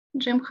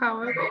Jim,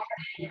 however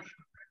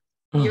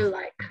you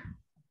like.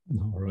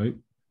 All right.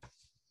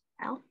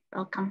 Well,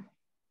 welcome.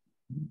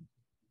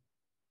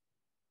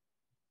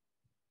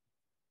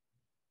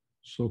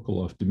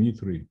 Sokolov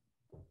Dmitry.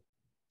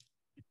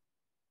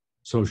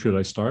 So should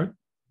I start?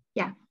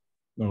 Yeah.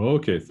 Oh,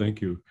 okay,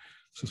 thank you.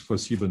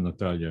 Спасибо,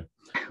 Natalia.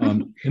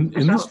 In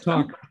this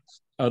talk,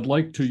 I'd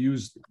like to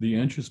use the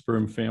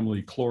angiosperm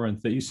family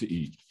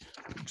Chloranthaceae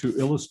to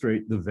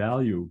illustrate the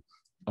value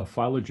of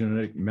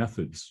phylogenetic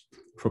methods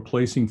for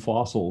placing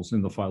fossils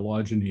in the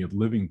phylogeny of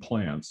living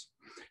plants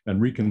and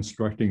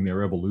reconstructing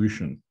their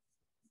evolution.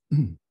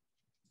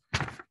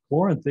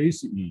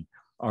 Chloranthaceae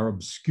are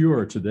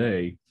obscure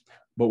today,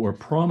 but were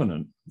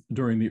prominent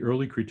during the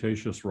early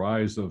Cretaceous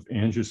rise of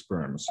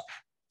angiosperms.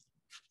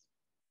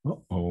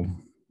 Uh-oh.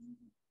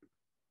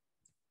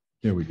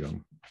 There we go.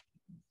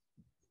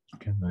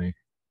 Can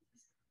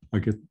I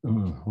get,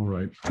 all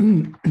right.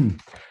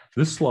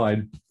 This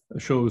slide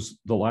shows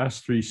the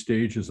last three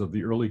stages of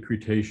the early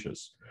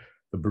Cretaceous,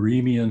 the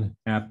Barremian,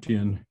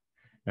 Aptian,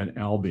 and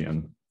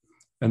Albian,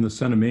 and the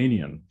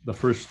Cenomanian, the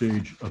first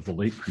stage of the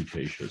late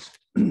Cretaceous.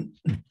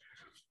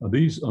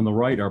 These on the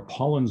right are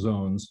pollen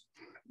zones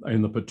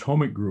in the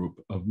Potomac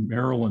group of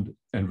Maryland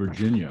and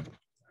Virginia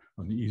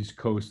on the east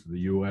coast of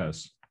the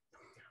US.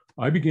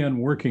 I began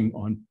working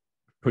on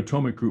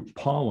Potomac group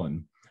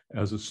pollen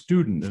as a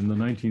student in the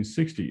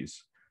 1960s,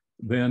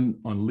 then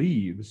on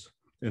leaves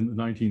in the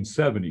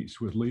 1970s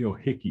with Leo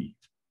Hickey.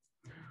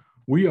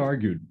 We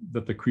argued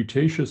that the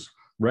Cretaceous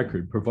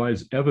record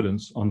provides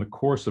evidence on the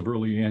course of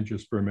early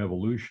angiosperm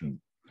evolution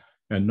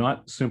and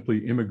not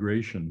simply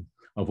immigration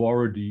of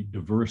already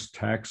diverse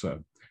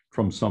taxa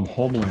from some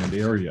homeland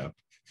area,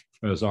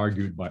 as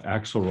argued by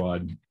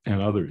Axelrod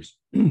and others.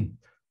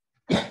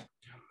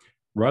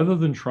 Rather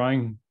than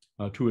trying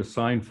to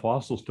assign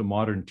fossils to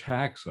modern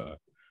taxa,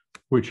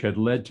 which had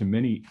led to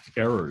many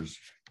errors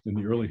in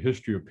the early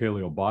history of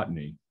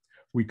paleobotany,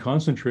 we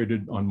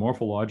concentrated on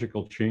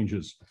morphological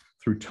changes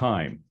through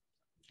time.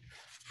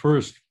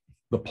 First,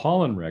 the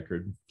pollen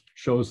record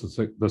shows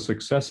the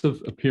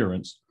successive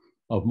appearance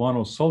of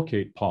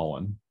monosulcate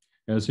pollen,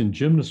 as in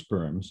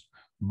gymnosperms,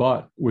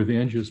 but with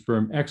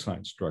angiosperm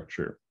exine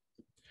structure.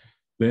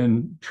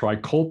 Then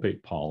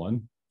tricolpate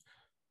pollen,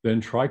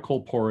 then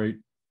tricolporate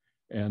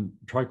and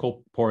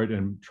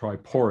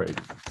triporate,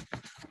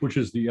 which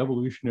is the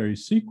evolutionary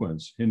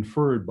sequence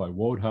inferred by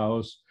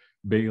Wodehouse,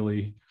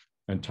 Bailey,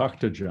 and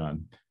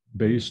Takhtajan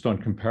based on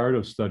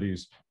comparative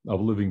studies of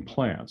living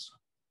plants.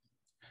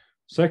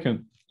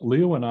 Second,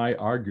 Leo and I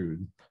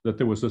argued that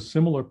there was a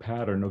similar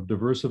pattern of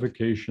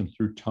diversification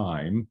through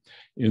time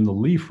in the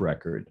leaf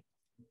record.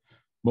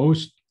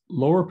 Most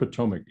lower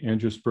Potomac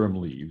angiosperm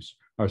leaves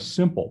are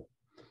simple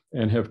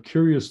and have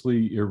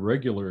curiously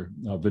irregular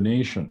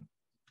venation.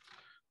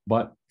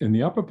 But in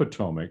the upper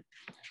Potomac,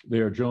 they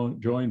are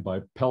joined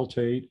by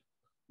peltate,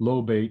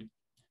 lobate,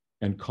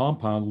 and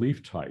compound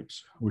leaf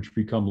types, which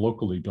become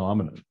locally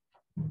dominant.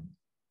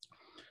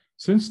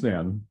 Since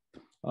then,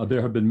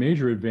 there have been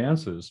major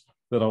advances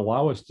that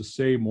allow us to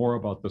say more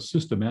about the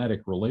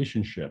systematic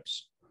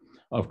relationships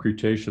of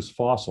Cretaceous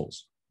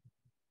fossils.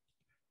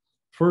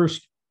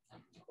 First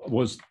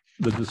was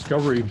the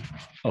discovery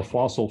of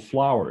fossil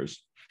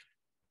flowers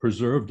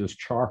preserved as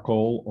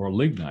charcoal or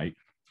lignite,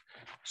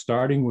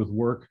 starting with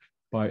work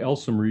by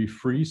Elsa Marie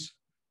Fries,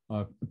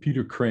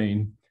 Peter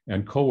Crane,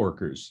 and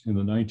coworkers in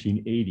the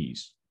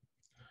 1980s.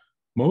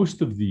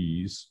 Most of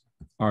these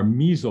are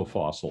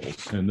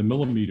mesofossils in the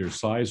millimeter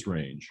size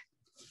range.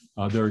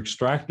 They're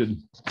extracted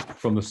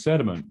from the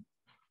sediment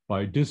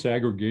by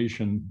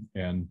disaggregation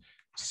and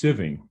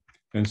sieving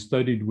and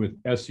studied with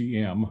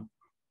SEM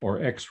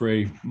or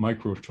X-ray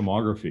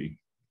microtomography.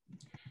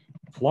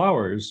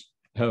 Flowers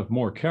have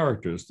more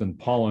characters than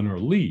pollen or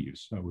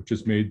leaves, which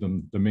has made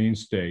them the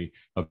mainstay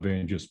of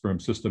angiosperm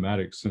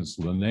systematics since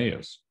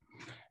Linnaeus.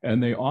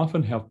 And they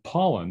often have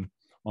pollen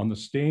on the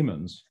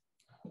stamens,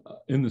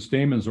 in the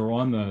stamens or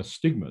on the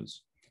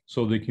stigmas,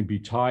 so they can be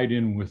tied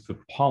in with the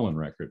pollen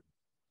record.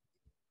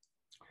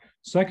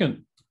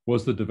 Second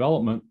was the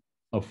development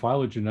of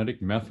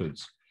phylogenetic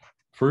methods,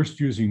 first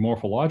using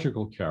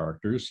morphological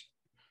characters,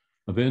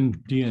 then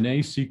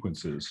DNA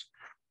sequences,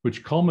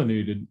 which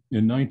culminated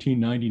in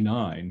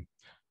 1999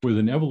 with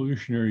an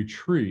evolutionary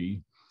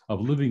tree of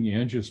living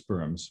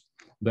angiosperms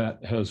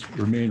that has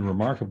remained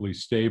remarkably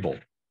stable.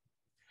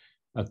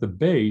 At the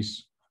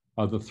base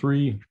are the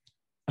three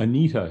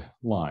Anita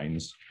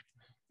lines,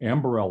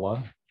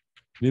 Ambarella,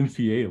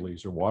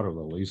 Nymphaeales or water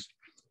lilies,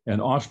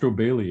 and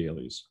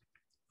Austrobaleales.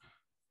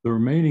 The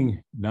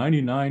remaining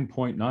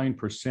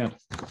 99.9%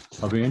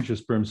 of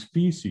angiosperm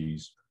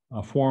species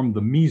form the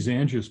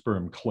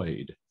mesangiosperm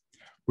clade,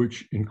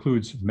 which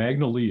includes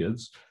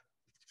magnoliids,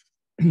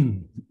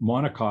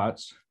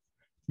 monocots,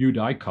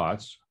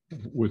 eudicots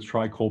with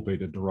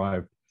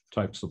tricolpate-derived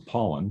types of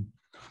pollen,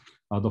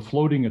 the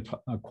floating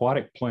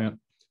aquatic plant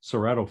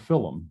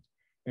Ceratophyllum,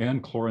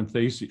 and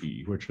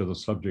Chloranthaceae, which are the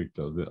subject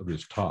of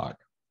this talk.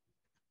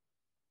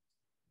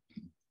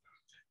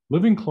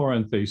 Living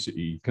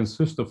Chloranthaceae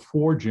consist of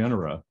 4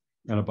 genera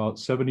and about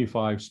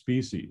 75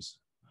 species.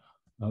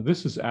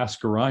 This is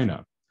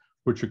Ascarina,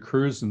 which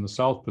occurs in the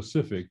South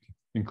Pacific,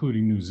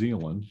 including New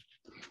Zealand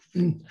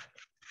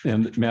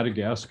and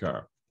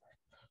Madagascar.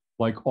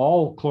 Like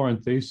all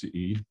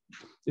Chloranthaceae,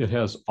 it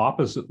has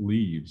opposite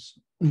leaves,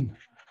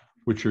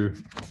 which are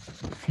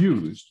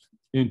fused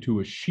into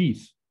a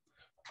sheath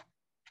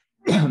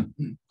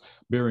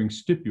bearing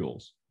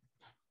stipules,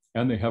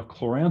 and they have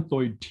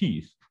chloranthoid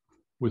teeth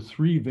with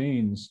 3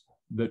 veins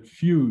that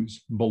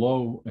fuse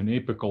below an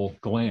apical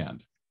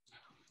gland.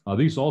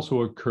 These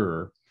also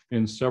occur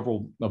in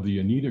several of the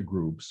Anida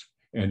groups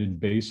and in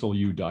basal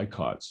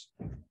eudicots.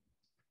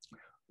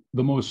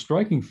 The most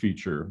striking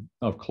feature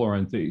of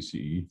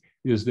Chloranthaceae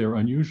is their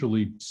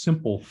unusually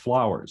simple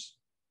flowers.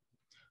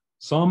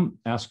 Some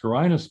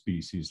Ascarina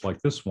species, like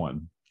this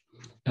one,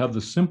 have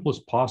the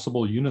simplest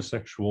possible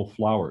unisexual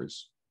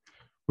flowers,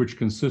 which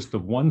consist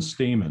of 1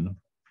 stamen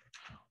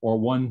or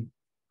 1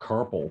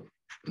 carpel.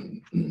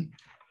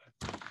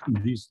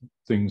 These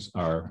things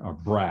are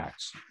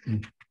bracts.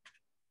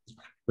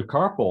 The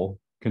carpel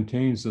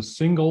contains a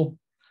single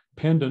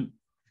pendant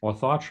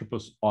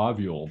orthotropous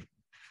ovule,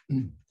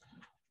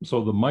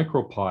 so the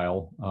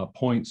micropyle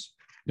points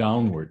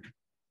downward.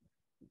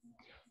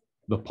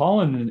 The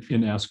pollen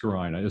in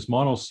Ascarina is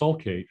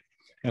monosulcate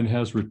and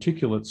has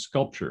reticulate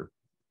sculpture.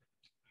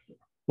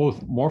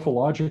 Both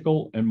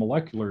morphological and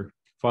molecular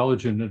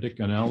phylogenetic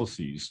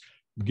analyses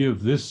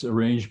give this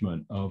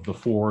arrangement of the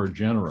 4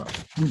 genera.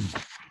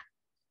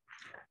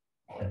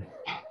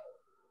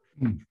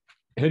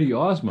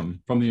 Heteosmum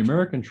from the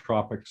American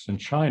tropics and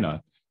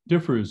China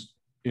differs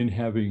in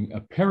having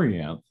a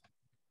perianth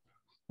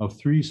of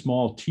 3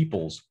 small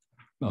tepals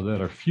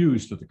that are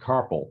fused to the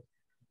carpel.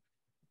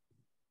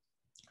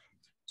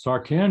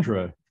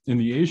 Sarcandra in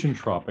the Asian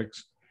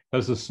tropics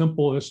has the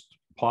simplest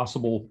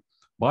possible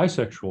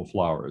bisexual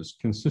flowers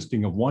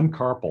consisting of 1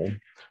 carpel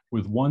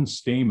with 1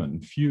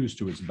 stamen fused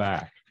to its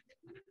back.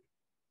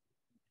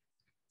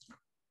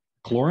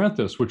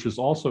 Chloranthus, which is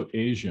also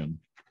Asian,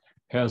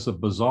 has a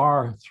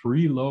bizarre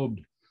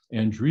 3-lobed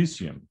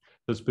andrecium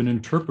that's been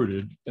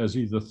interpreted as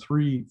either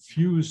 3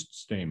 fused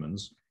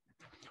stamens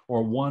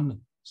or 1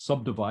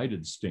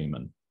 subdivided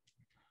stamen.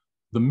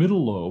 The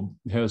middle lobe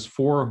has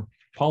 4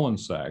 pollen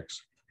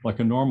sacs, like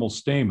a normal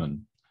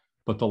stamen,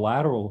 but the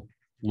lateral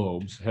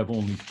lobes have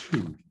only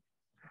 2.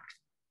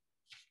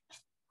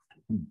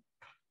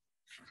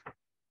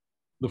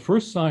 The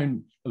first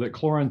sign that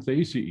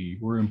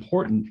Chloranthaceae were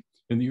important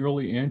in the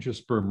early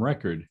angiosperm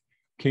record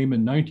came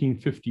in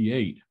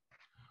 1958,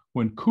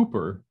 when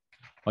Cooper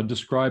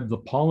described the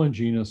pollen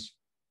genus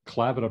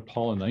Clavida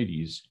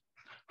pollinites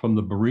from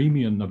the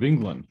Bohemian of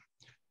England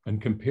and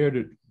compared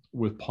it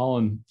with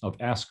pollen of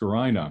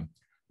Ascarina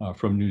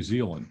from New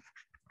Zealand.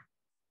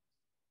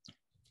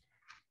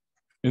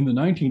 In the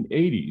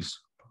 1980s,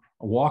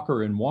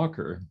 Walker and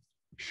Walker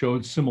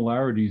showed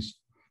similarities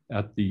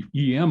at the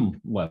EM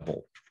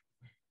level,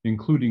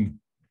 including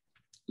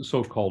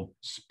so-called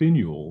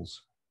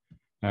spinules,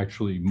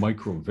 actually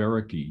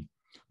microvaricae,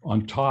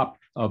 on top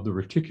of the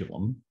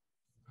reticulum,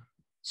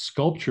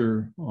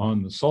 sculpture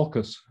on the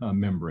sulcus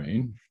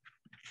membrane,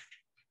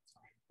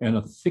 and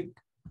a thick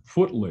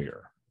foot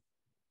layer.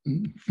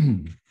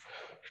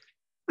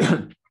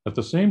 At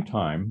the same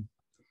time,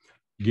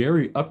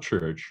 Gary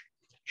Upchurch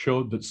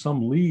showed that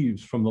some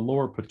leaves from the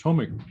lower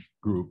Potomac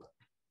group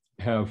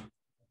have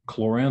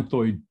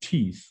chloranthoid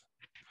teeth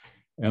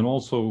and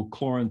also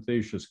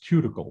chloranthaceous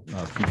cuticle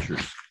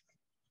features.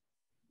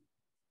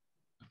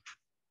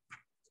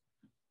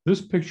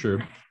 This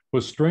picture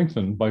was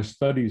strengthened by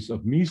studies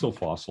of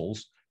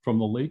mesofossils from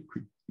the late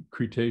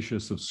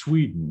Cretaceous of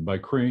Sweden by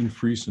Crane,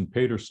 Friis, and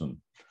Peterson,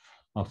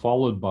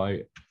 followed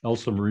by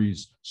Elsa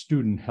Marie's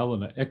student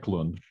Helena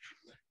Eklund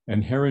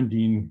and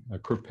Herendine,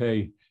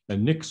 Kerpé,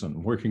 and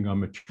Nixon working on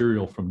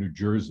material from New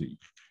Jersey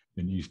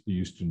in the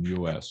eastern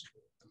US.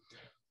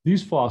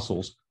 These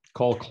fossils,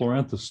 called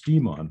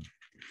Chloranthostemon,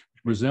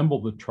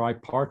 resemble the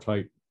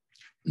tripartite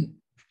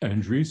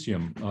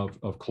andrecium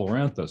of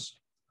Chloranthus.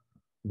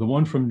 The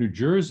one from New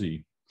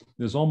Jersey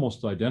is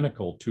almost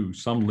identical to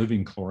some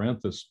living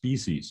Chloranthus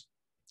species.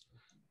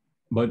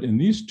 But in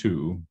these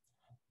 2,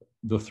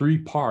 the 3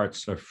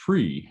 parts are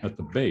free at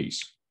the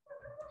base.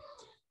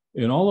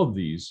 In all of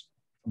these,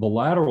 the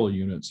lateral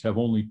units have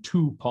only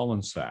 2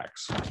 pollen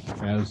sacs,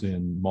 as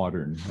in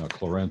modern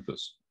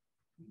Chloranthus.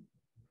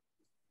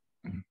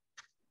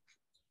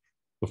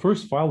 The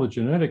first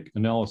phylogenetic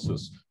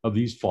analysis of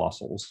these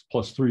fossils,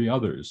 plus 3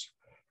 others,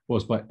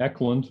 was by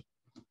Eklund,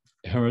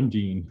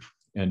 Herendine,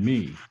 and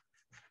me.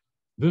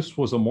 This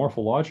was a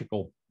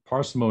morphological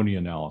parsimony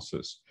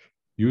analysis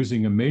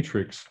using a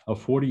matrix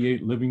of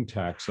 48 living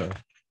taxa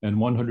and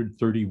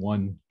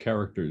 131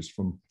 characters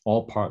from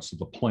all parts of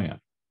the plant.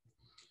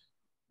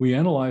 We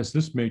analyzed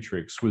this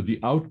matrix with the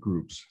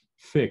outgroups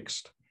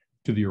fixed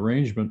to the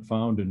arrangement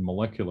found in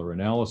molecular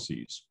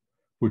analyses,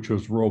 which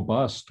was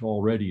robust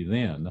already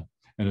then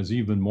and is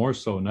even more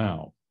so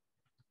now.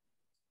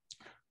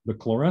 The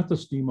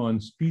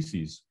Chloranthostemon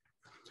species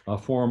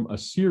form a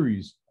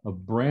series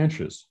of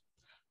branches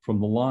from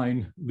the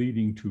line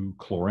leading to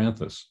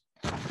Chloranthus.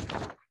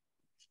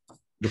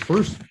 The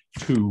first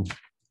two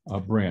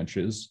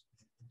branches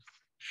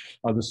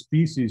are the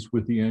species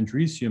with the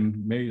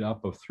andrecium made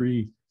up of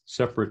three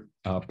separate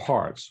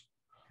parts,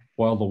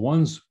 while the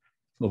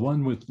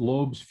one with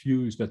lobes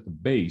fused at the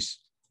base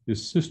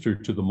is sister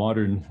to the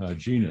modern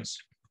genus.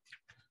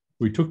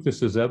 We took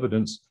this as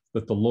evidence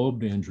that the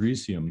lobed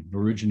andrecium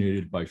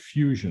originated by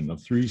fusion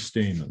of three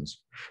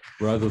stamens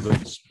rather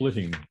than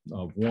splitting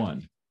of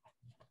one.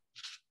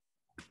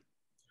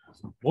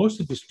 Most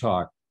of this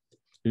talk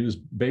is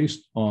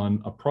based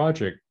on a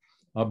project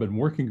I've been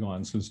working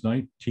on since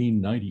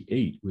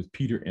 1998 with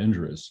Peter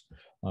Emeritus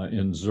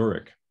in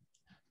Zurich,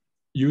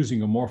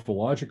 using a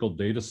morphological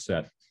data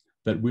set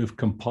that we've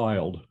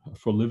compiled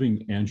for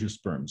living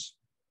angiosperms.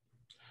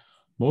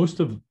 Most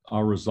of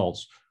our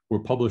results were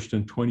published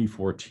in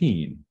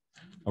 2014.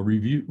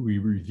 We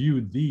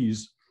reviewed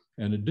these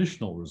and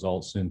additional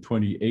results in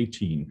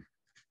 2018.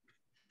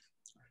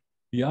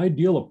 The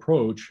ideal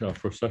approach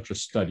for such a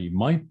study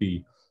might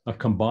be a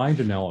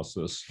combined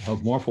analysis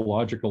of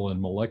morphological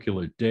and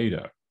molecular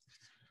data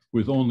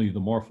with only the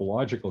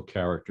morphological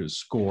characters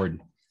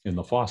scored in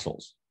the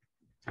fossils.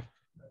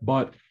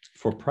 But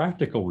for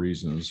practical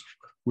reasons,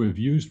 we've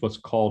used what's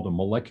called a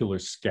molecular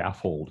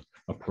scaffold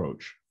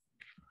approach.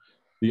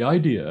 The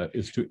idea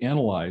is to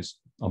analyze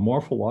a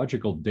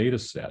morphological data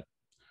set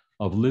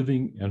of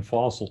living and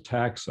fossil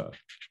taxa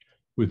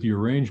with the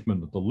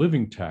arrangement of the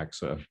living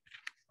taxa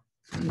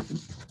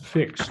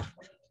fixed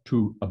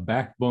to a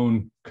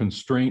backbone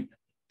constraint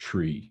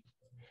tree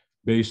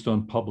based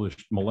on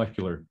published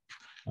molecular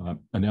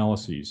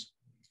analyses,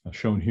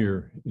 shown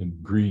here in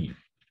green.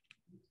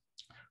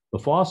 The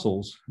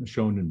fossils,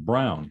 shown in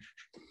brown,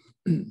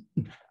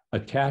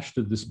 attached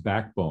to this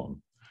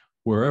backbone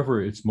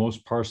wherever it's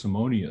most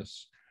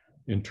parsimonious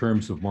in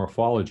terms of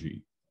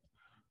morphology.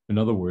 In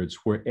other words,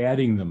 where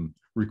adding them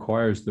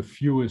requires the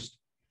fewest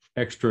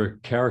extra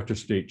character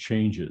state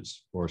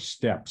changes or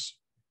steps.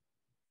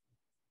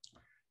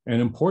 An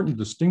important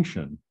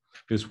distinction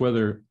is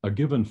whether a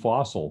given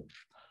fossil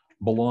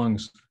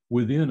belongs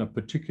within a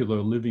particular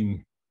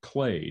living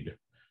clade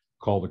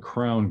called a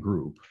crown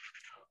group,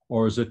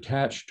 or is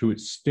attached to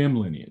its stem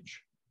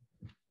lineage.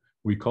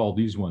 We call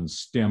these ones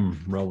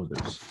stem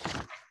relatives.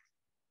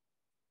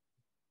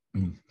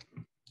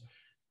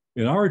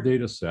 In our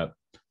data set,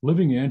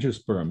 living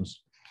angiosperms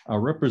are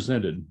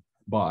represented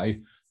by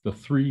the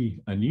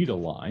three Anita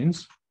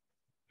lines,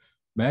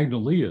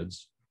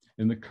 magnoliids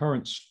in the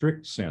current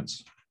strict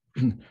sense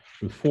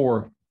with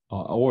four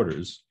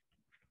orders,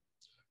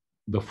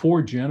 the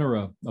four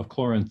genera of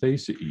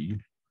Chloranthaceae,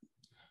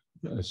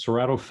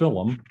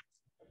 Ceratophyllum,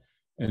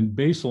 and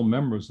basal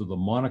members of the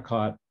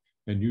monocot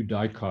and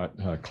eudicot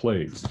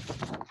clades.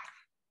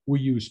 We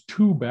use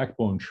two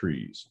backbone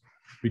trees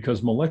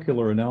because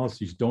molecular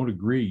analyses don't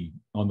agree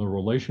on the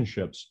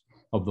relationships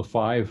of the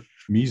five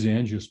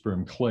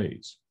mesangiosperm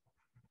clades.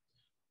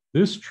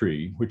 This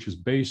tree, which is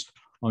based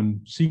on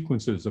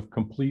sequences of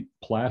complete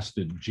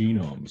plastid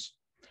genomes,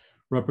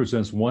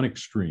 represents one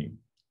extreme,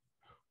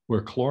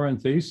 where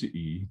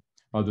Chloranthaceae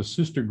are the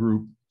sister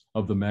group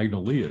of the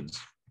magnoliids,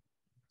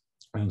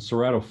 and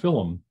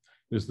Ceratophyllum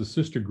is the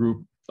sister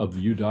group of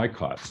the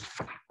eudicots.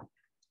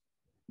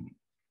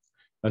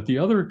 At the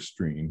other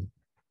extreme,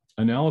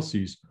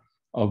 analyses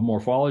of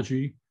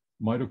morphology,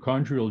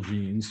 mitochondrial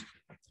genes,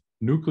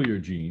 nuclear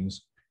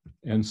genes,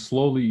 and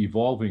slowly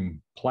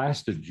evolving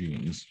plastid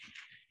genes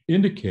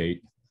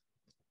indicate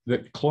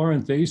that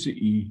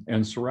Chloranthaceae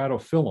and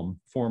Ceratophyllum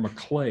form a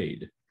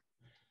clade.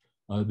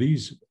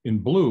 These in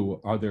blue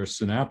are their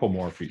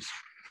synapomorphies,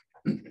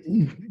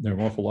 their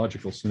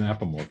morphological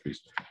synapomorphies.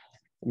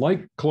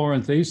 Like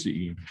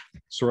Chloranthaceae,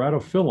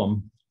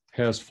 Ceratophyllum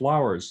has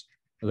flowers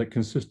that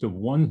consist of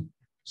one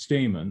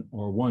stamen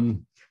or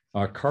one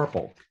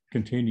carpel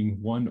containing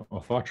one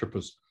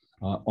orthotropous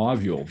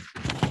ovule.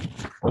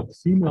 But the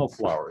female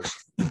flowers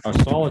are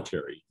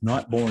solitary,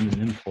 not borne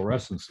in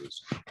inflorescences.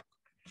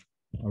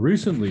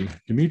 Recently,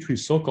 Dmitry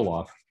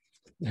Sokolov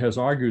has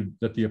argued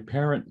that the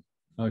apparent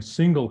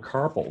single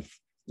carpel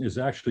is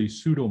actually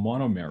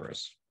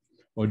pseudomonomerous,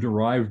 or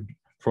derived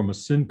from a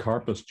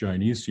syncarpous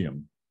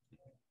gynoecium.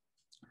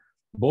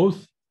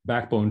 Both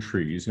backbone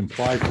trees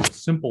imply that the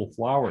simple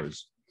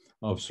flowers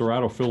of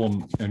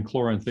Ceratophyllum and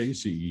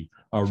Chloranthaceae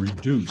are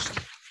reduced,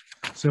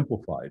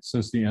 simplified,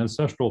 since the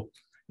ancestral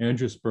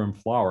angiosperm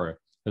flower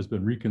has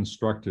been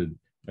reconstructed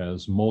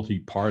as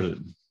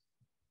multi-parted.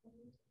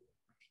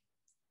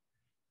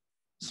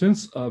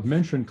 Since I've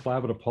mentioned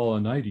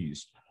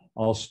Clavidopollinites,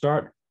 I'll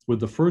start with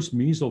the first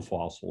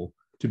mesofossil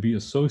to be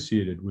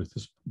associated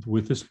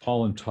with this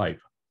pollen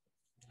type.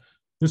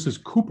 This is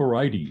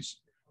Cooperites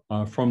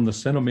from the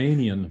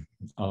Cenomanian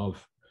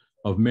of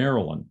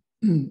Maryland,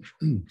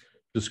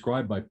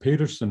 described by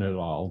Peterson et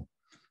al.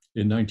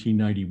 In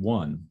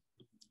 1991.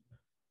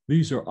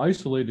 These are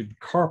isolated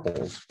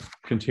carpels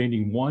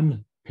containing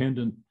one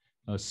pendant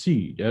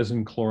seed, as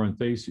in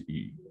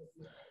Chloranthaceae.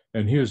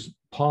 And here's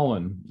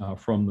pollen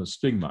from the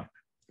stigma.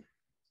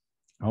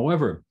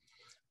 However,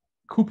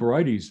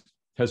 Cooperites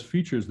has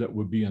features that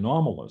would be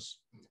anomalous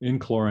in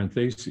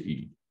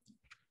Chloranthaceae.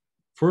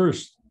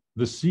 First,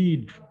 the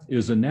seed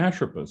is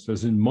anatropous,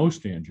 as in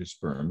most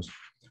angiosperms,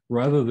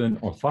 rather than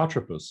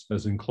orthotropous,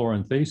 as in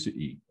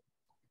Chloranthaceae.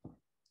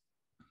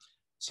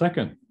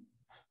 Second,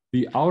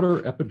 the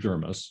outer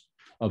epidermis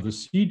of the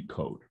seed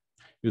coat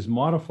is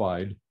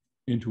modified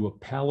into a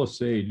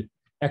palisade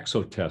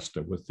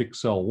exotesta with thick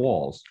cell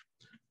walls,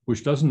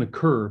 which doesn't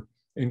occur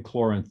in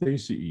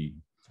Chloranthaceae,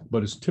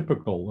 but is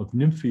typical of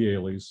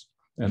Nymphaeales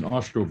and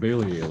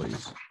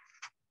Austrobaleales.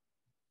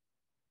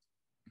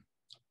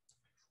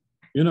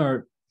 In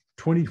our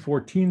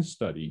 2014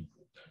 study,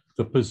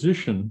 the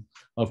position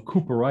of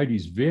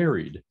Cooperites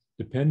varied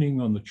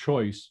depending on the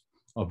choice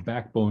of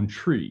backbone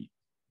tree.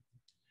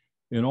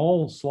 In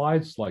all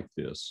slides like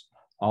this,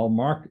 I'll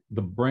mark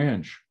the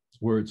branch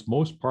where it's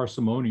most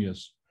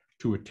parsimonious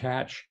to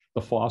attach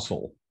the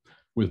fossil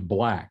with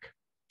black.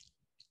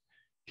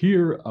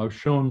 Here I've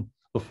shown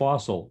the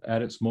fossil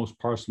at its most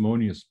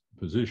parsimonious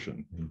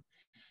position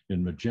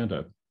in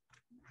magenta.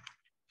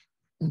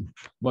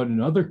 But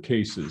in other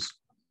cases,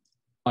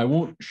 I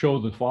won't show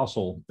the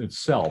fossil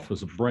itself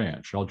as a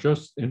branch. I'll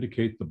just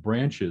indicate the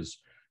branches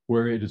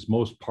where it is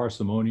most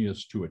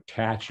parsimonious to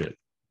attach it.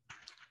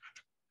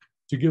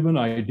 To give an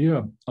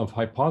idea of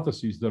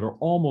hypotheses that are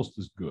almost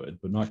as good,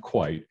 but not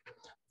quite,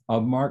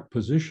 I've marked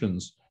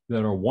positions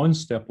that are one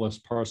step less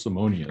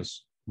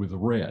parsimonious with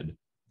red,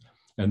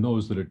 and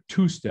those that are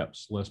 2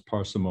 steps less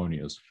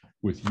parsimonious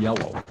with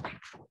yellow.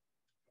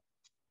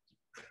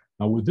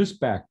 Now with this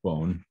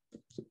backbone,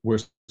 where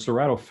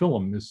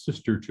ceratophyllum is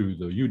sister to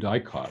the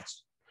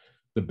eudicots,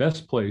 the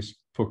best place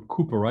for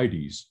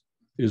Cooperites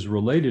is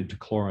related to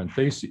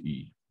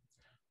Chloranthaceae,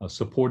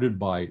 supported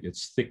by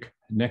its thick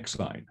neck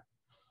sign,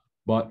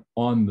 but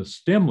on the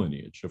stem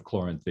lineage of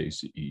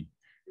Chloranthaceae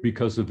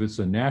because of its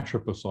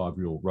anatropous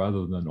ovule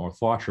rather than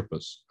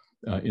orthotropous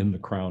in the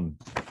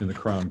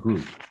crown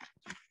group.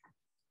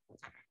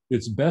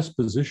 Its best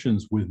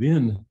positions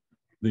within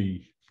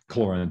the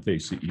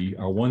Chloranthaceae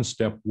are 1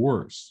 step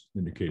worse,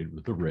 indicated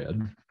with the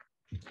red.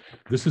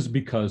 This is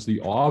because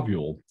the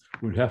ovule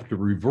would have to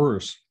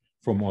reverse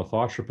from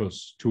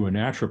orthotropous to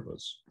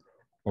anatropous,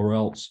 or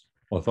else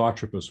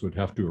orthotropous would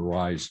have to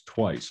arise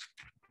twice.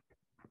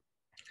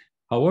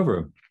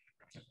 However,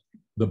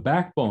 the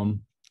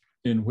backbone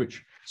in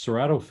which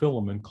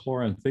ceratophyllum and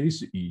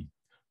Chloranthaceae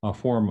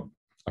form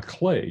a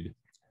clade,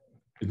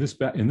 in this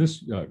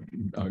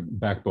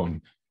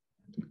backbone,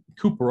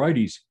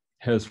 Cooperites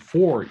has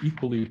 4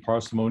 equally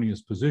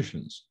parsimonious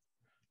positions.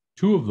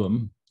 2 of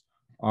them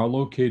are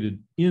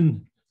located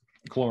in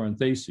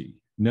Chloranthaceae,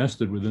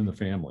 nested within the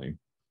family.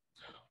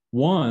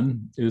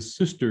 1 is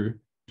sister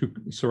to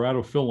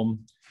ceratophyllum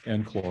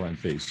and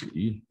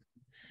Chloranthaceae,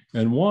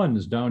 and 1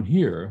 is down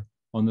here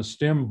on the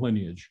stem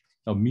lineage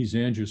of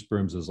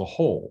mesangiosperms as a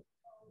whole.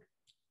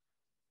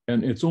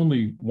 And it's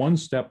only 1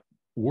 step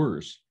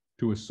worse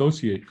to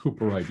associate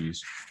Cooperites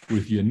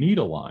with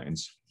Yanita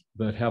lines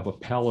that have a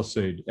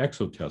palisade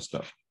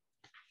exotesta.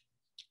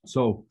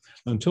 So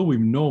until we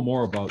know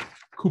more about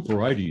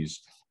Cooperites,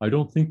 I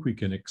don't think we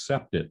can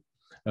accept it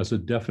as a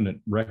definite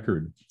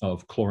record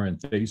of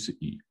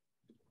Chloranthaceae.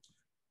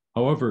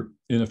 However,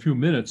 in a few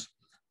minutes,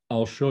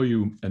 I'll show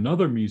you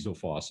another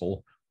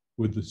mesofossil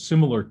with the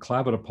similar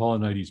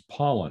Clavida-Pollinites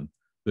pollen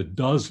that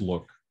does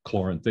look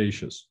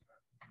Chloranthaceous.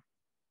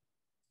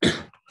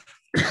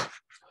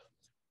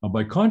 Now,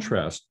 by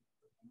contrast,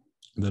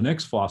 the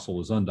next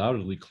fossil is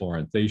undoubtedly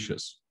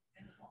Chloranthaceous.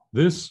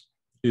 This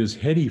is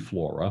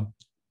Hediflora,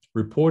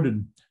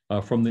 reported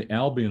from the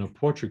Albion of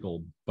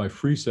Portugal by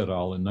Friis et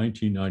al. In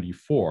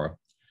 1994,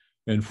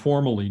 and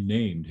formally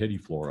named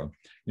Hediflora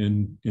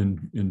in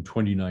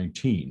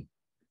 2019.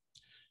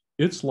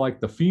 It's like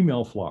the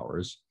female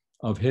flowers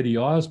of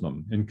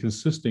Hediosmum and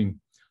consisting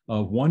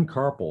of 1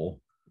 carpel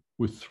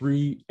with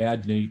 3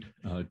 adnate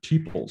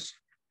tepals.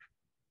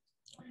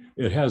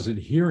 It has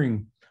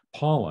adhering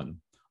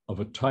pollen of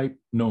a type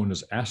known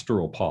as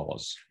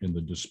Asteropolis in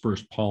the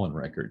dispersed pollen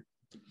record,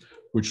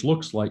 which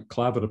looks like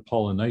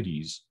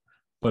Clavida-Pollinites,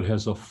 but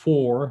has a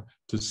 4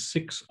 to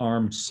 6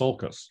 armed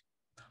sulcus.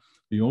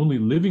 The only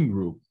living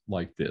group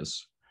like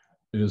this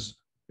is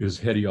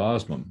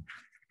Hediosmum.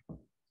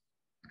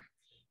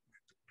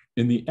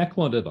 In the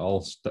Eklund et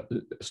al.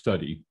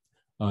 Study,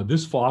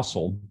 this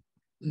fossil,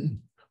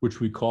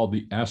 which we call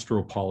the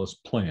Asteropolis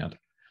plant,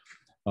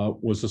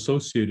 was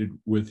associated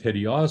with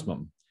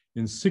Hediosmum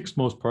in 6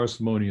 most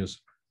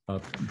parsimonious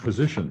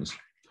positions,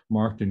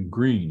 marked in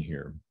green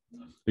here.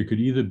 It could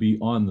either be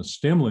on the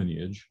stem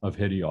lineage of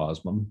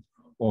Hediosmum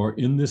or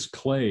in this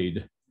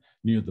clade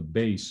near the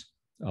base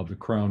of the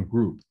crown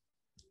group.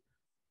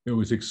 It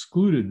was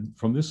excluded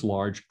from this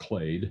large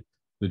clade,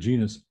 the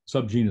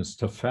subgenus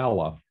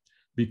Tephala,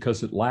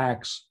 because it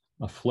lacks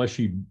a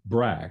fleshy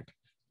bract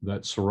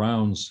that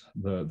surrounds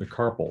the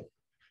carpel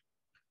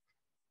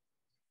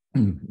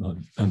and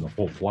the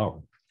whole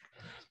flower.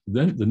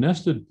 Then the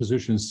nested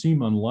positions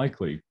seem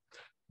unlikely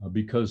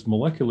because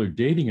molecular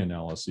dating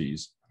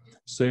analyses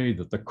say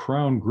that the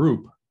crown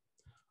group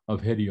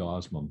of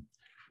Hediosmum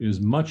is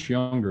much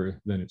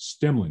younger than its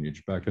stem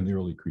lineage back in the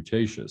early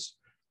Cretaceous,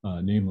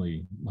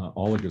 namely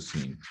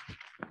Oligocene.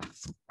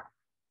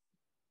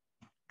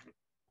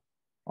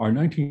 Our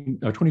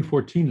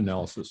 2014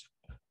 analysis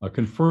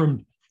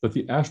confirmed that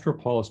the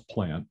Astropolis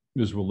plant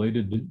is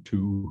related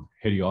to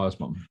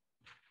Hediosmum.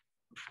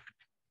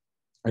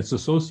 It's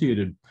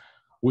associated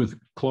with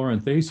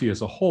Chloranthaceae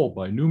as a whole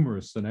by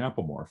numerous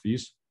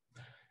synapomorphies,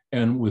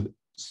 and with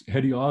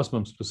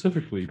Hediosmum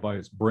specifically by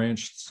its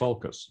branched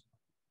sulcus.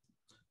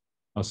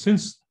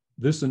 Since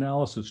this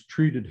analysis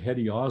treated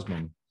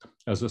Hediosmum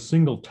as a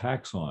single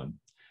taxon,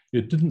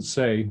 it didn't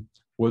say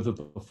whether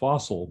the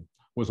fossil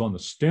was on the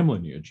stem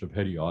lineage of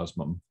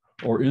Hediosmum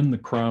or in the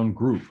crown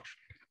group.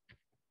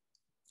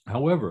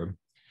 However,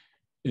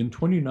 in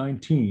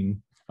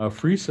 2019,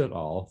 Fries et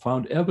al.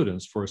 Found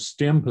evidence for a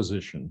stem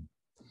position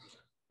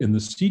in the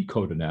seed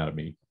coat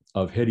anatomy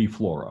of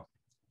Hediflora.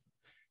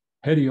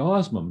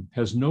 Hediosmum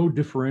has no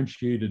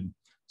differentiated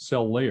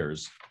cell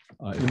layers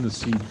in the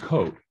seed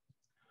coat,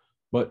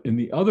 but in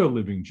the other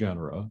living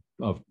genera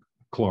of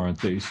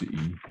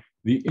Chloranthaceae,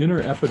 the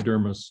inner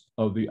epidermis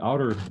of the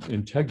outer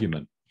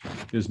integument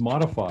is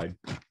modified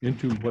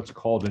into what's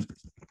called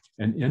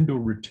an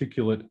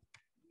endoreticulate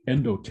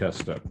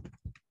endotesta.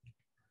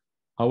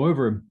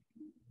 However,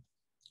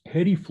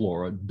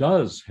 Hediflora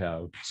does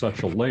have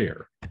such a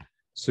layer,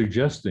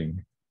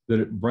 suggesting that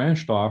it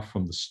branched off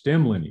from the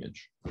stem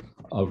lineage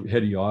of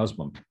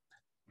Hediosmum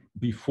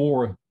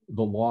before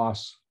the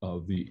loss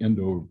of the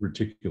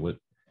endoreticulate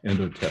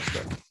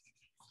endotesta.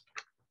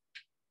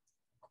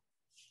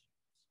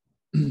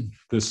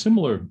 There's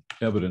similar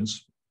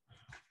evidence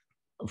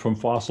from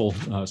fossil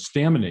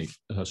staminate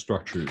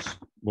structures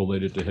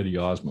related to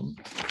Hediosmum.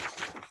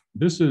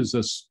 This is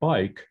a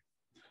spike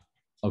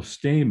of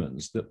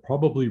stamens that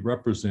probably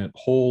represent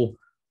whole,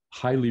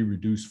 highly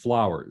reduced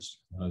flowers,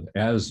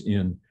 as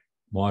in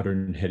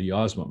modern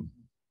Hediosmum.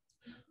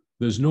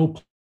 There's no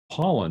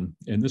pollen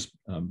in this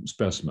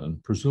specimen,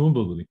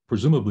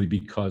 presumably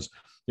because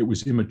it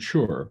was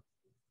immature,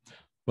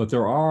 but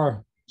there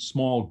are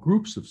small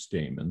groups of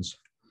stamens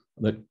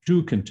that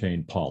do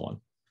contain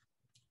pollen.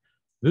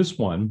 This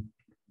one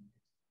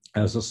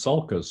has a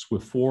sulcus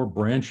with 4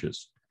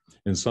 branches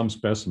in some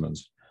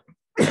specimens,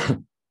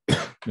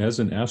 as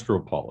in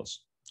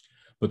Astropolis,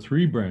 but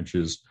 3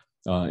 branches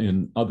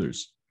in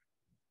others,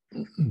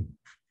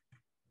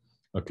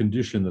 a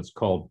condition that's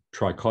called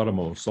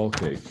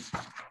trichotomosulcate.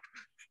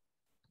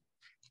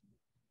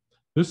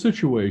 This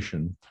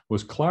situation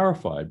was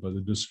clarified by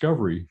the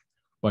discovery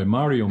by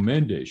Mario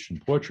Mendes in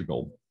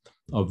Portugal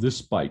of this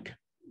spike,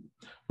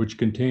 which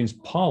contains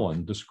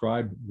pollen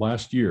described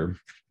last year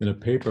in a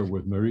paper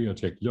with Maria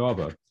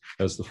Teklova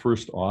as the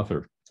first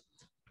author.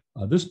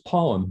 This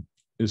pollen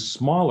is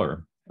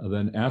smaller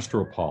than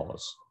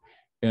Astropolis,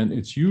 and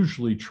it's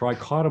usually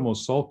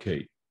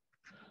trichotomosulcate.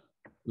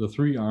 The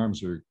 3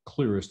 arms are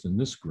clearest in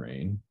this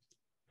grain.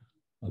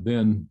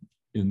 Then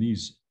in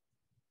these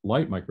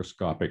light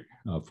microscopic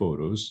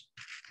photos,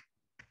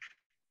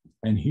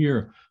 and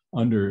here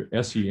under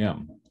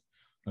SEM,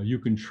 you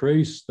can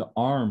trace the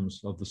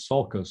arms of the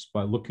sulcus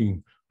by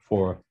looking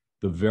for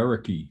the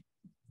verrucae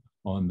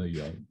on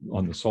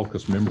the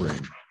sulcus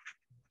membrane.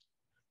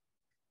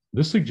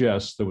 This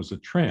suggests there was a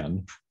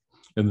trend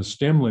in the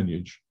stem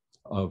lineage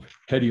of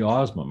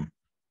Hediosmum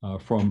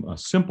from a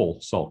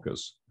simple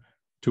sulcus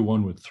to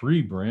one with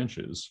 3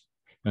 branches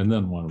and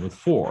then one with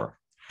 4.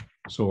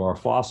 So our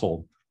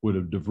fossil would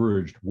have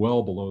diverged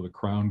well below the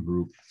crown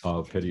group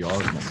of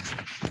Hediosmum.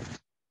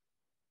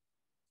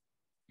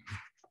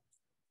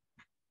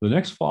 The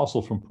next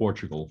fossil from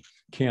Portugal,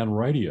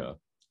 Canridia,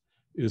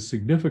 is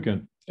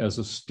significant as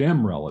a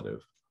stem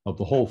relative of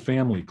the whole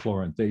family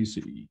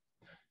Chloranthaceae,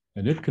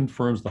 and it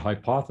confirms the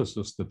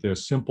hypothesis that their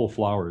simple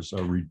flowers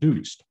are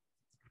reduced.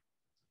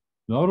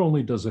 Not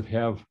only does it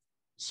have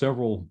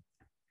several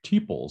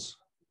tepals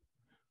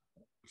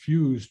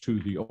fused to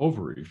the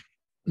ovary,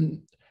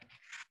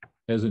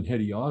 as in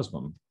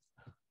Hediosmum,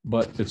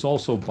 but it's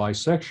also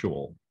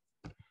bisexual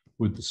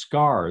with the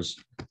scars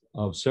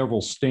of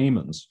several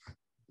stamens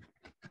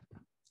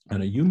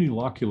and a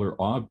unilocular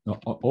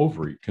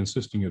ovary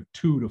consisting of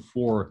 2 to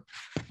 4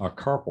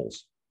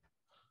 carpels.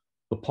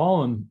 The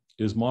pollen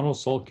is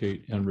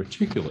monosulcate and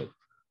reticulate,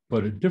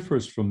 but it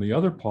differs from the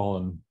other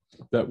pollen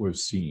that we've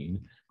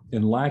seen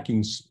in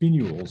lacking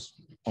spinules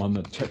on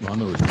the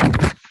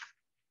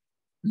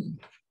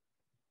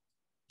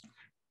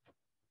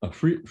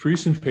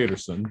Fries and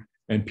Peterson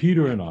and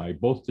Peter and I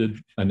both did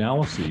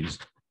analyses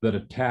that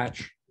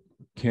attach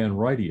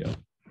Canridia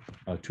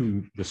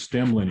to the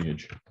stem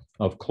lineage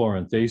of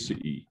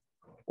Chloranthaceae,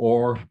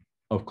 or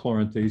of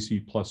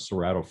Chloranthaceae plus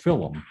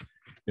Ceratophyllum,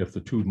 if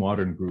the 2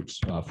 modern groups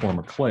form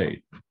a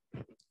clade.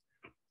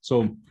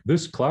 So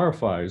this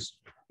clarifies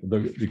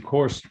the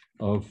course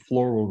of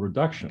floral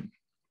reduction.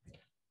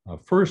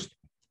 First,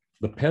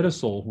 the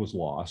pedicel was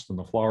lost and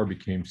the flower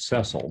became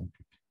sessile.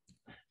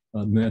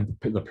 And then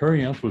the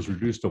perianth was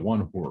reduced to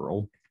 1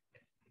 whorl.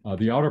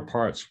 The outer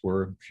parts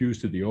were fused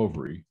to the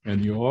ovary,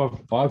 and the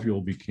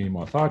ovule became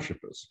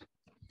orthotrophous.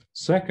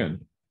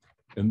 Second,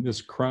 in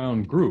this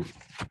crown group,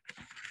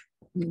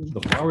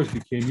 the flowers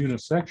became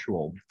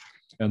unisexual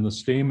and the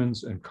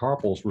stamens and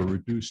carpels were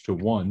reduced to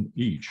one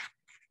each.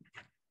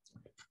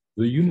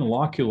 The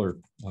unilocular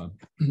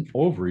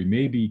ovary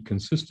may be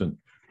consistent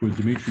with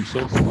Dmitry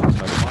Sokolov's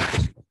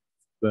hypothesis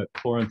that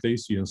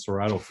Chloranthaceae and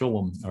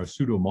Ceratophyllum are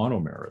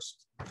pseudomonomerous.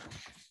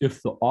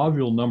 If the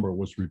ovule number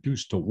was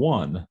reduced to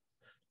one,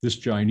 this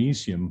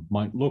gynoecium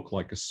might look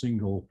like a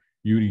single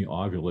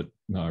uniovulate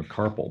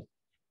carpel.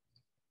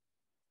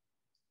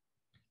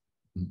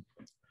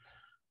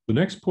 The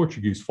next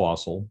Portuguese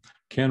fossil,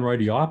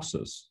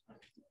 Canridiopsis,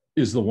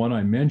 is the one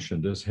I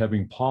mentioned as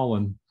having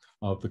pollen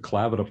of the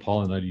Clavida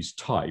pollinides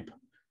type,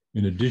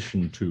 in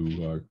addition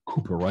to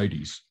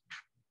Cooperites.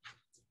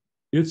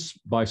 It's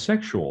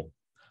bisexual,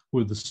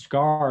 with the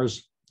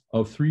scars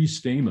of 3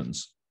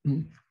 stamens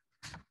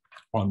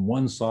on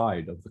one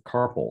side of the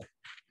carpel.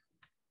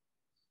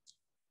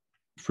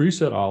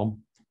 Fries et al.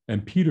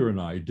 And Peter and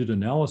I did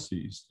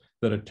analyses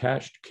that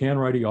attached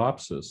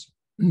Canridiopsis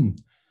to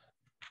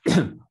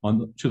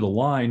the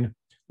line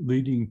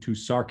leading to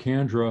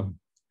Sarcandra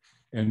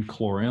and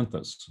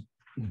Chloranthus.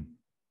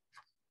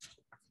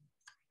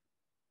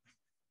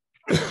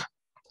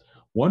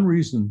 One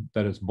reason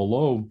that it's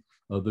below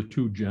the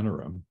 2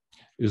 genera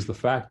is the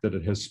fact that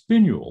it has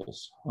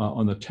spinules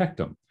on the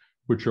tectum,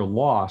 which are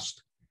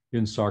lost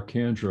in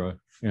Sarcandra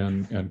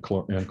and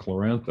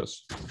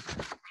Chloranthus.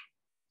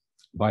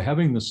 By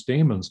having the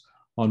stamens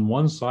on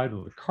one side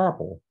of the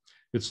carpel,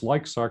 it's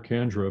like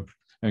Sarcandra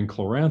and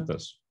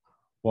Chloranthus,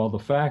 while the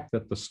fact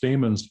that the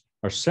stamens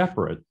are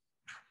separate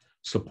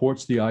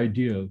supports the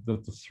idea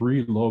that the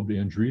 3-lobed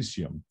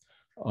andrecium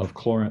of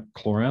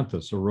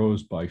Chloranthus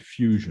arose by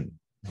fusion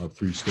of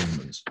 3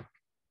 stamens.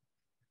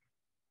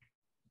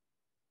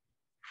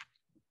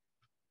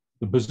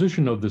 The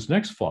position of this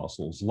next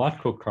fossil,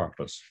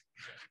 Zlatkocarpus,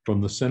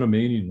 from the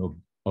Cenomanian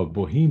of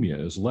Bohemia,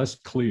 is less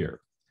clear.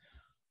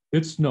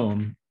 It's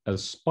known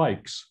as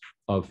spikes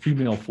of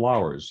female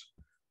flowers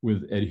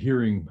with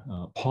adhering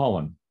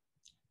pollen.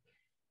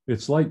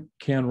 It's like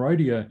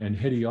Canridia and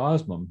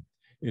Heteosmum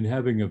in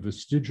having a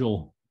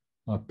vestigial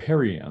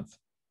perianth,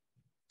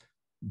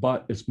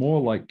 but it's more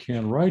like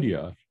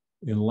Canridia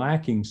in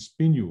lacking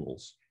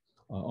spinules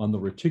on the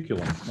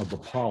reticulum of the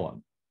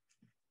pollen.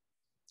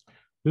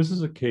 This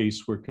is a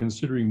case where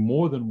considering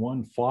more than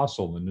one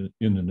fossil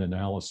in an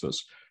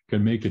analysis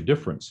can make a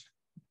difference.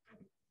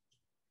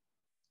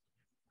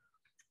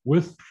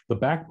 With the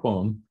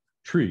backbone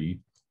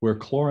tree, where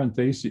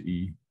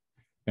Chloranthaceae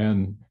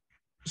and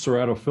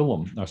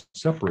Ceratophyllum are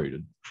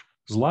separated,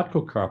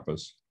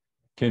 Zlatkocarpus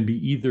can be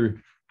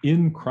either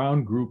in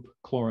crown group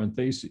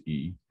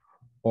Chloranthaceae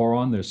or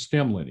on their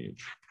stem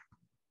lineage.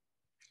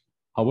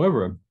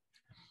 However,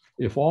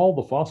 if all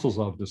the fossils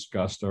I've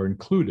discussed are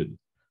included,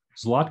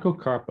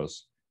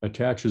 Zlatkocarpus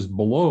attaches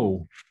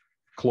below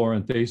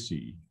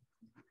Chloranthaceae.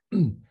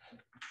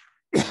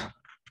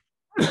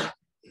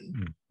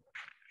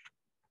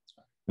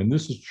 And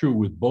this is true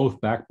with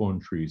both backbone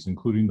trees,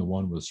 including the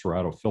one with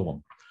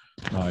Ceratophyllum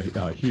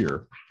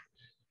here.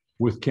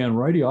 With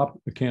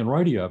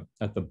Canridia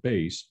at the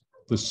base,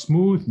 the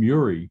smooth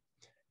muri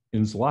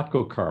in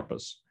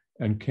Zlatkocarpus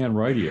and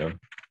Canridia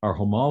are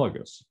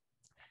homologous,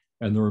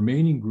 and the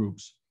remaining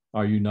groups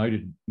are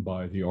united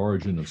by the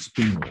origin of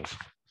spinules.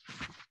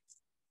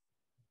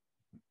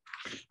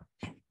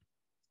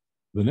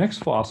 The next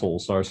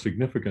fossils are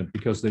significant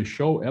because they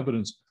show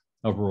evidence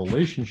of a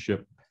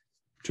relationship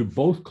to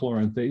both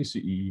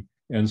Chloranthaceae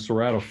and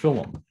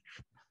Ceratophyllum,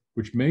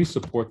 which may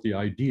support the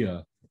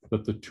idea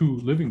that the 2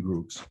 living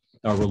groups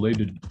are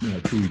related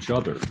to each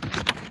other.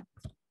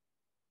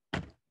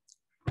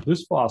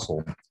 This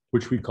fossil,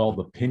 which we call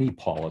the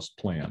pennypolis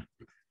plant,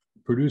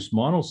 produced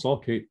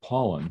monosulcate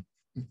pollen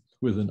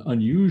with an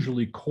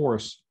unusually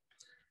coarse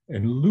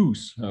and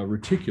loose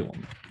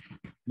reticulum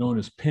known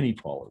as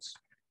pennypolis.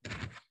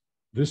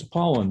 This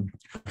pollen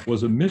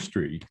was a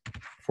mystery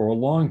for a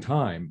long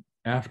time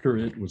after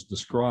it was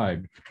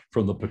described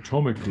from the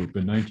Potomac group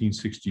in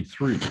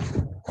 1963. In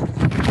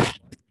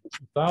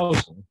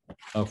 2000,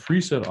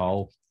 Fries et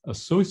al.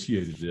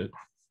 Associated it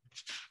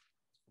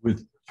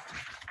with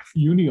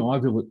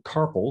uniovulate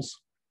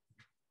carpels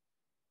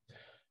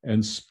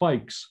and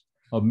spikes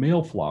of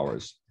male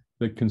flowers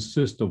that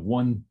consist of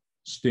 1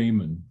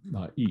 stamen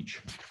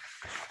each.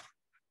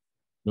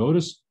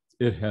 Notice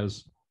it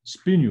has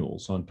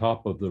spinules on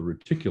top of the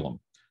reticulum,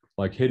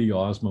 like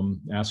Heteosmum,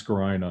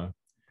 Ascarina,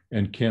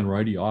 and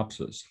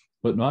Canridiopsis,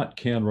 but not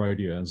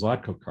Canridia and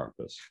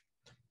Zlatkocarpus.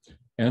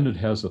 And it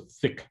has a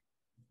thick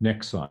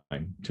neck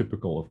sign,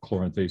 typical of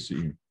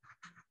Chloranthaceae.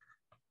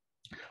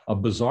 A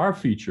bizarre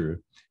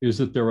feature is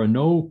that there are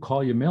no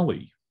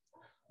columelli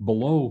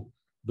below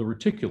the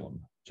reticulum,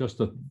 just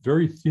a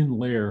very thin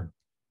layer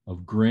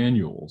of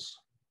granules.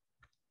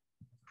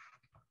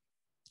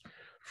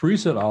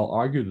 Fries et al.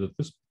 Argued that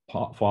this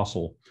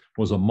fossil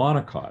was a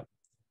monocot,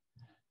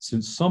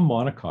 since some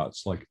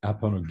monocots, like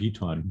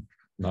Aponogeton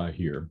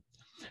here,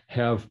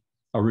 have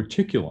a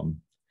reticulum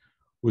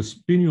with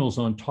spinules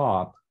on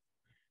top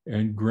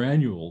and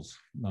granules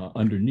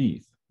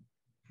underneath.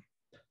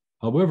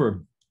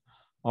 However,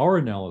 our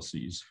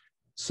analyses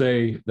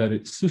say that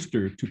it's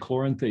sister to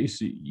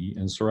Chloranthaceae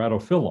and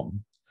Ceratophyllum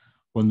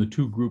when the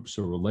two groups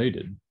are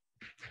related,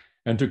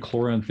 and to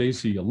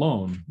Chloranthaceae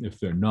alone if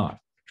they're not.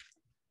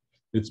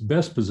 Its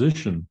best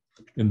position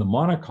in the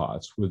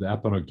monocots with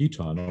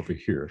Aponogeton over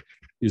here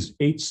is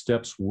 8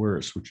 steps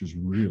worse, which is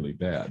really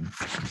bad.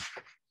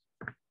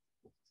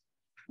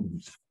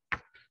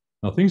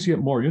 Now, things get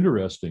more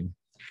interesting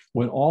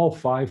when all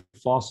 5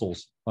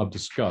 fossils I've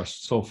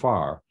discussed so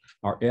far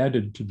are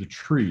added to the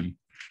tree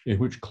in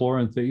which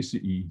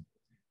Chloranthaceae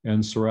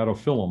and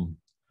Ceratophyllum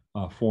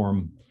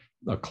form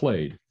a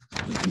clade.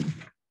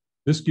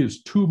 This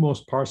gives 2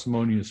 most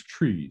parsimonious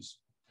trees,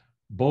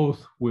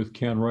 both with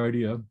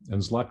Canridia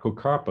and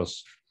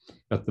Zlatkocarpus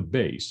at the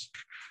base.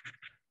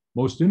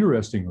 Most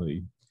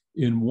interestingly,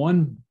 in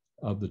one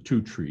of the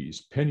 2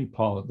 trees,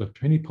 the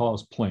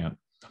Pennypaulus plant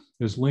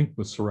is linked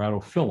with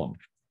Ceratophyllum.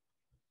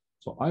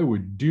 So I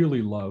would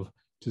dearly love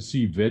to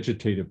see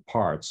vegetative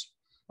parts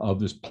of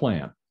this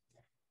plant.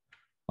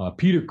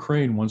 Peter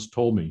Crane once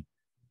told me,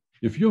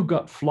 if you've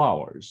got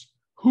flowers,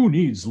 who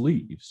needs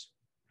leaves?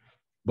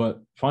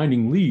 But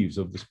finding leaves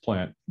of this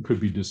plant could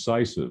be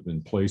decisive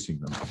in placing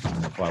them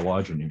in the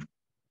phylogeny.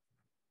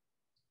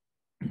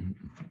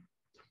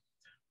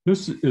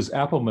 This is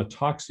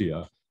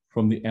Apomatoxia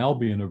from the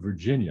Albion of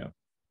Virginia.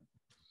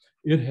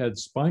 It had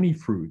spiny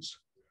fruits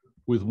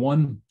with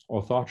 1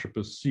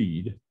 orthotropous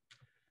seed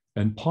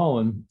and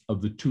pollen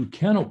of the 2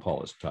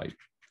 Canopolis type,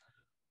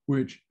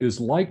 which is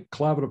like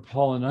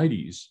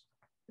Clavidopollinides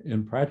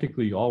in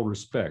practically all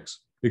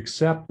respects,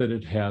 except that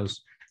it has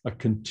a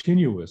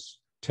continuous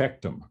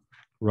tectum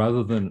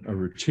rather than a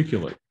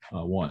reticulate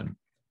one.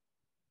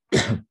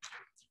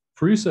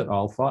 Friese et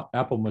al. Thought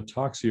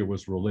Apomatoxia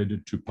was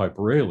related to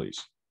Piperales.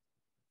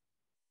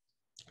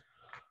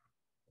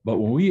 But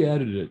when we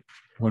added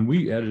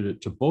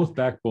it to both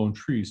backbone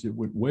trees, it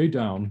went way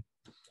down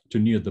to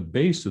near the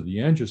base of the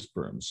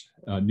angiosperms,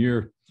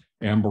 near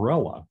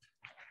Ambarella,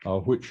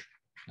 which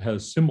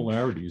has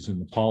similarities in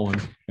the pollen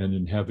and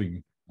in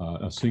having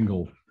a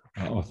single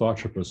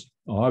orthotropous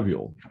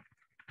ovule.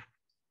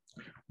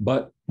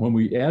 But when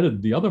we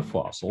added the other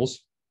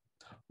fossils,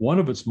 one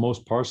of its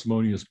most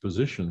parsimonious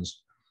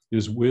positions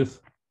is with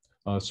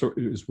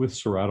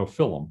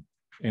Ceratophyllum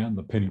and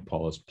the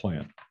Pennypaulus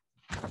plant.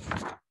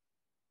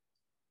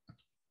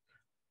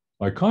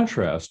 By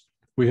contrast,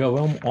 we have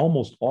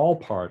almost all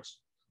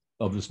parts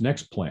of this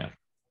next plant.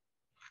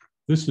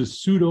 This is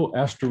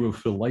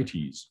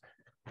Pseudoasterophyllites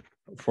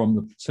from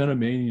the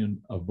Cenomanian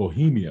of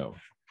Bohemia,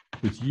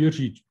 which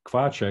Jiří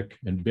Kvacek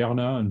and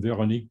Bernard and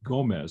Veronique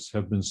Gomez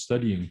have been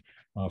studying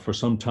for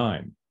some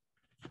time.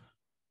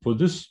 For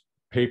this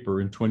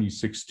paper in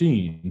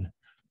 2016,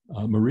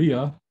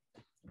 Maria,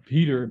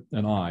 Peter,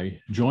 and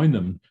I joined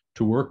them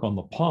to work on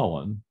the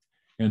pollen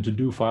and to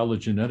do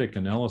phylogenetic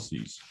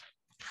analyses.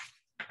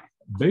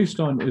 Based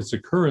on its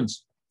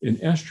occurrence in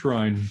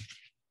estuarine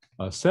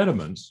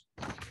sediments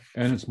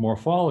and its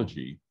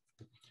morphology,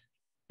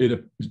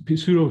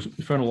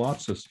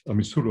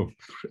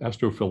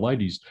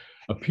 Pseudoasterophyllites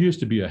appears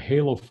to be a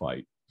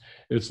halophyte.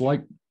 It's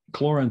like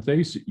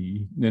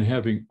Chloranthaceae in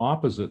having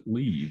opposite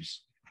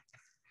leaves,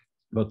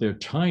 but they're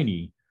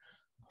tiny,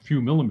 a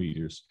few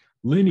millimeters,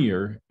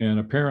 linear, and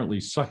apparently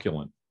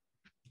succulent.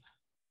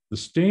 The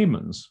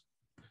stamens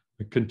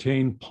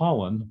contain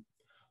pollen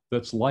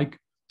that's like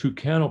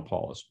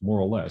Tucanopolis, more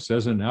or less,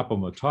 as in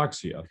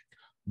Apomatoxia,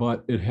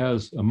 but it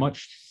has a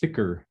much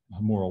thicker,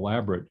 more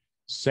elaborate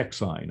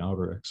sexine,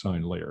 outer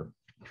exine layer.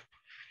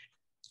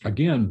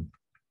 Again,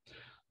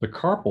 the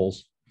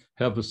carpels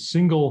have a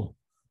single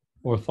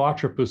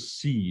orthotropous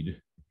seed,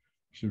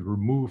 which is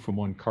removed from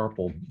one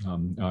carpel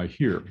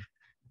here.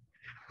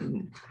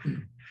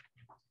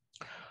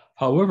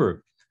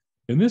 However,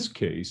 in this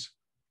case,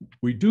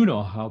 we do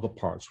know how the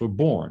parts were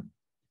born.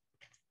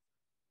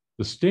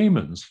 The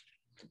stamens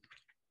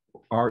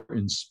are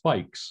in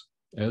spikes,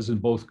 as in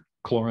both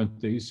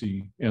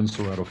Chloranthaceae and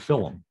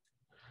Ceratophyllum,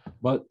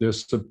 but they're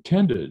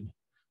subtended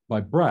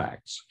by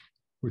bracts,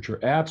 which are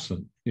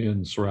absent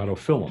in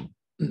Ceratophyllum.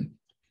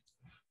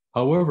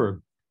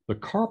 However, the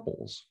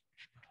carpels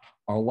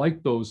are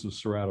like those of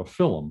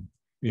Ceratophyllum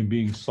in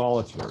being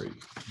solitary,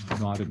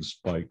 not in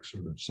spikes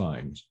or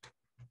cymes.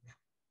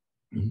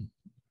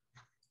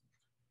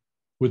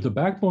 With the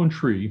backbone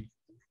tree,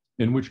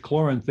 in which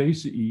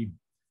Chloranthaceae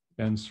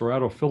and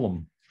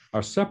Ceratophyllum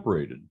are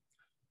separated,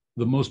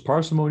 the most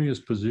parsimonious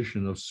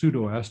position of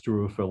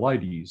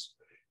Pseudoasterophyllites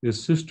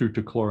is sister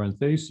to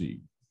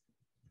Chloranthaceae,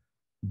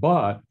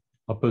 but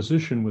a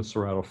position with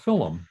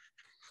Ceratophyllum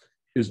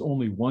is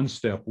only 1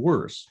 step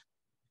worse.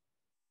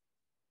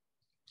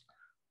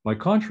 By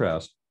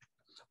contrast,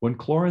 when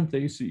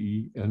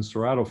Chloranthaceae and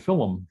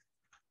Ceratophyllum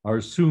are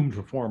assumed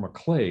to form a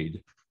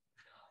clade,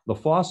 the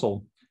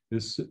fossil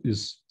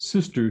is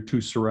sister to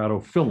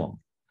Ceratophyllum,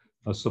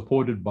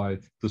 supported by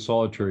the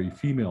solitary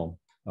female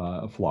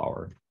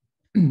flower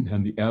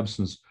and the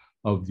absence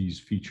of these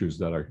features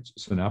that are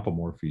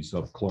synapomorphies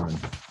of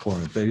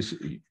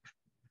Chloranthaceae.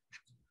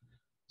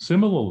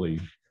 Similarly,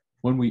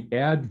 when we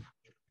add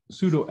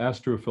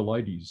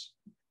pseudoastrophilides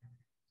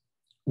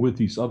with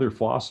these other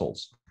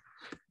fossils,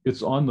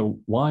 it's on the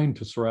line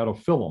to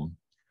ceratophyllum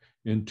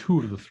in 2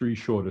 of the 3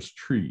 shortest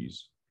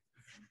trees.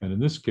 And in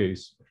this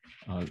case,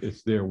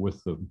 it's there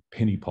with the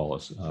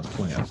pennypalus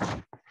plant.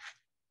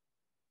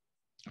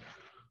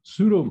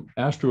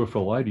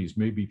 Pseudoastrophilides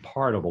may be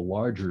part of a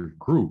larger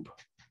group.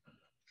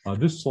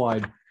 This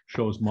slide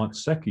shows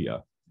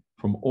Montsequia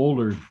from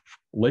older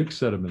lake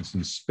sediments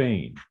in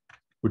Spain,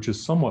 which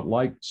is somewhat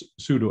like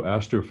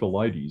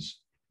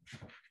pseudoastrophilides,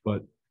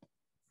 but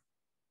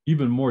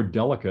even more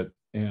delicate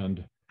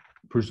and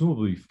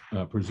presumably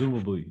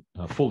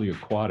fully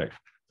aquatic.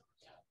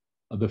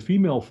 The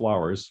female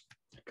flowers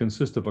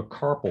consist of a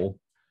carpel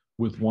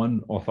with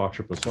 1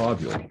 orthotropous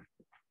ovule.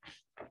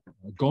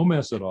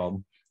 Gomez et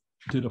al.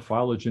 Did a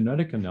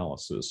phylogenetic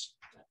analysis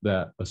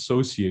that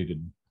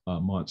associated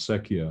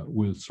Montsequia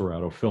with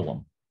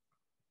ceratophyllum.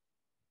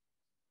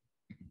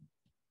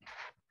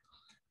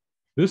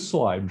 This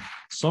slide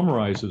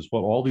summarizes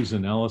what all these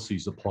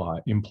analyses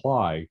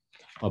imply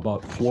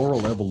about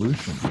floral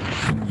evolution.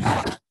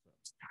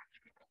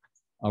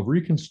 I've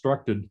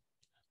reconstructed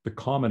the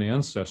common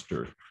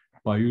ancestor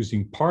by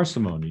using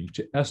parsimony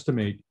to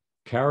estimate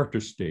character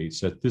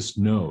states at this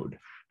node.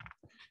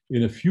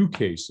 In a few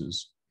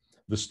cases,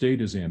 the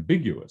state is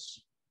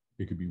ambiguous.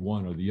 It could be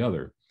one or the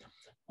other.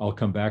 I'll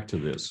come back to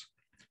this.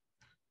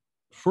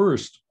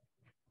 First,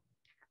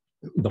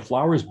 the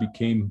flowers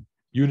became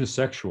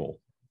unisexual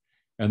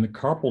and the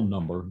carpel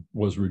number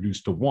was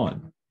reduced to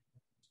 1.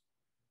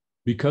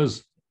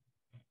 Because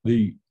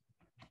the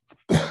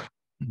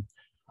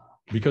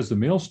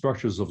male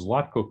structures of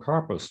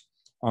Zlatkocarpus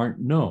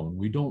aren't known,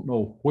 we don't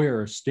know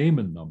where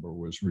stamen number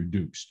was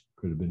reduced.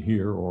 Could have been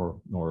here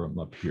or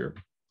up here.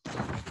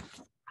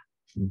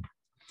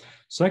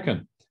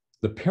 Second,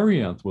 the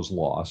perianth was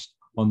lost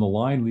on the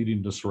line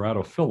leading to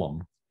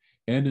ceratophyllum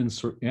and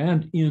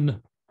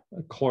in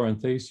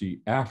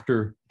Chloranthaceae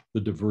after the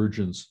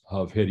divergence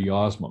of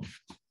heteosmum.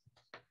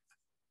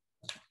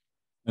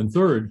 And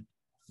third,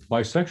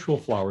 bisexual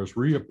flowers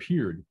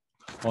reappeared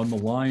on the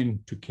line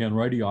to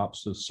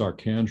Canridiopsis,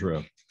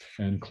 Sarcandra,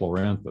 and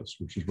Chloranthus,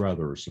 which is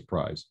rather a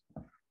surprise.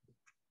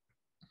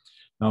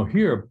 Now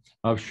here,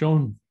 I've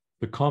shown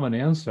the common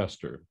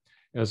ancestor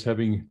as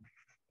having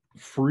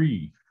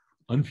free,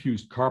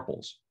 unfused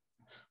carpels,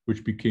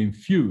 which became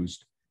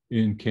fused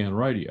in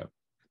Canridia.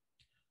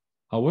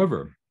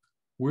 However,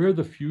 where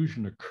the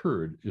fusion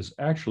occurred is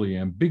actually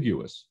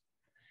ambiguous.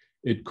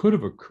 It could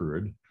have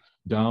occurred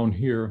down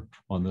here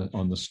on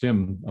the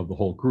stem of the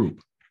whole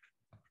group.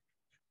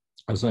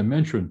 As I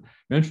mentioned,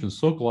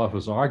 Sokolov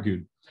has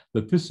argued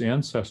that this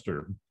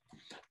ancestor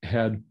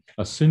had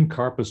a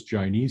syncarpus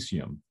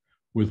gynoecium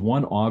with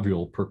 1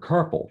 ovule per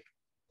carpel,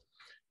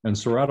 and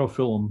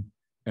ceratophyllum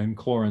and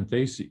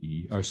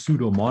Chloranthaceae are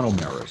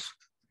pseudomonomerous.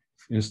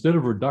 Instead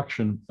of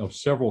reduction of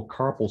several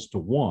carpels to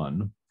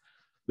 1,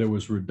 there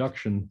was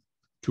reduction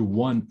to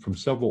 1 from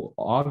several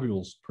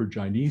ovules per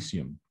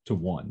gynoecium to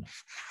 1.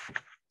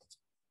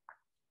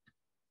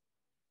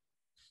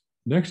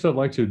 Next, I'd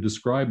like to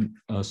describe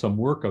some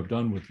work I've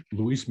done with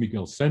Luis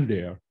Miguel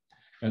Sender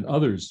and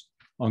others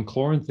on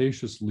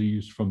Chloranthaceous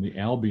leaves from the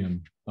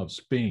Albion of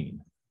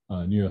Spain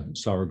near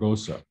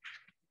Saragossa.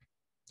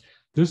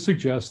 This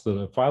suggests that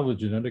a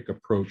phylogenetic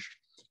approach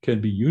can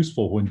be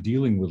useful when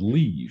dealing with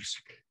leaves,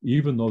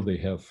 even though they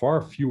have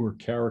far fewer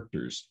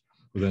characters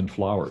than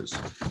flowers.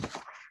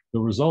 The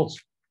results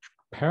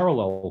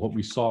parallel what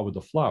we saw with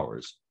the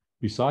flowers,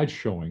 besides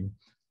showing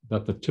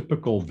that the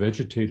typical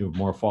vegetative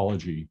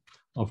morphology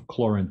of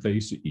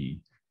Chloranthaceae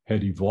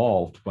had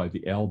evolved by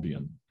the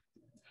Albion.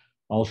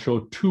 I'll show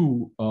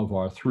 2 of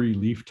our 3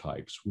 leaf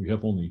types. We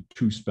have only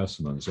 2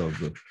 specimens of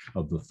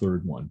the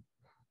third one.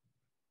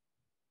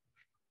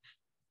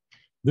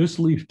 This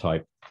leaf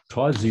type,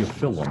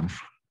 Tausiophyllum,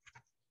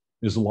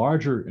 is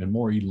larger and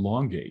more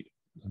elongate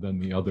than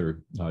the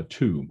other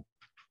 2.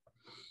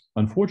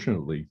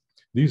 Unfortunately,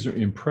 these are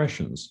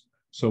impressions,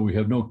 so we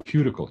have no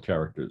cuticle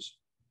characters.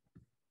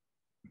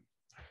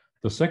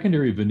 The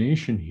secondary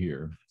venation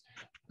here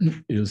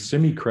is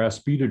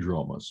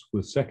semicraspedodromous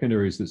with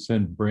secondaries that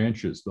send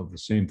branches of the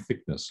same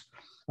thickness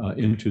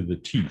into the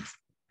teeth,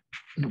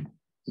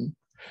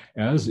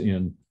 as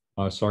in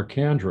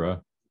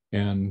Sarcandra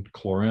and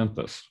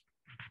Chloranthus.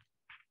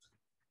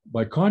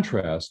 By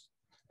contrast,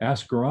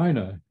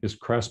 Ascarina is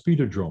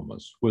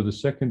craspedodromous, where the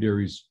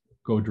secondaries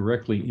go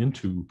directly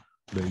into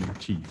the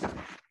teeth.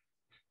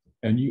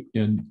 And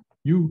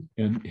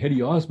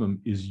Heteosmum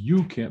is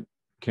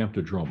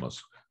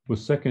eucamptodromous, with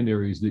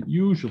secondaries that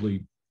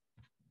usually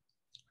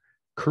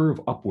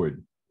curve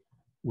upward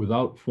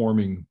without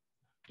forming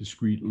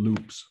discrete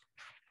loops.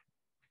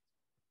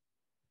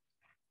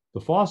 The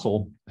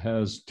fossil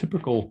has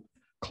typical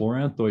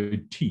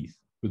chloranthoid teeth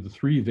with the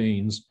 3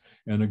 veins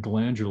and a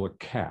glandular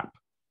cap.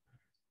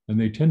 And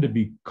they tend to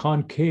be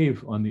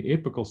concave on the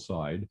apical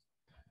side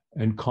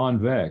and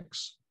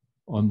convex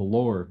on the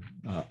lower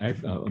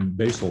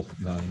basal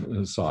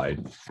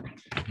side.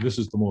 This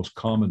is the most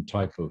common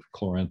type of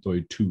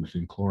chloranthoid tooth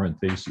in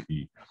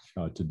Chloranthaceae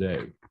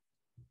today.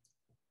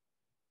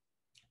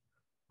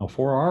 Now,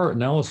 for our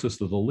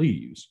analysis of the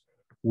leaves,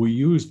 we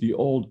use the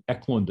old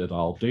Eklund et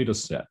al. Data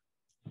set,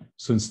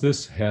 since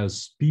this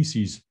has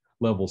species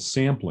level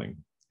sampling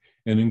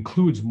and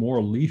includes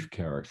more leaf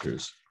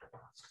characters,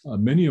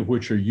 many of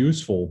which are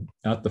useful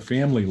at the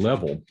family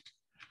level,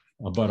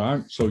 but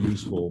aren't so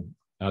useful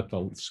at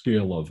the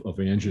scale of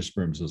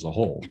angiosperms as a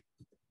whole.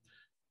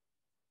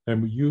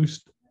 And we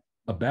used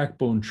a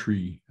backbone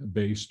tree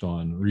based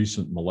on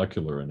recent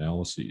molecular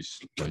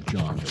analyses by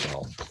John et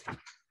al.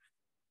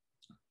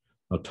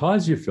 Now,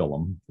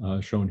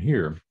 Tasiaphyllum, shown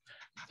here,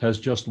 has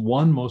just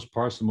one most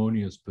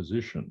parsimonious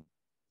position,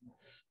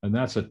 and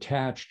that's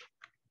attached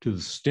to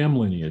the stem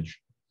lineage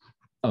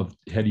of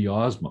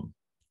Heteosmum.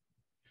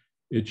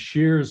 It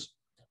shares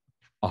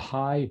a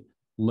high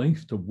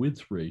length to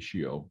width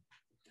ratio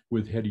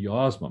with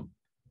Heteosmum,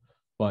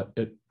 but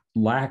it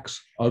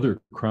lacks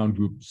other crown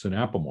group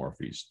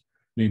synapomorphies,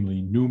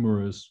 namely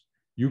numerous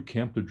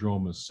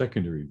eucamptodromous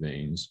secondary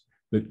veins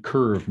that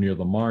curve near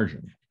the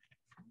margin.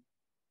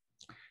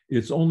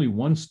 It's only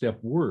one step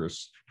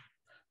worse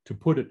to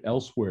put it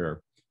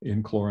elsewhere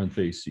in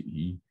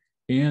Chloranthaceae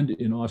and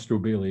in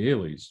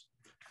Austrobaleales,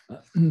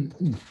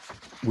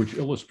 which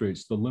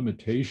illustrates the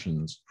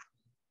limitations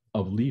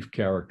of leaf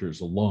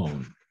characters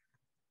alone.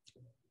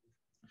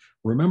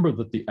 Remember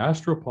that the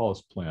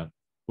Astropolis plant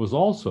was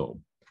also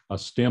a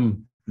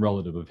stem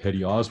relative of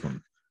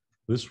Heteosmum.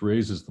 This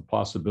raises the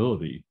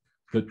possibility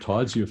that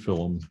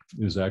Tasiaphyllum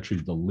is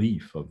actually the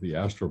leaf of the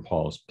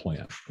Astropolis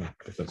plant.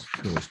 That's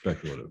really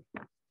speculative.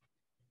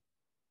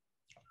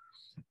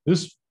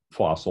 This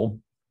fossil,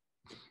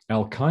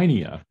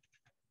 Alkynia,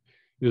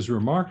 is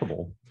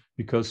remarkable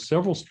because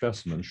several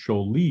specimens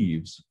show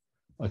leaves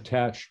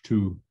attached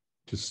to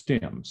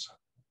stems.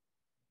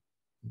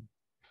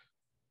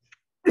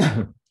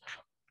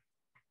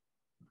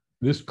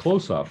 This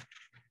close-up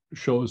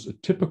shows a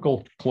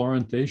typical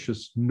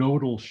Chloranthaceous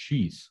nodal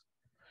sheath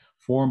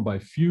formed by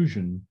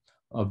fusion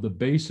of the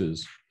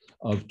bases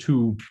of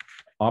two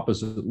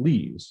opposite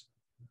leaves,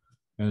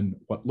 and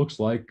what looks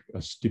like a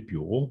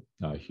stipule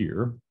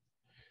here,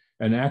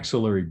 and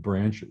axillary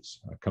branches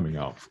coming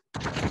out.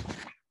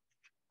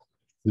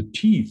 The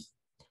teeth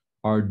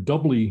are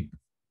doubly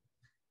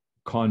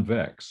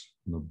convex,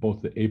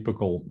 both the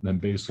apical and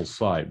basal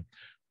side,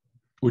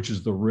 which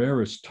is the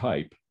rarest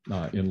type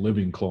in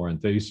living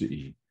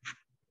Chloranthaceae.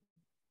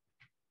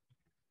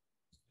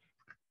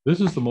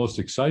 This is the most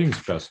exciting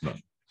specimen,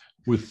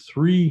 with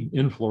 3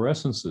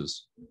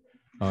 inflorescences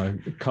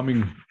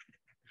coming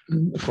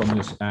from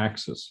this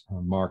axis,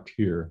 marked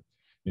here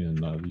in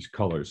these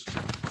colors.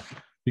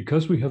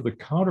 Because we have the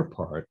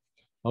counterpart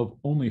of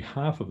only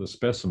half of the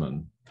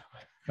specimen,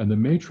 and the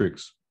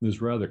matrix is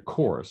rather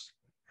coarse,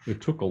 it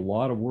took a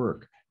lot of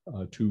work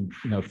to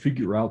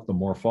figure out the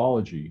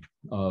morphology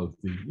of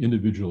the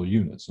individual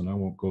units. And I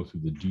won't go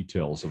through the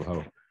details of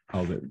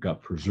how that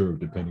got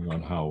preserved depending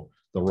on how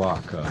the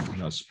rock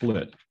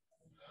split.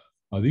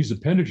 These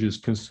appendages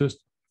consist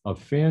of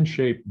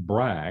fan-shaped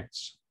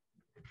bracts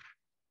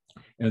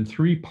and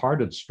 3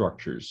 parted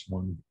structures,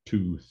 1,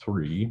 2,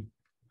 3,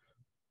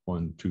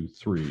 1, 2,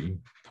 3,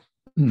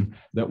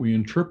 that we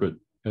interpret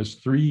as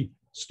 3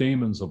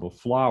 stamens of a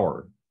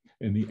flower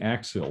in the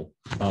axil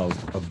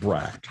of a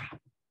bract.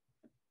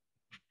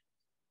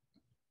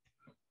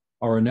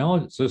 Our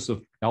analysis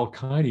of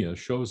Alkynia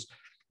shows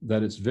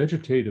that its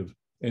vegetative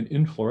and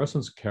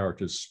inflorescence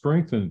characters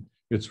strengthen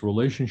its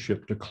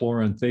relationship to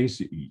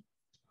Chloranthaceae.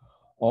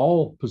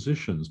 All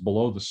positions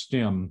below the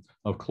stem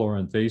of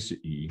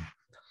Chloranthaceae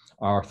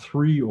are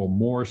 3 or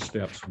more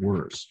steps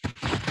worse.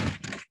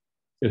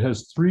 It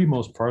has 3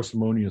 most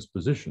parsimonious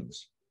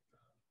positions.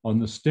 On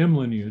the stem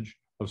lineage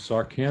of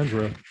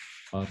Sarcandra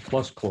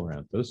plus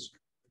Chloranthus,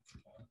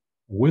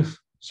 with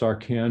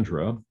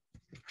Sarcandra,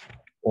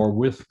 or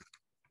with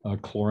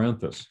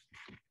Chloranthus.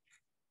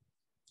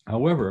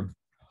 However,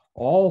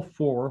 all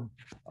 4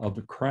 of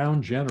the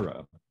crown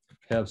genera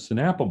have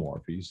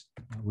synapomorphies,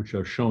 which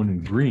are shown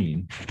in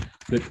green,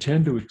 that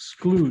tend to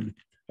exclude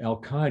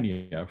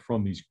Alkynia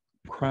from these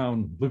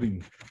crown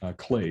living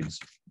clades.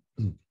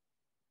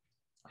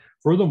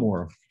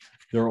 Furthermore,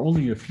 there are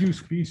only a few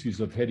species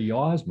of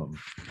Heteosmum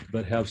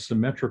that have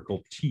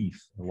symmetrical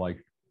teeth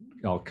like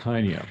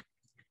Alkynia.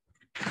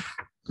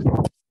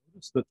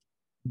 Notice that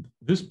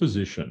this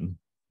position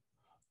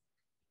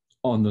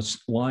on the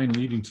line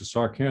leading to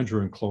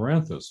Sarcandra and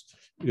Chloranthus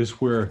is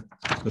where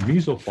the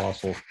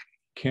mesofossil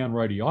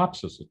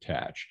Canrhydeopsis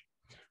attached,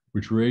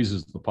 which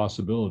raises the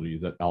possibility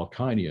that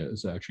Alkynia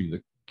is actually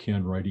the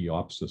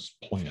Canrhydeopsis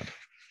plant.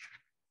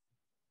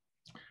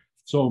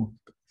 So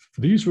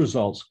these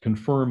results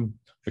confirm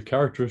the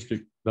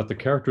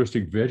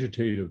characteristic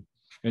vegetative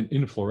and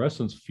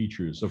inflorescence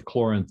features of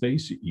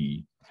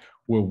Chloranthaceae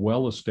were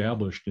well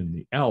established in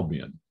the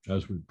Albion,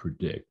 as we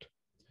predict.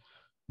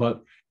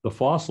 But the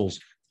fossils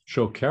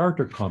show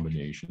character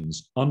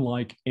combinations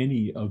unlike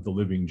any of the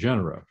living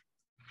genera.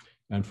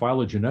 And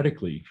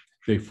phylogenetically,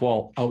 they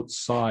fall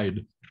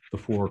outside the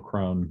 4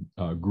 crown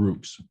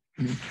groups.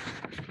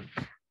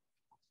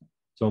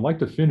 So I'd like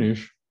to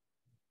finish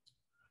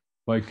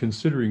by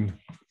considering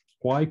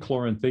why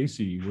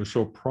Chloranthaceae were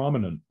so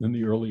prominent in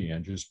the early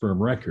angiosperm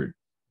record.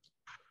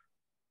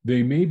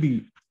 They may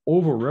be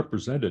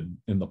overrepresented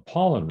in the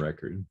pollen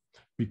record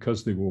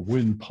because they were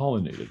wind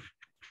pollinated.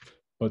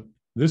 But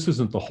this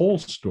isn't the whole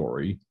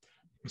story,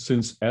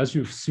 since, as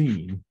you've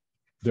seen,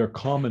 they're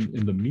common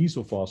in the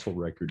mesofossil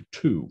record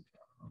too.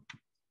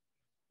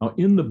 Now,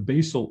 in the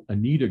basal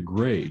Anita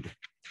grade,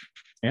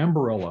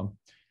 Ambarella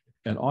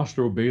and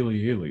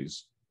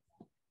Austrobaleales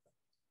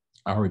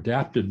are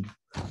adapted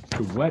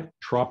to wet,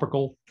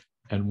 tropical,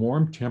 and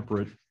warm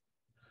temperate,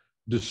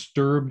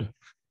 disturbed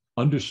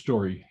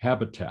understory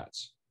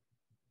habitats.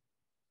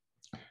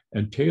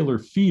 And Taylor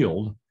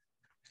Field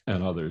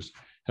and others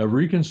have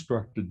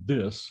reconstructed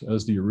this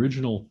as the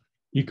original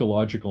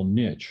ecological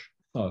niche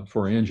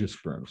for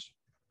angiosperms.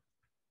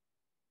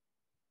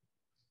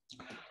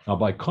 Now,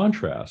 by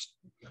contrast,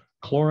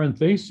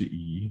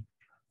 Chloranthaceae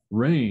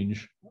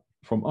range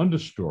from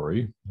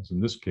understory, as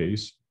in this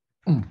case,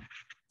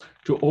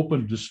 to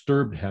open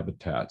disturbed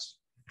habitats.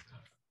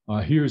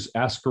 Here's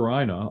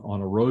Ascarina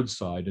on a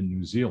roadside in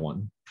New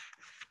Zealand.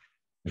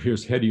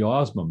 Here's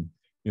Hediosmum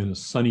in a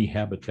sunny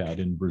habitat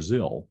in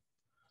Brazil.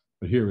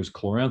 But here is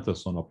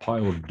Chloranthus on a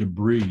pile of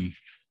debris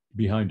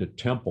behind a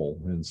temple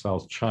in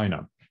South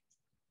China.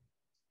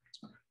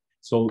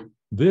 So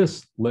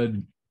this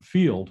led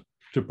Field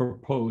to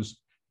propose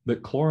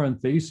that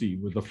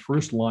Chloranthaceae were the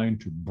first line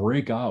to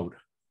break out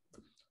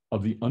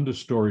of the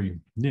understory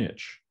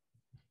niche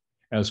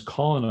as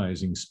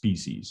colonizing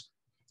species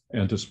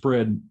and to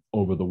spread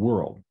over the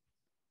world.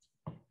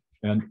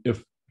 And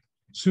if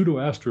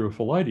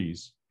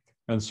Pseudoastrophylites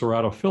and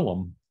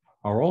Ceratophyllum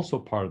are also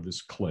part of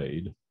this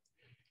clade,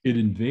 it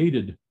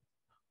invaded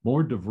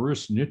more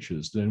diverse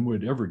niches than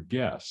we'd ever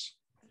guess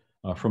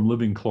from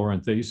living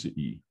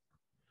Chloranthaceae,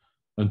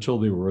 until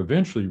they were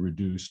eventually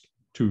reduced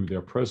to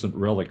their present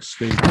relic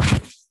state,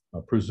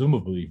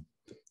 presumably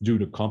due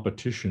to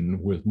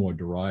competition with more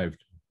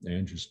derived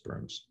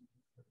angiosperms.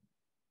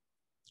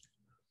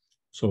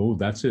 So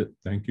that's it.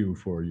 Thank you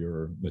for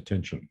your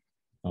attention.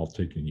 I'll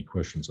take any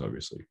questions,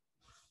 obviously.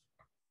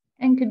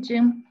 Thank you,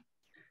 Jim,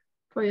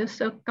 for your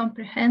so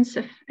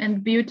comprehensive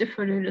and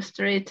beautifully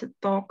illustrated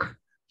talk.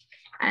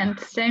 And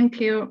thank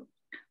you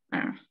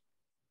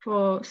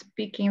for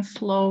speaking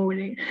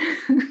slowly.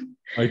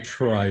 I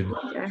tried.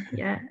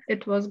 Yeah,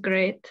 it was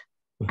great.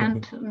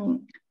 And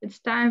it's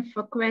time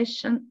for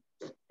questions.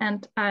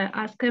 And I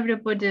ask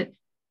everybody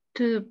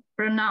to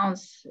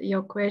pronounce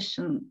your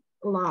question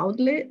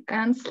loudly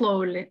and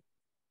slowly,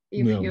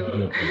 if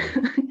you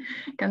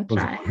can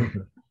try.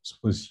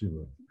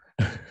 Спасибо.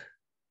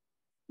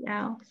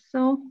 Yeah,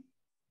 so.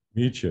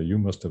 Mitya, you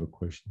must have a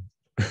question.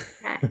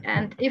 Yeah,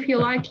 and if you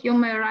like, you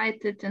may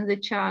write it in the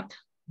chat.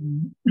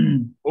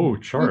 Oh,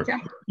 chart.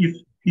 Thank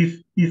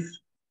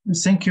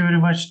you very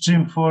much,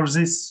 Jim, for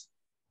this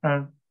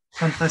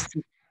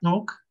fantastic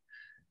talk.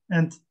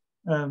 And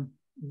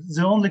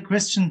the only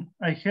question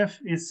I have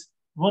is,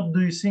 what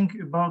do you think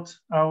about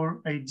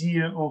our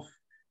idea of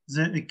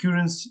the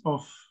occurrence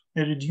of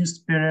a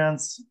reduced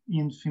perianth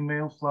in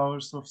female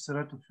flowers of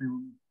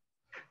Ceratophyllum?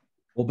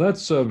 Well,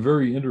 that's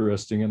very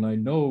interesting. And I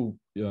know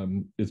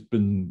it's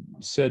been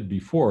said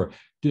before.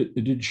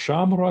 Did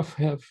Shamroff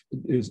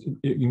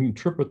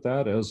interpret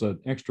that as an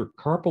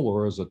extracarpal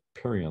or as a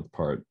perianth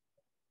part?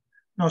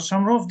 No,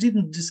 Shamroff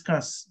didn't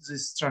discuss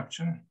this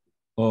structure.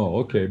 Oh,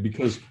 okay.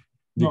 Because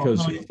he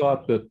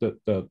thought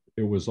that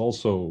it was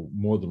also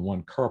more than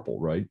one carpal,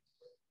 right?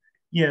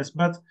 Yes,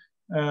 but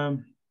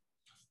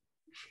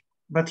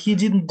he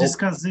didn't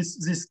discuss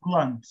this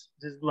gland.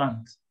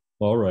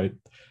 All right.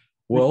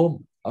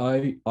 Well,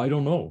 I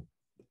don't know.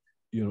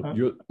 You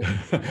know,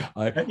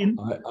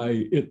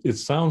 it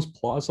sounds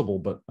plausible,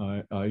 but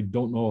I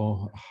don't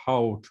know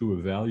how to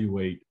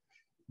evaluate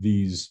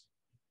these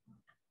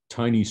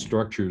tiny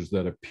structures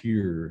that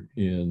appear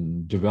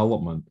in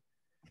development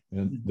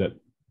and that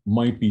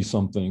might be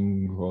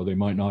something, or they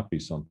might not be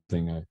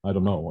something. I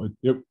don't know.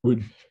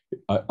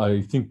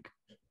 I think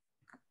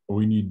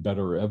we need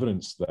better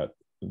evidence that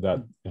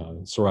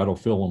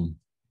Ceratophyllum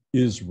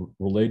is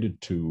related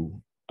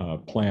to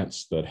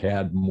plants that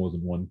had more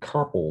than one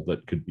carpal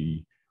that could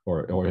be,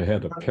 or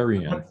had a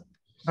perianth.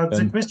 But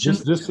the question,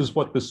 this is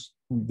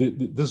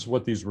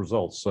what these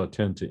results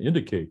tend to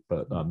indicate,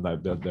 but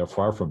they're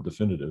far from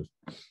definitive.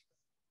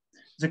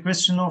 The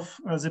question of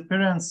the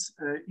perianth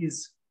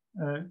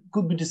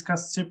could be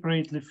discussed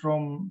separately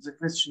from the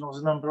question of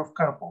the number of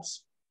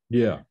carpals.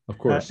 Yeah, of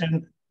course.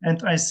 And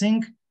I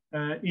think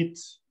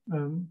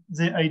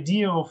the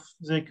idea of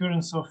the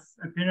occurrence of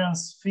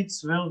perianth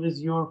fits well with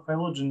your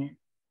phylogeny.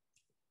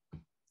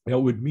 It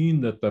would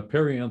mean that the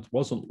perianth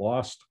wasn't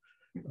lost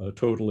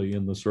totally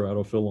in the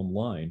Ceratophyllum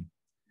line,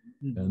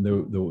 and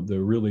the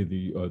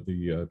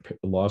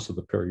loss of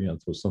the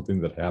perianth was something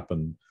that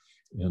happened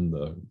in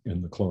the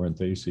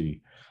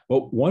Chloranthaceae.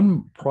 But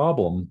one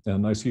problem,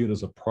 and I see it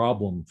as a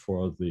problem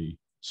for the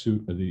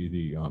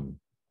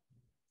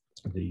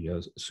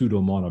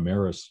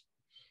Pseudomonomerous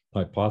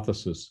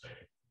hypothesis,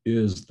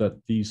 is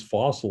that these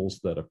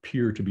fossils that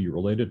appear to be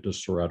related to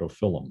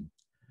Ceratophyllum,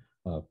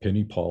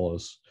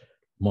 Pennypaulus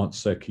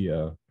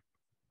Montsechia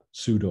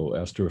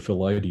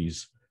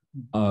pseudo-Asterophilides,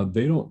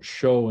 they don't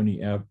show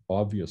any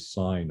obvious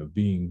sign of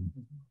being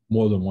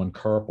more than one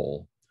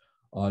carpel,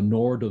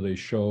 nor do they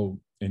show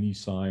any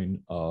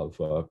sign of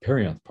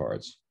perianth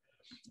parts.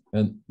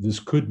 And this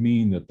could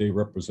mean that they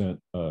represent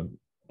a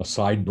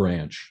side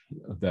branch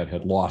that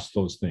had lost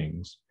those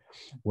things,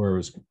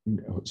 whereas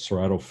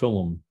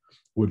Ceratophyllum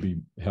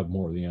would have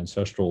more of the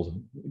ancestral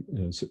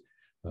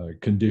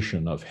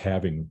condition of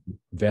having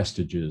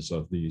vestiges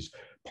of these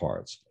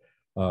parts.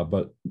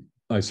 But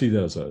I see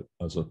that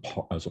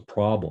as a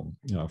problem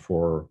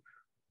for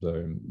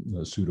the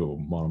pseudo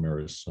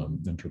monomerous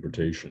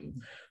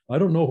interpretation. I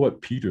don't know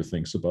what Peter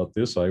thinks about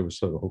this. I was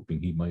sort of hoping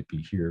he might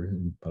be here,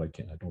 but I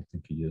don't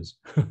think he is.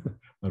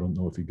 I don't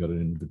know if he got an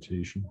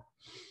invitation.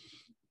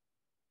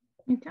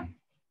 Okay.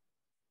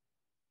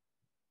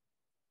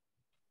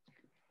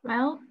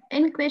 Well,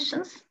 any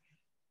questions?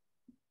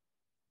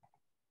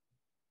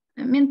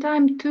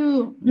 Meantime,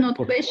 not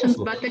questions,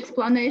 but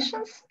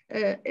explanations.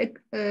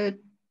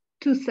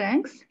 Two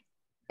thanks.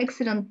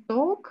 Excellent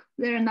talk,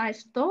 very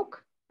nice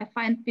talk. A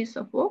fine piece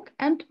of work.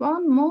 And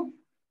one more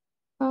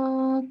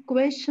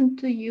question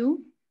to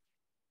you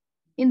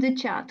in the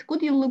chat.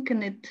 Could you look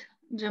in it,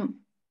 Jim?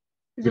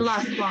 The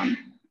last one.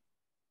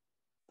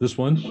 This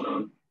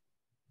one?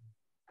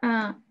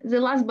 The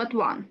last but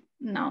one.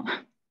 No.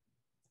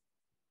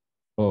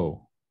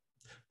 Oh,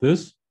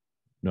 this?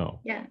 No.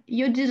 Yeah,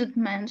 you didn't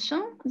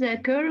mention the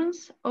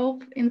occurrence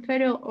of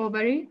inferior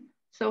ovary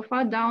so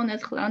far down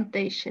as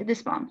Cretaceous.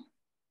 This one.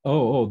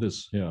 Oh,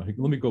 this. Yeah.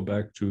 Let me go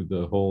back to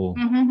the whole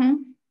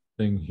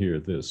thing here.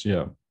 This.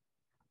 Yeah.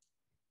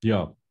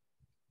 Yeah.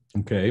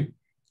 Okay.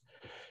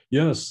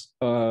 Yes.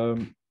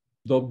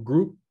 The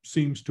group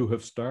seems to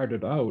have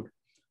started out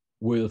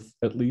with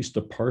at least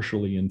a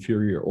partially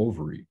inferior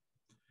ovary,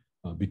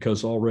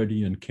 because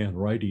already in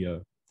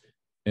Canridia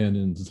and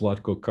in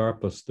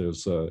Zlatkocarpus, there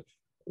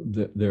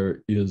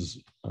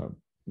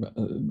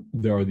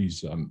are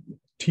these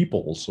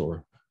tepals,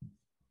 or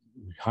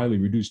highly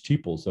reduced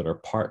tepals, that are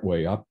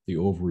partway up the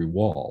ovary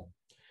wall.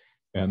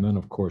 And then,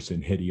 of course,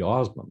 in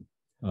Hediosmum,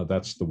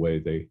 that's the way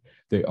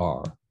they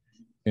are.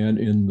 And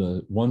in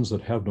the ones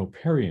that have no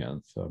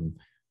perianth,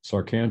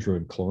 Sarcandra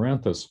and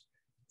Chloranthus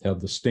have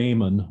the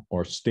stamen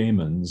or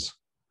stamens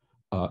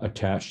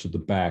attached to the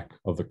back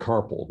of the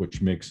carpel,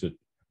 which makes it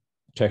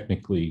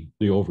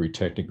the ovary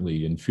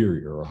technically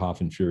inferior or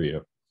half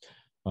inferior.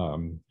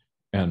 And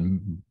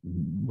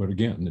but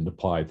again, it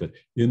implied that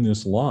in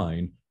this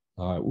line,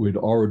 we'd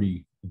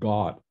already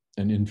got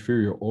an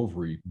inferior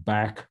ovary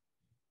back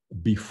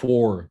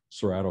before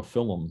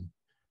Ceratophyllum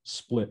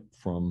split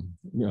from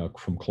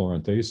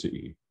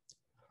Chloranthaceae.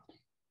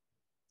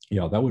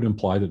 Yeah, that would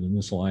imply that in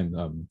this line,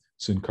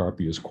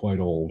 Syncarpia is quite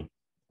old.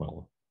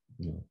 Well,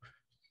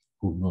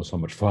 who knows how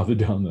much farther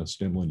down the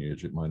stem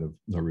lineage it might have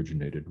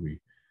originated. We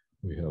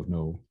have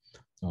no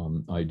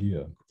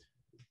idea.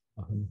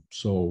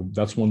 So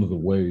that's one of the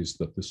ways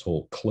that this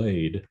whole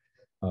clade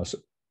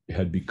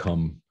had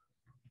become,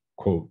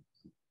 quote,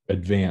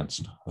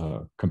 advanced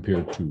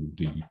compared to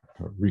the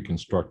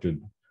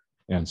reconstructed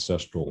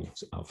ancestral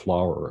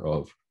flower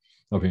of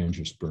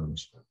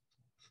angiosperms.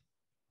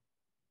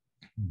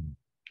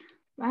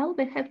 Well,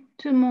 we have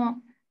two more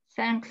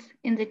thanks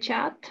in the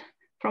chat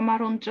from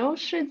Arun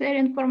Joshi, their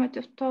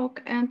informative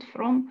talk, and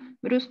from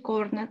Bruce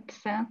Cornett.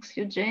 Thanks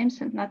you, James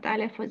and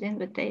Natalia, for the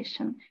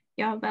invitation.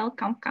 You're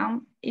welcome,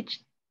 come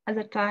each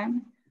other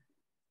time.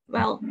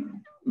 Well,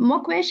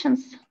 more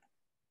questions?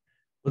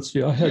 Let's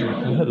see, I had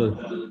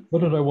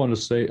what did I want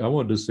to say? I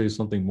wanted to say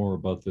something more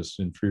about this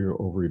inferior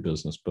ovary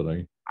business, but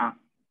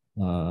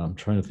I'm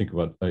trying to think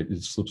about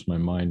it. Slips my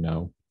mind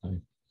now.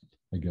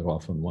 I get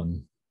off on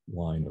one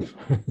line of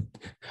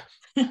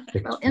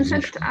well, in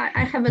fact,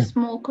 I have a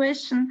small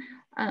question.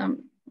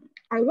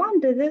 I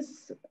wonder,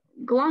 this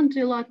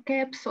glandular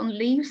caps on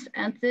leaves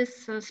and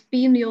this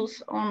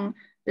spinules on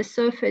the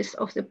surface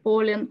of the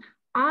pollen,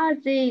 are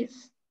they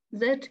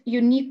that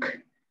unique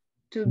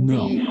to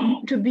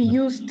be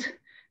used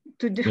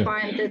to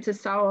define that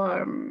as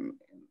our?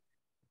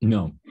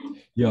 No.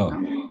 Yeah.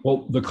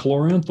 Well, the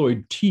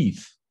chloranthoid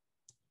teeth,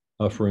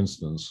 for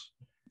instance,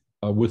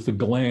 with the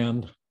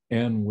gland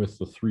and with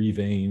the 3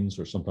 veins,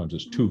 or sometimes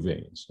it's 2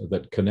 veins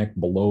that connect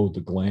below the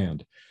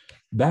gland,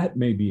 that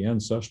may be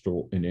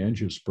ancestral in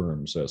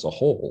angiosperms as a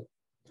whole,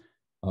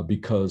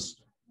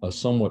 because a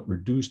somewhat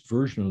reduced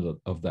version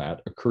of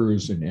that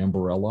occurs in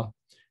Amborella,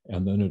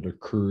 and then it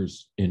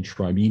occurs in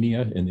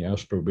Trimenia in the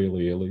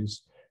Astrobaleales,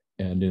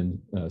 and in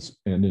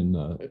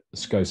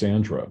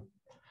Schizandra.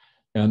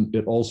 And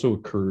it also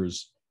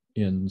occurs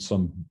in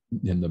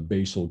the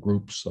basal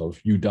groups of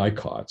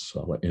eudicots.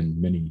 In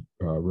many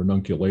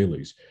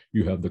ranunculales,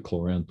 you have the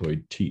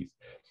chloranthoid teeth.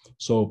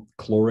 So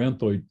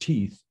chloranthoid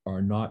teeth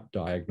are not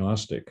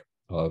diagnostic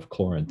of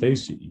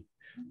Chloranthaceae,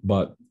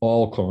 but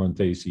all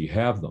Chloranthaceae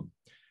have them.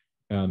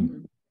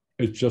 And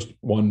it's just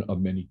one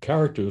of many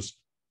characters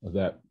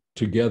that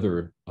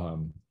together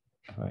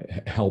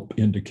help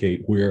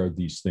indicate where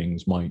these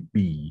things might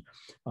be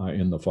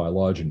in the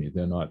phylogeny.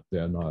 They're not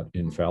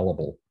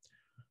infallible.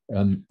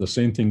 And the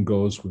same thing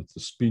goes with the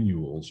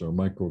spinules or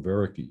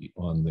microvaricae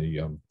on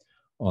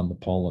the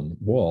pollen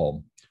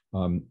wall.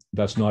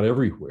 That's not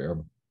everywhere.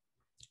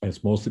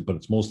 It's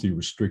mostly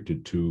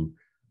restricted to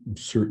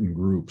certain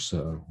groups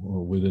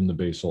within the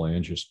basal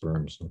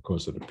angiosperms. Of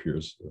course, it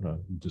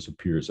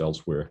disappears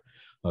elsewhere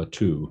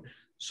too.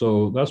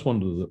 So that's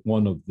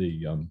one of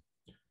the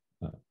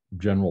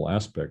general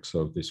aspects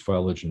of this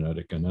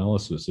phylogenetic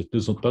analysis. It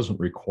doesn't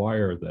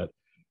require that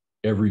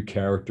every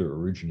character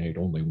originate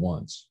only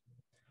once.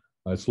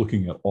 It's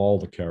looking at all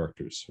the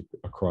characters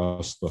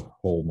across the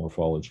whole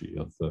morphology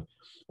of the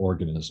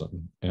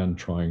organism and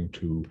trying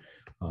to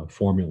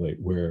formulate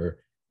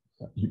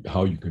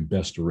how you can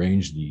best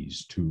arrange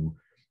these to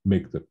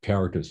make the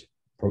characters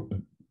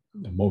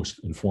most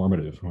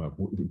informative,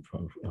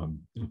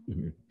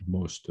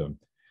 most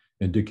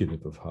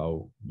indicative of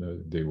how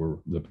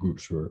the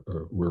groups were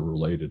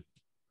related.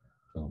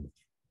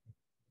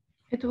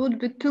 It would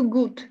be too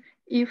good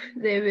if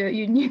they were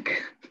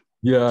unique.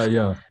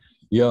 Yeah.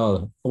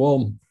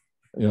 Well,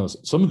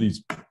 some of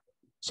these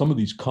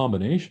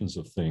combinations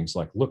of things,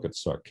 like look at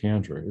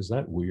Sarcandra, is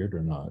that weird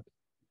or not?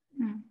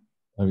 Mm.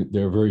 I mean,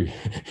 they're very,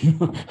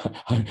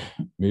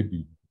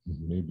 maybe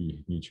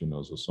Nietzsche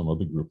knows of some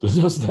other group that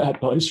does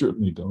that, but I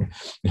certainly don't.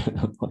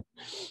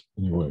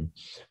 Anyway.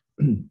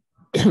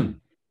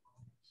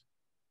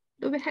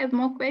 Do we have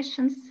more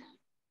questions?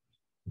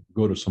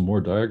 Go to some more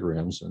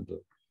diagrams, and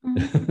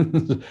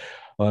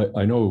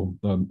I know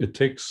it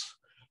takes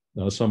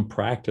some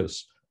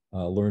practice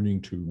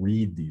learning to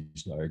read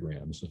these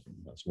diagrams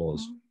as well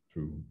as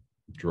to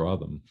draw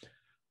them.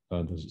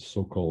 There's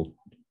so-called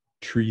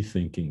tree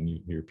thinking, you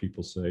hear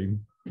people say.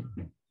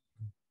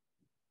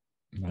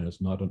 And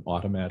it's not an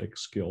automatic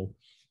skill.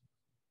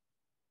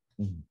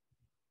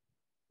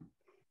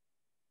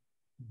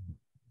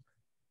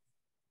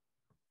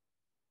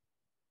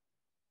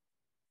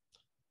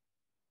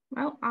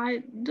 Well,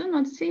 I do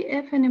not see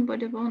if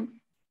anybody wants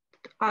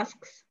to ask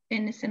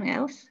anything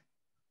else.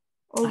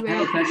 I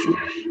have a question.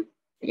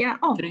 Yeah.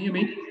 Oh. Can you hear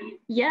me?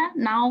 Yeah,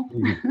 now.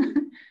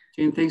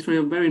 Jane, thanks for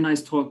your very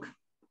nice talk.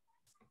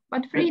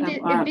 But read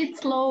it a bit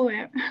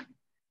slower.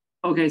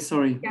 Okay,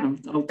 sorry. Yeah,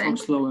 I'll talk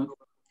slower.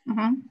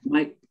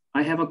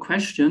 I have a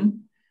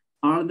question.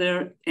 Are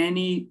there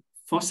any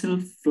fossil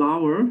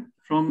flower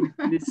from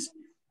this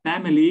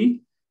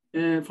family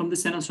from the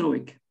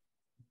Cenozoic?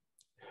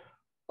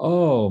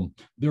 Oh,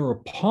 there are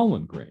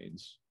pollen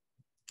grains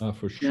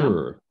for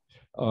sure.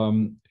 Yeah.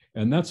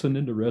 And that's an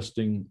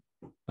interesting,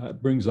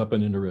 brings up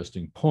an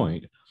interesting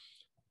point.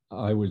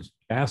 I was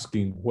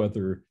asking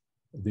whether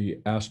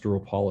the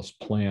Asteropolis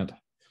plant,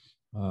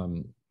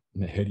 the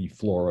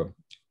Hediflora,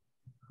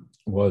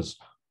 was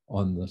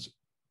on this,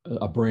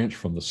 a branch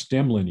from the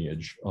stem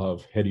lineage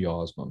of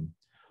Hediosmum,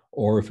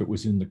 or if it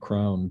was in the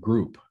crown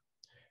group.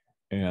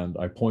 And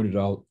I pointed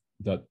out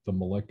that the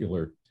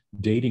molecular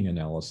dating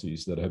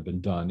analyses that have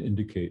been done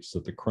indicates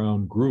that the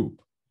crown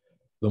group,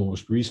 the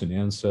most recent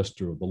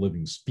ancestor of the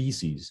living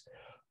species,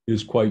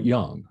 is quite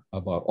young,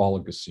 about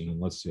Oligocene,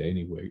 let's say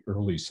anyway,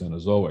 early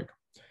Cenozoic.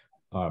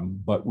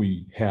 But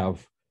we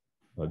have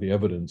the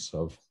evidence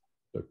of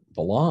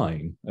the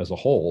line as a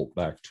whole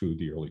back to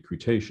the early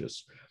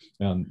Cretaceous.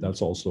 And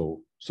that's also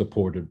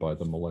supported by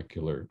the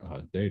molecular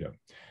data.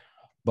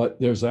 But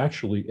there's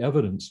actually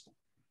evidence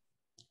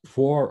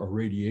for a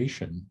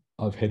radiation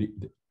of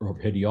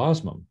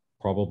Hediosmum,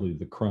 probably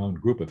the crown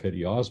group of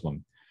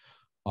Hediosmum,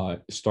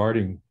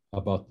 starting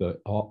about the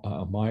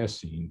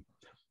Miocene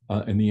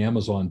in the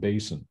Amazon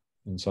basin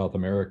in South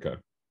America.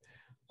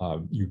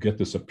 You get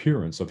this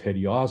appearance of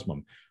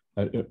Hediosmum.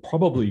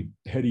 Probably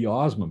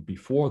Hediosmum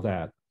before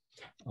that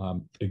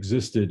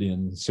existed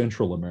in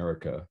Central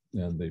America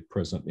and the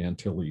present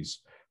Antilles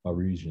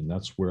region.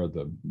 That's where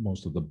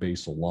most of the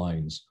basal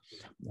lines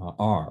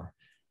are.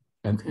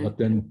 But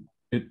then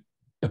it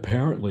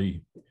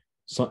apparently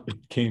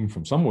it came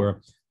from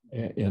somewhere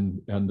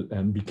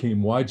and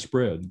became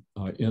widespread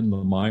in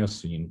the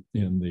Miocene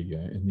in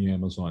the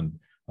Amazon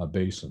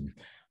basin.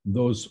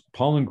 Those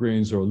pollen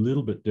grains are a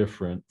little bit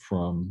different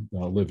from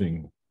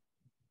living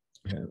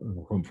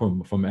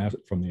from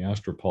the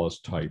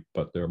Astropolis type,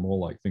 but they're more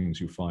like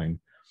things you find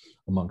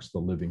amongst the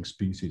living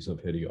species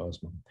of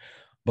Hediosmum.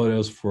 But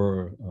as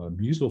for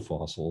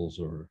mesofossils,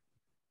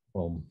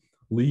 or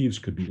leaves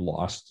could be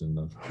lost in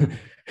the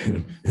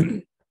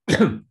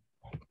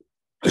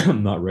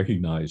not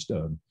recognized.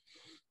 They're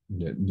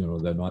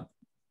not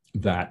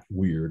that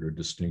weird or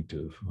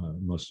distinctive.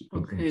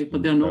 Okay,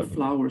 but there are no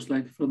flowers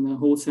like from the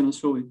whole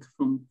Cenozoic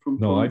from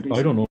No, I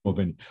don't know of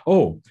any.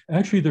 Oh,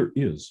 actually there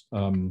is,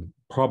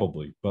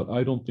 probably, but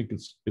I don't think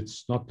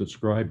it's not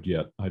described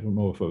yet. I don't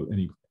know if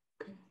any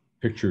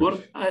pictures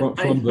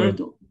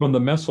from the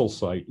Messel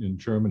site in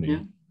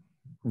Germany.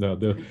 Yeah.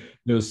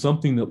 There's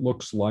something that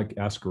looks like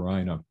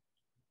Ascarina,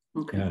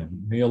 and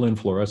male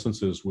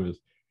inflorescences with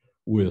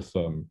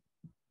the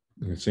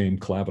same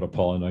Clavida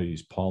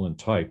pollinites pollen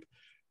type,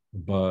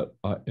 but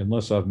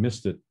unless I've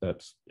missed it,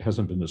 that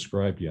hasn't been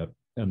described yet.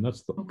 And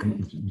that's the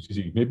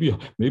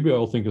maybe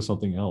I'll think of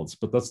something else,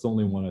 but that's the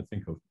only one I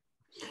think of.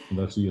 And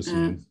that's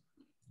Eocene.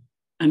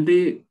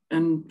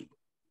 And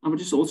I was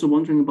just also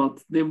wondering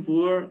about,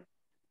 you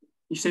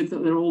said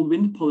that they're all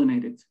wind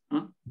pollinated,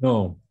 huh?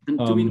 No. And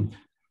do we...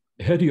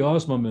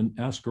 Hediosmum and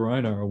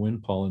Ascarina are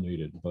wind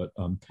pollinated, but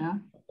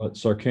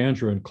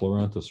Sarcandra and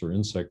Chloranthus are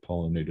insect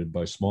pollinated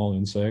by small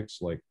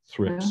insects like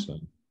thrips.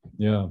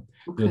 Yeah.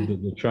 And Okay.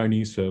 the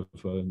Chinese have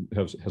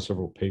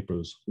several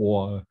papers,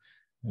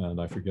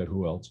 and I forget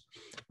who else.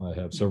 I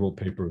have several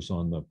papers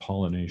on the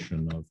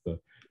pollination of the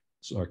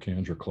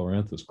Sarcandra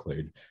chloranthus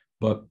clade.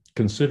 But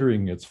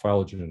considering its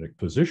phylogenetic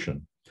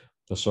position,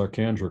 the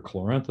Sarcandra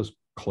chloranthus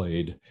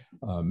clade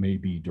may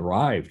be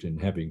derived in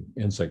having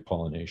insect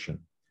pollination.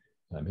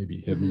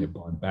 Maybe it may have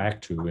gone back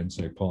to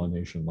insect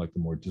pollination like the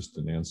more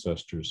distant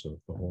ancestors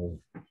of the whole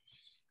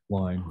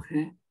line.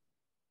 Okay.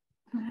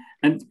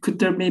 And could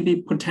there maybe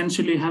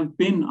potentially have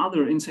been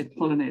other insect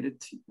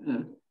pollinated,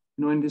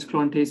 in this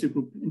Chloranthaceae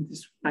group,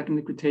 back in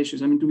the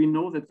Cretaceous? I mean, do we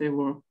know that they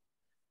were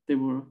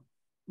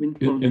wind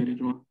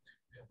pollinated?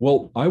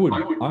 Well, I would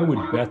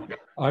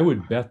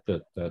bet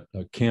that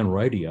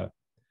Canridia,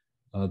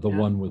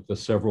 one with the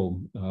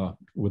several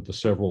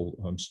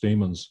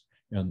stamens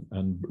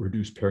and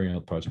reduced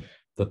periodontopause,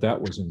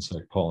 that was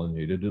insect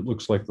pollinated. It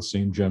looks like the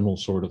same general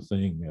sort of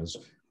thing as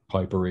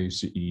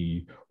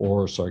Piperaceae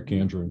or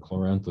Sarcandra and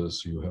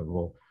Chloranthus. You have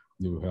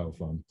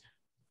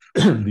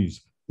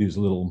these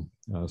little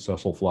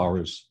sessile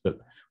flowers that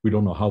we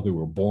don't know how they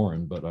were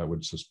born, but I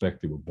would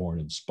suspect they were born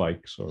in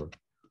spikes or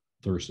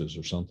thyrsus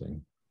or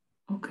something.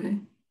 Okay,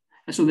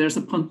 so there's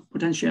a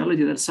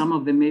potentiality that some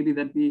of them maybe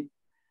that we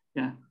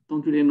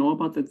don't really know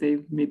about, that they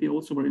maybe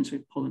also were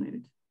insect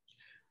pollinated.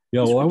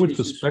 Yeah, well, I would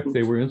suspect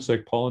they were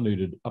insect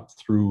pollinated up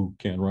through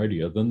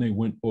Canridia. Then they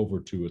went over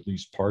to at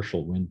least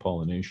partial wind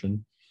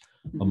pollination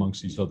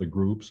amongst these other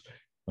groups.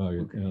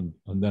 And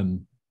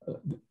then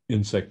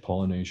insect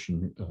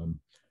pollination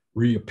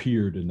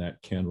reappeared in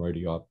that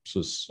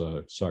Canridiopsis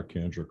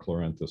Sarcandra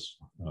chloranthus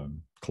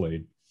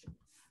clade.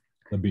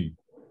 That'd be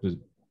the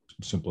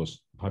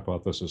simplest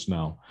hypothesis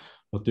now.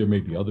 But there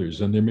may be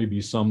others, and there may be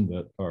some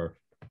that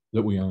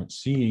we aren't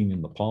seeing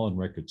in the pollen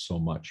record so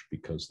much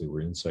because they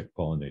were insect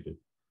pollinated.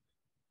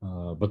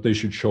 But they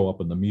should show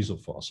up in the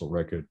mesofossil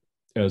record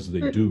as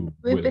they do.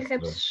 We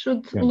perhaps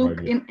should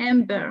look in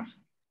amber.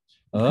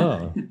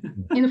 In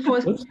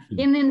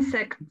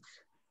insects.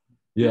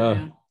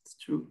 Yeah, it's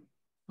true.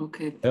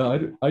 Okay.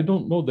 I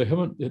don't know.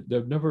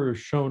 They've never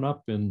shown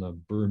up in the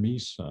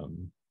Burmese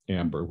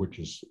amber, which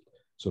is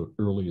sort of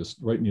earliest,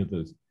 right near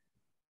the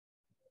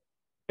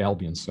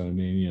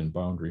Albion-Sandinian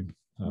boundary.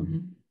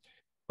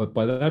 But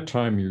by that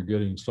time, you're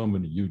getting so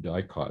many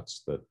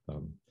eudicots that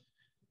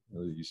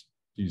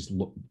these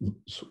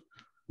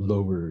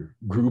lower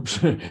groups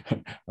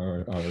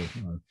are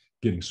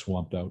getting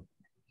swamped out.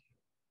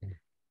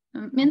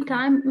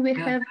 Meantime, we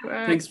have...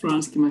 Thanks for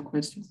asking my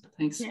questions.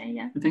 Thanks.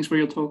 Yeah. And thanks for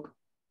your talk.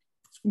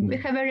 We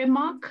have a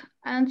remark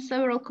and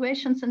several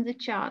questions in the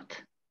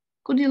chat.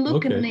 Could you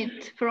look in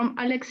it from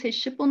Alexei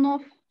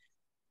Shipunov?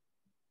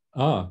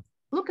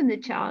 Look in the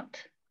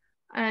chat.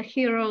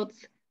 He wrote,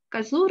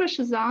 Casura,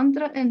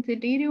 Schizandra, and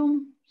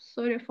Delirium,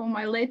 sorry for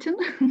my Latin,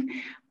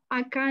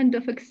 are kind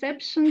of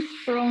exceptions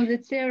from the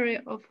theory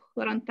of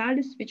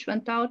Chlorantalis, which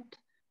went out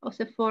of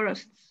the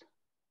forests.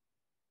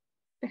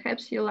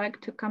 Perhaps you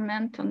like to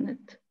comment on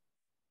it.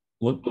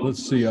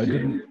 Let's see. I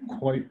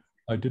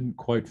didn't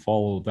quite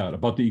follow that.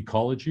 About the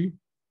ecology?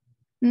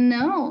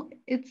 No,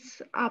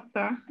 it's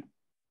upper.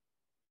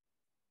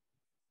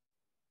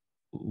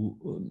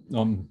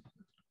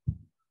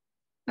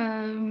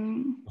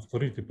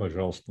 Повторите,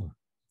 пожалуйста.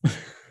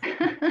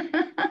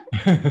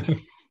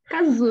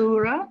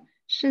 Casura,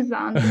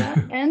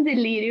 Schizandra, and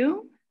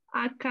Delirium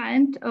are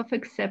kind of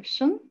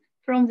exception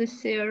from the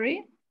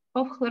theory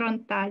of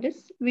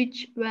Chlorantalis,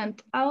 which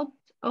went out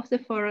of the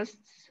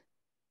forests.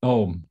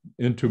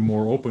 Into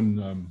more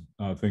open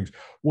things.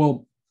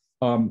 Well,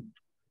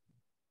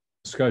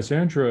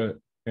 Schizandra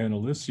and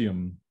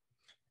Elysium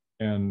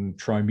and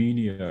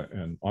Trimenia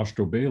and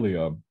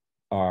Ostrobalia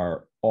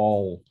are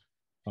all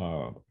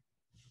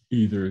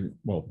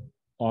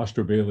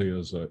Ostrobalia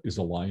is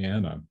a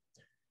liana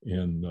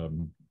in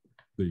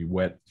the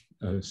wet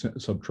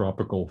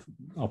subtropical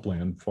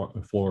upland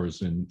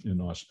floors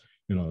in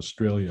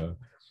Australia.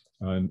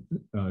 And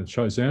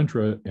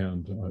Schizandra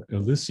and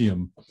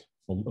Elysium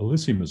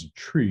is a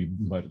tree,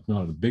 but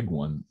not a big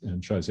one.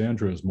 And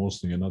Schizandra is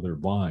mostly another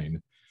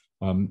vine.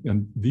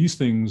 And these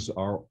things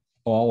are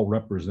all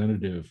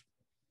representative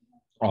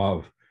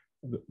of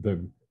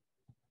the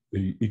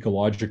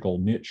ecological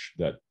niche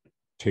that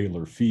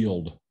Taylor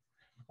Field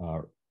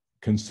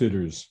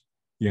considers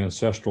the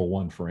ancestral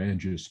one for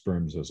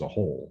angiosperms as a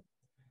whole.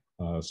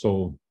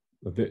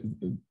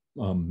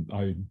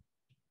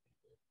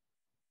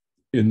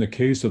 In the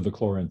case of the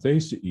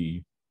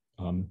Chloranthaceae,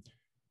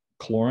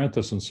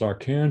 Chloranthus and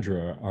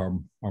Sarcandra are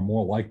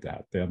more like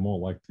that. They're more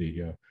like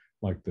the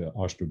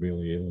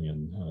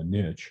Austrobalialian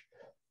niche,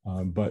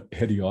 but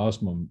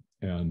Hediosmum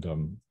and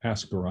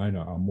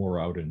Ascarina are more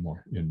out in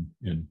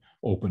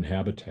open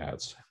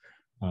habitats.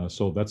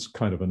 So that's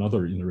kind of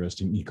another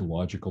interesting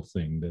ecological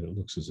thing, that it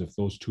looks as if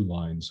those two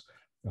lines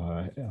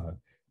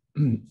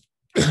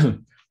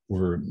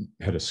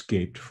had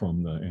escaped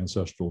from the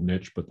ancestral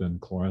niche, but then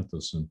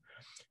Cloranthus and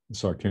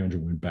Sarcandra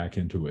went back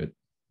into it.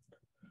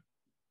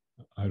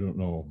 I don't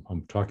know.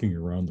 I'm talking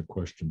around the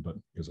question, but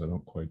because I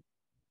don't quite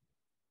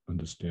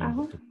understand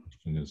what the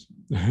question is.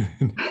 I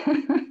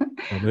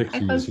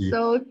thought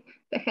so.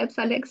 Perhaps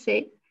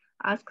Alexei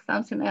asked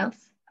something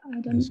else.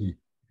 I'm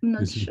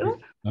not sure.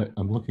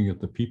 I'm looking at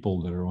the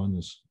people that are on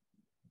this.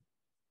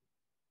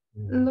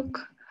 Look,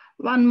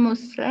 one more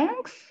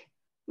thanks,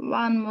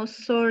 one more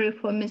sorry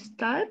for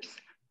mistypes,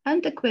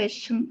 and a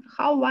question: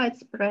 how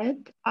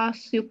widespread are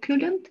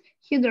succulent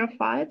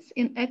hydrophytes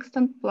in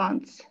extant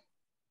plants?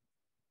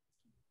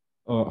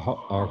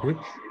 How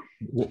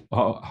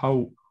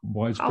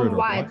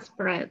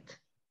widespread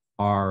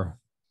are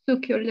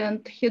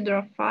succulent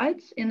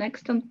hydrophytes in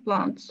extant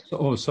plants?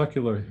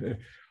 Succulent.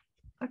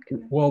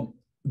 Well,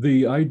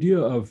 the idea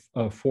of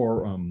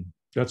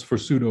that's for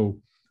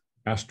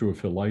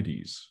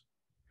pseudo-astrophilides,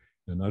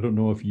 and I don't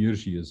know if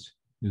Jiří is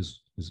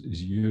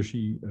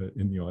Jiří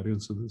in the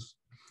audience of this.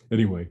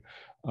 Anyway,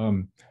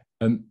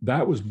 and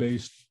that was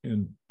based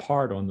in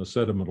part on the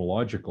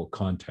sedimentological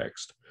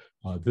context.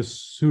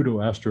 This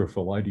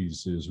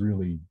pseudo-astrophilides is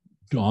really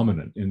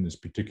dominant in this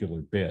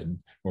particular bed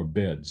or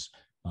beds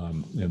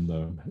in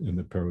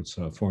the Perots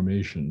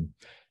formation.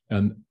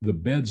 And the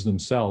beds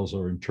themselves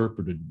are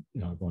interpreted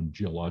on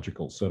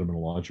geological,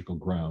 sedimentological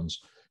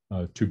grounds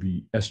to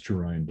be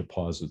estuarine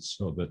deposits,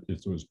 so that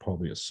it was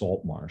probably a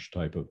salt marsh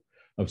type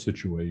of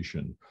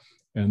situation.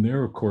 And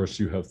there, of course,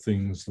 you have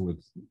things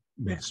with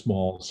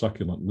small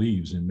succulent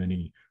leaves in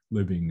many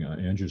living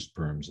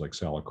angiosperms like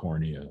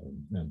Salicornia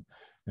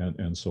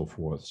and so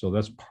forth. So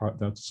that's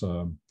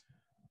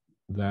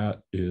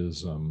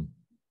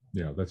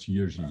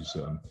Jiří's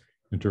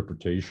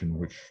interpretation,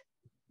 which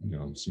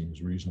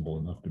seems reasonable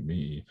enough to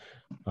me.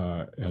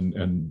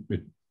 And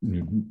it,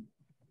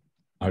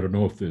 I don't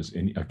know if there's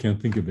any. I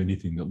can't think of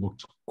anything that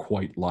looks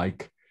quite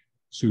like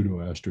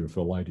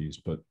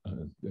pseudo-astrophilides, but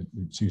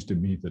it seems to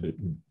me that it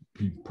would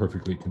be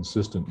perfectly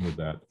consistent with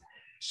that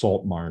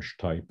salt marsh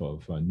type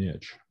of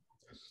niche.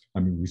 I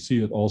mean, we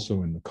see it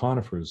also in the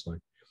conifers,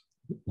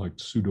 like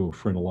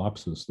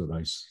pseudo-phrenolopsis that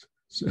I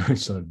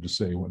started to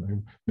say when I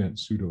meant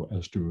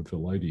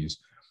pseudo-astrophilides,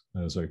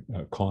 as a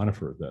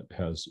conifer that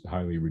has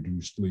highly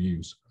reduced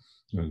leaves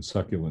and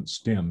succulent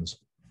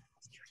stems.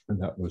 And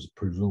that was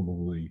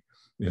presumably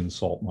in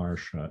salt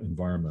marsh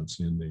environments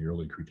in the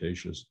early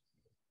Cretaceous.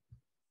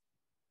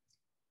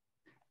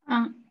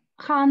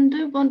 Han, do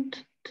you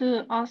want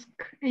to ask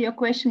your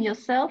question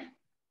yourself?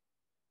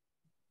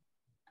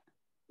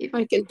 If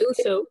I can do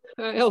so.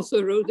 I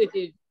also wrote it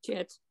in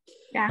chat.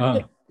 Yeah.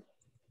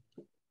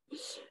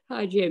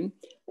 Hi, Jim.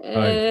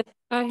 Hi.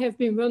 I have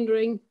been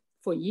wondering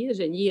for years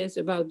and years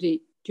about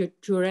the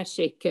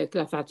Jurassic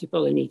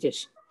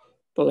Clavatipollinitis,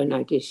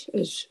 pollinitis,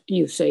 as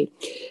you say.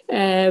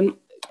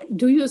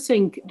 Do you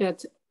think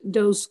that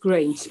those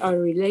grains are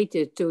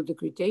related to the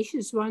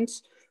Cretaceous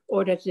ones,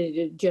 or that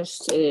they're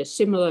just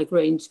similar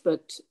grains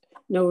but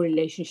no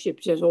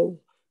relationships at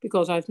all?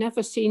 Because I've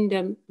never seen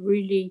them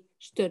really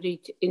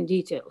studied in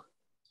detail.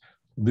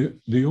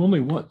 The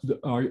only one,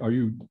 are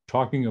you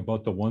talking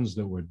about the ones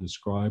that were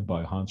described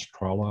by Hans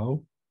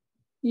Traulau?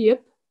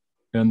 Yep.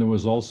 And there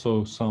was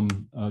also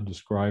some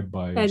described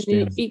by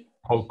Stanley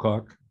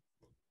Pocock.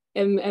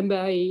 And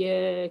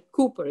by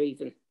Cooper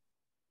even.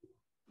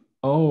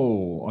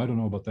 Oh, I don't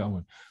know about that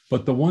one.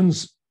 But the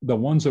ones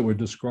that were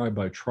described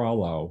by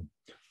Traulau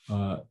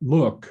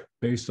look,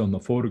 based on the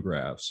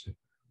photographs,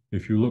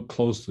 if you look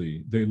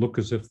closely, they look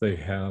as if they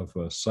have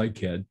a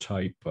cycad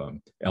type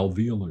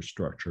alveolar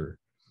structure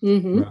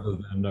rather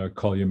than a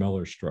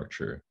columellar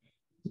structure.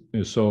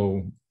 And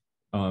so,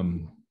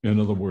 in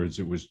other words,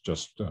 it was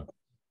just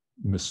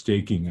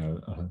mistaking a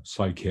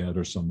cycad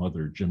or some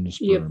other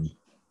gymnosperm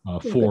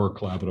for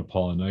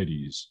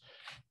Clavatipollinites.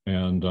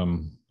 And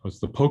what's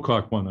the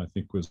Pocock one? I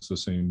think was the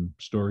same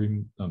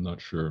story. I'm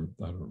not sure.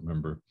 I don't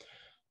remember.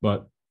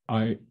 But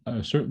I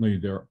certainly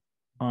there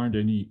aren't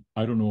any.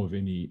 I don't know of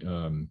any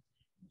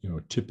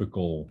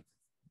typical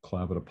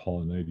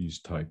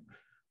Clavatipollinites type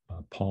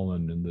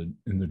pollen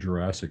in the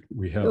Jurassic.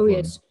 We have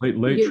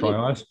late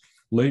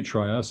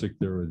Triassic.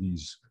 There are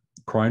these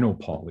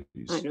crinopolys.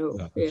 I know.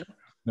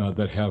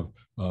 That have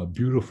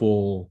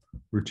beautiful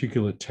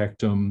reticulate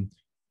tectum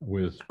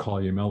with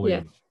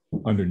columellae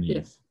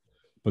underneath.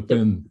 But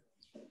then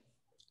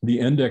the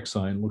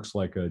endexine looks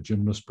like a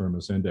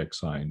gymnospermous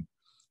endexine.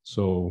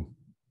 So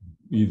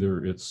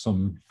either it's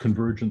some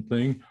convergent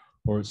thing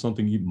or it's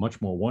something even much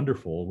more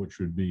wonderful, which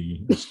would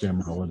be a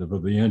stem relative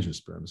of the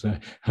angiosperms.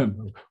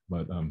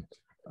 But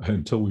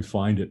until we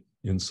find it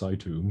in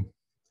situ,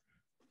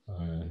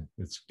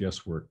 it's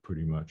guesswork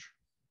pretty much.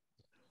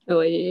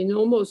 Oh, in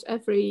almost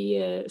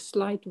every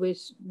slide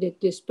with the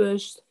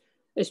dispersed,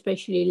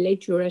 especially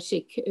late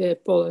Jurassic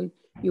pollen,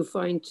 you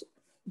find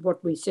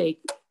what we say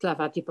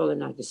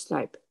Clavatipollinitis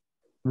type.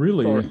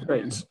 Really?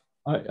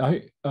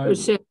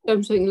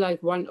 Something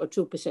like 1 or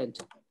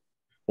 2%.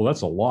 Well,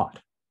 that's a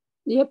lot.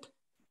 Yep.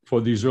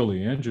 For these early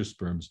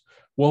angiosperms.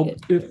 Well,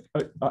 if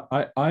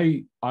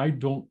I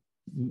don't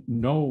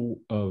know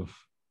of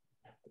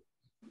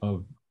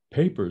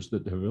papers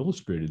that have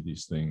illustrated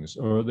these things,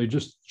 or are they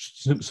just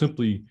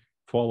simply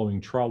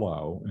following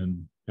Trallow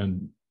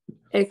and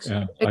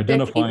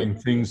identifying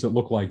things that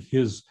look like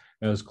his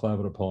as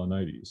Clavida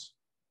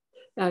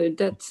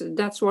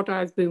That's what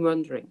I've been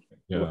wondering.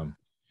 Yeah,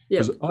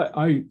 because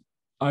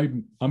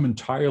I'm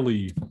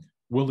entirely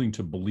willing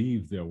to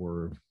believe there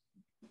were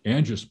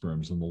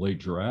angiosperms in the late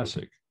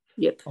Jurassic.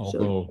 Yep.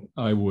 Although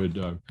I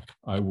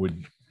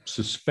would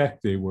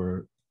suspect they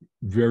were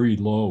very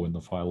low in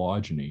the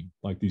phylogeny,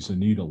 like these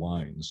Anita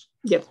lines.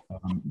 Yep.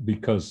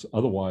 Because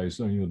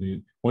otherwise,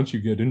 once you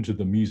get into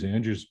the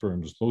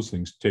mesangiosperms, those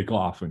things take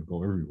off and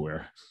go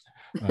everywhere.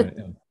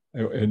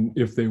 And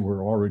if they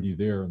were already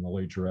there in the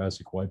late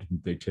Jurassic, why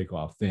didn't they take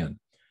off then?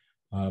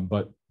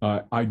 But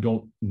I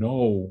don't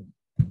know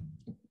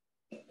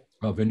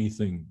of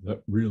anything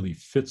that really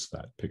fits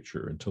that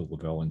picture until the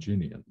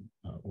Valentinian,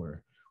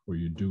 where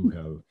you do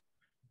have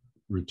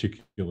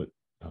reticulate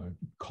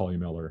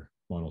columella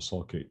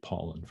monosulcate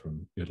pollen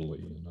from Italy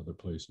and other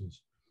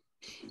places.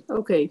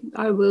 Okay,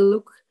 I will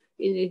look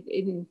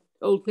in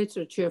old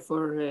literature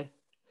for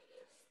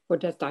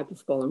that type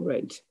of pollen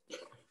range.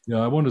 Yeah,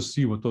 I want to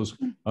see what those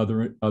are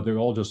they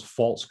all just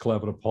false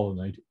Clavida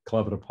pollinides?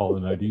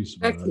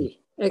 Exactly.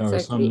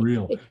 Some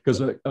real,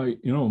 because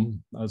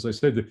as I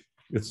said,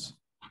 it's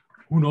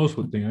who knows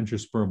what the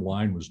angiosperm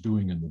line was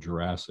doing in the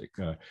Jurassic.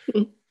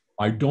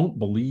 I don't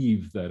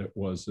believe that it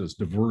was as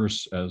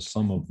diverse as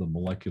some of the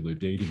molecular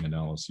dating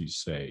analyses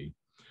say,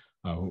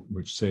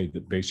 which say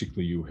that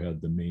basically you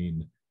had the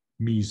main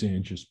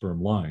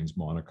mesangiosperm lines,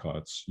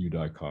 monocots,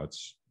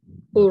 eudicots,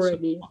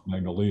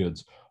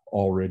 magnoliids,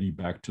 already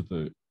back to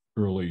the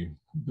early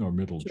or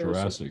middle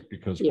Jurassic.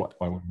 Because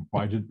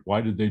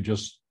why did they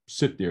just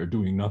sit there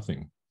doing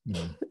nothing?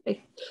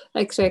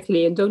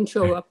 Exactly, and don't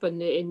show up in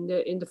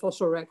the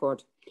fossil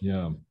record.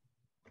 Yeah.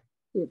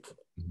 Yep.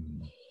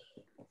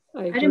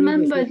 I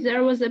remember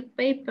there was a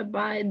paper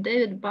by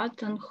David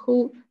Button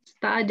who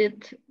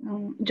studied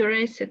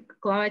Jurassic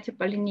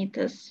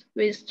Clavatipollinites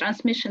with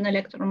transmission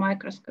electron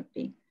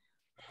microscopy.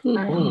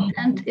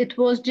 And it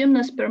was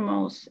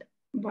gymnospermose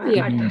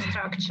by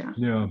structure.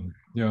 Yeah.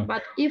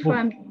 But if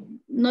I'm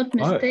not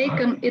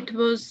mistaken, it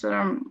was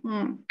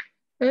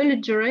early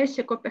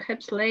Jurassic or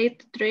perhaps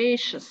late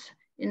Cretaceous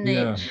in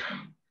age.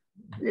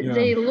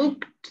 They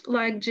looked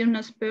like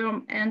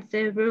gymnosperm and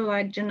they were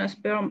like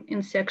gymnosperm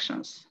in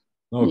sections.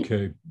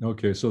 Okay,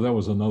 so that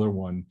was another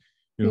one.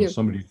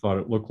 Somebody thought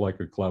it looked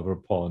like a Clavida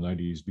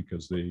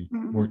because they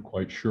weren't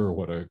quite sure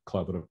what a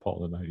Clavida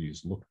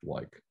looked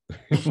like.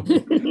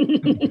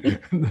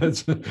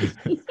 That's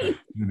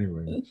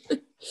anyway.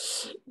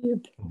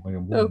 Yep.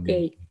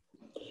 Okay,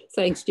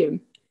 thanks, Jim.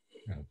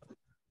 Yeah.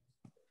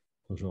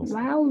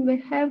 Well,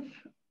 we have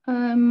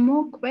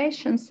more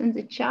questions in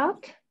the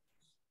chat.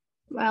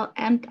 Well,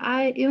 and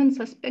I even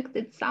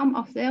suspected some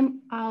of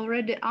them are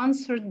already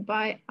answered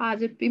by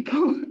other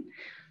people.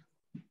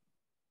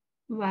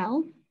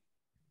 Well,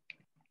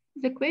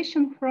 the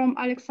question from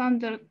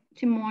Alexander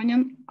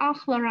Timonian, are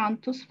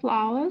Chloranthus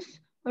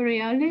flowers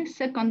really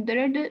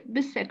secondarily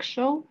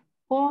bisexual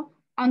or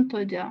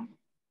anthodia?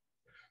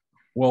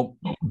 Well,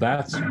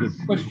 that's a good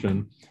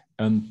question.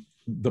 And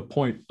the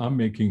point I'm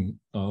making,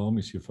 let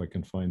me see if I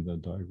can find the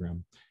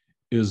diagram,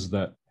 is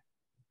that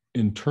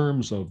in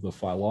terms of the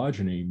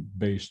phylogeny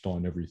based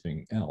on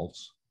everything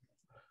else,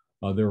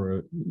 there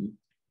are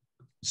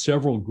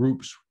several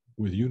groups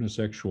with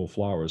unisexual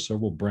flowers,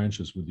 several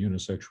branches with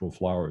unisexual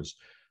flowers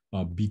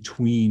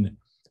between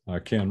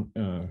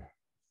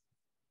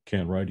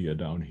Canridia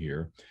down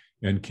here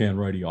and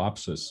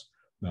Canridiopsis,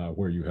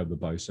 where you have the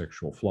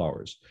bisexual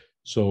flowers.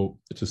 So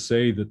to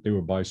say that they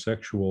were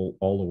bisexual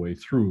all the way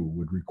through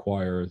would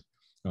require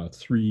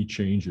 3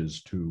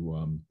 changes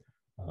to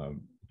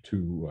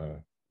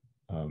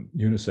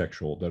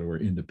unisexual that were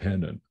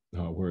independent,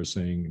 whereas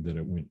saying that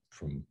it went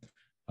from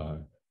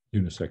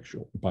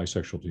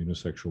bisexual to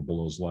unisexual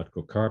below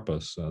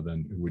Zlatkocarpus,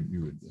 then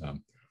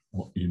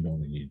you'd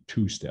only need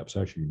 2 steps.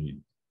 Actually, you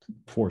need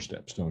 4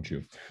 steps, don't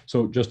you?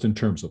 So just in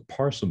terms of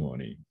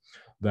parsimony,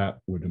 that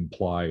would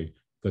imply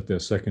that they're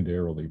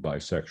secondarily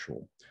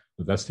bisexual.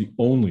 But that's the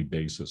only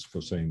basis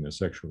for saying they're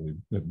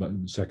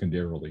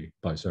secondarily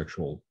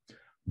bisexual.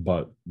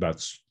 But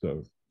that's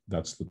the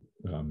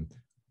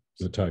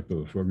type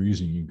of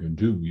reasoning you can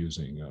do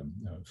using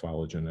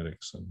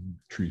phylogenetics and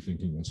tree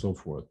thinking and so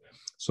forth.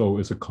 So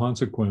as a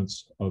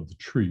consequence of the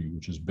tree,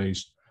 which is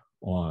based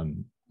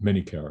on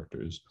many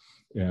characters,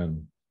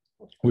 and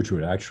which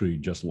would actually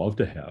just love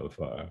to have,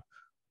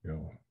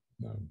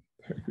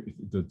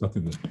 there's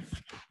nothing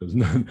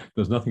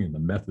in the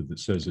method that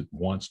says it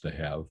wants to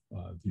have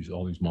these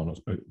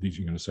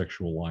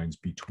unisexual lines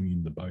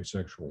between the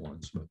bisexual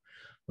ones,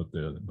 but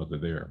they're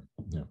there.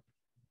 Yeah.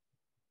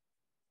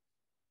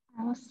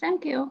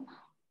 Thank you.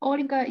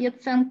 Olga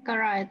Yatsenko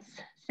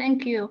writes,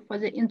 thank you for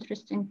the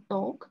interesting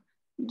talk.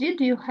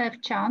 Did you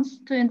have chance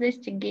to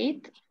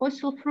investigate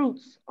fossil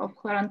fruits of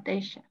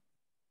Chloranthacea?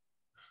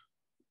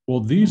 Well,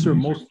 these are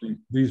mostly,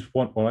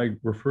 what I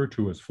refer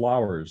to as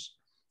flowers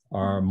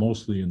are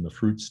mostly in the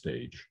fruit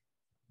stage.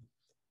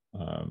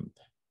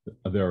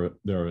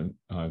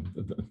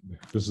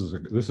 This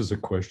is a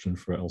question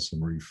for Elsa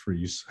Marie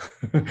Fries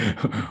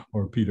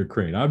or Peter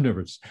Crane. I've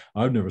never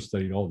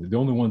studied all of these. The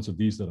only ones of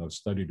these that I've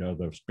studied are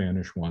the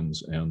Spanish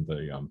ones and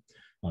the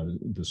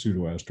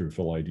Pseudoaster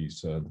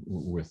phyllides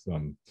with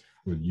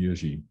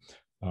Yirgi,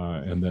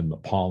 and then the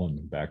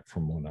pollen back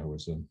from when I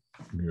was a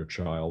mere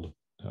child.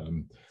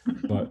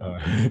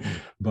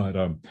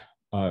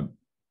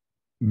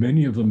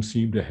 Many of them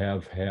seem to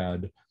have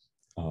had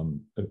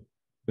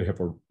they have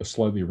a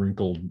slightly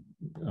wrinkled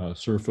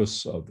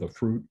surface of the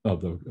fruit of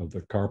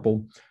the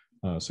carpel,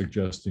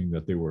 suggesting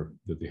that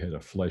they had a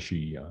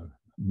fleshy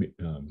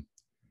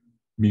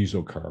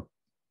mesocarp.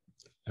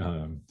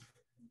 And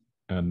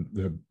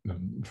the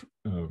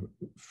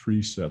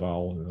Fries et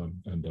al.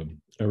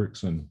 And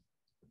Erickson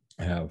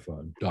have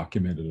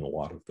documented a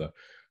lot of the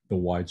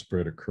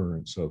widespread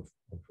occurrence of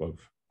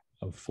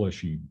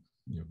fleshy,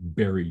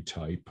 berry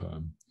type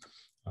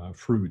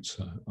fruits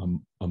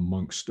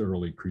amongst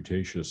early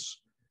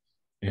Cretaceous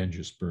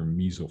angiosperm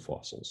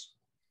mesofossils,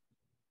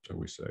 shall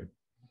we say.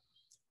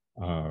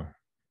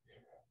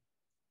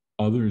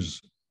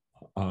 Others,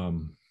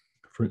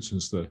 for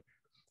instance, the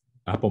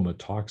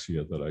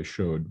apomatoxia that I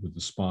showed with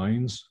the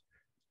spines,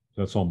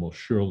 that's almost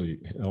surely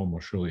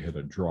had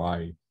a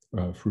dry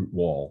fruit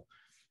wall,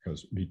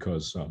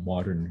 because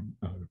modern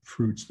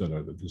fruits that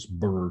are this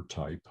burr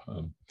type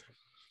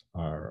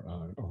are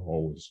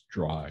always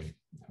dry.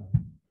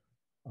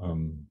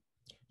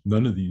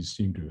 None of these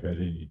seem to have had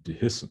any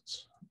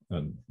dehiscence,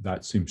 and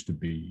that seems to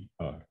be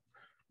a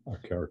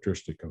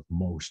characteristic of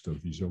most of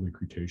these early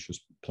Cretaceous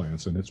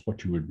plants, and it's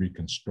what you would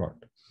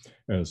reconstruct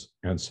as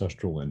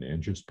ancestral and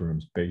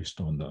angiosperms based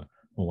on the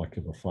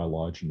molecular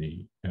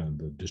phylogeny and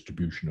the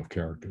distribution of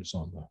characters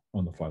on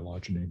the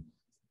phylogeny.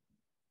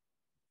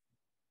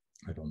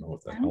 I don't know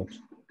if that helps.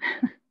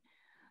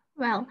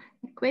 Well,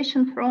 a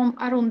question from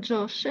Arun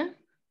Joshi.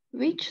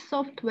 Which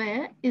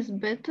software is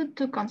better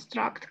to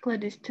construct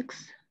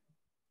cladistics?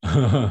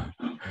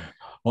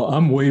 Well,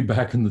 I'm way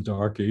back in the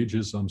Dark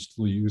Ages. I'm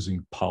still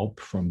using pulp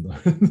from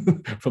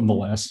the from the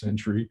last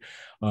century.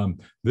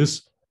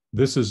 This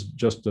is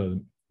just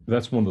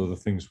that's one of the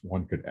things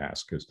one could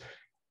ask is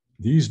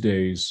these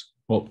days.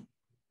 Well,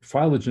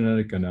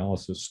 phylogenetic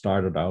analysis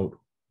started out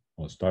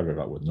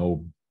with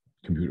no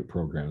computer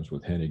programs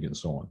with Hennig and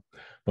so on,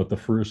 but the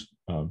first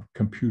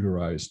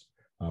computerized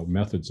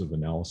methods of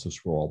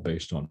analysis were all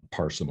based on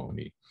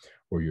parsimony,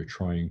 where you're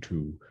trying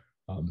to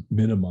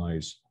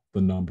minimize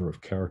the number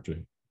of character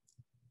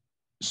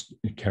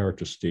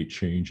state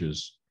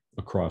changes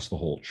across the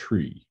whole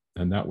tree.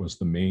 And that was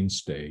the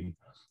mainstay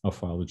of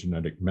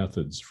phylogenetic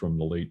methods from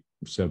the late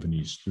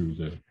 70s through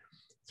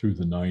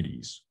the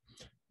 90s.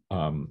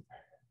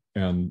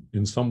 And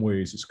in some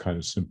ways it's kind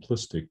of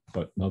simplistic,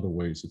 but in other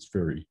ways it's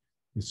very,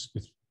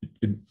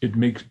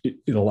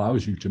 it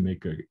allows you to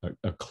make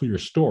a clear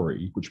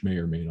story, which may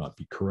or may not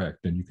be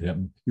correct. And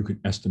you can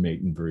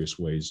estimate in various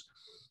ways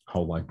how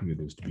likely it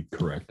is to be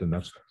correct. And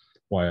that's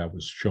why I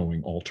was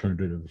showing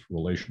alternative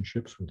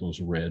relationships with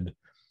those red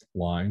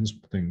lines,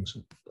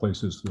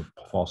 places the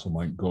fossil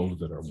might go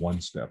that are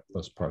one step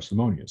less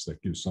parsimonious.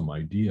 That gives some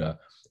idea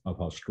of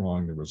how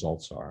strong the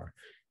results are.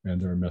 And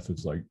there are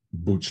methods like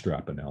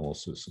bootstrap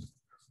analysis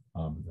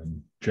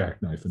and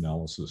jackknife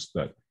analysis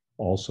that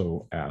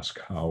also ask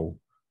how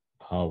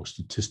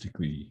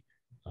statistically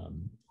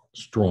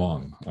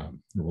strong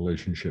the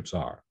relationships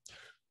are.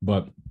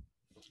 But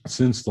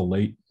since the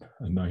late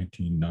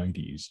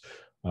 1990s,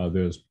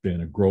 there's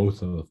been a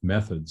growth of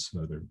methods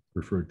that are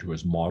referred to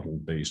as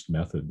model-based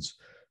methods,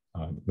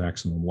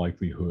 maximum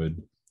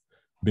likelihood,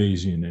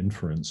 Bayesian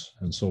inference,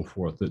 and so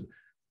forth, that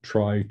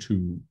try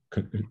to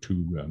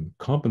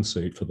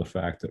compensate for the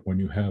fact that when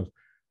you have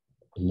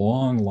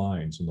long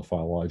lines in the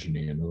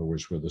phylogeny, in other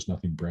words, where there's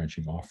nothing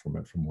branching off from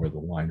it from where the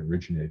line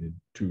originated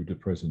to the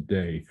present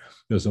day,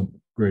 there's a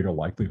greater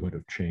likelihood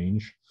of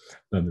change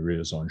than there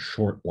is on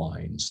short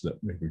lines that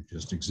maybe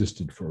just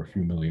existed for a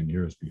few million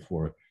years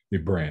before they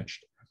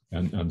branched,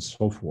 and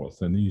so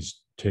forth. And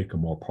these take a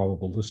more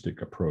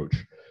probabilistic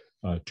approach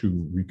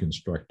to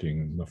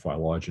reconstructing the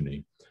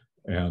phylogeny.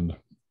 And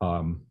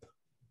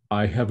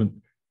I have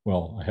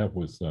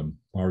with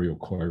Mario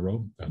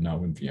Coiro,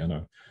 now in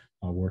Vienna,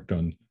 worked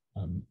on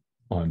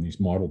these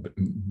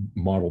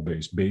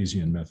model-based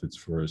Bayesian methods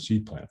for a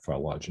seed plant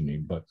phylogeny,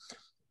 but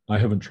I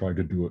haven't tried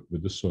to do it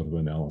with this sort of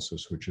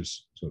analysis, which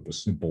is sort of a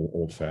simple,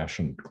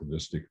 old-fashioned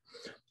cladistic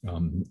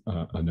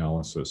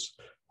analysis.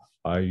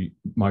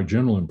 My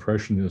general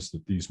impression is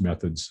that these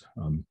methods,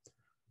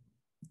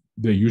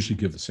 they usually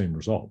give the same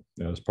result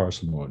as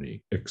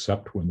parsimony,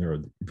 except when there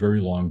are very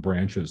long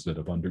branches that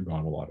have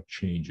undergone a lot of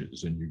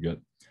changes, and you get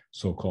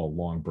so-called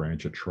long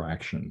branch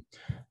attraction,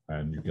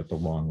 and you get the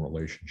wrong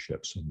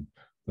relationships. And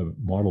the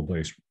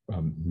model-based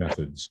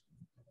methods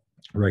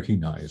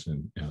recognize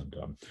and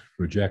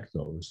reject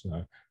those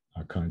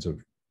kinds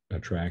of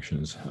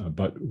attractions.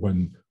 But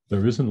when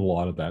there isn't a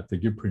lot of that, they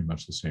give pretty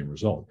much the same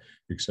result,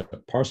 except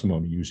that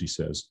parsimony usually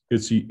says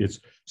it's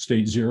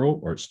state 0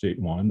 or it's state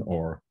 1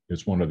 or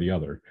it's one or the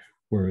other.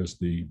 Whereas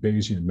the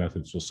Bayesian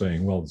methods will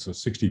saying, well, it's a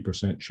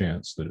 60%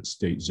 chance that it's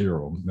state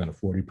 0, and then a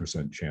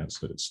 40% chance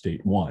that it's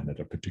state 1 at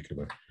a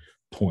particular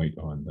point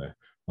on the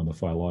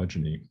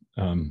phylogeny.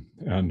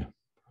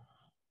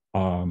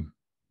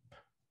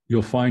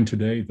 You'll find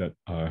today that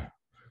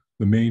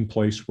the main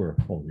place where,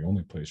 well, the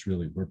only place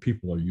really where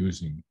people are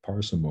using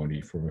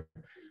parsimony for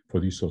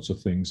these sorts of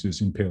things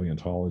is in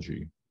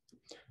paleontology,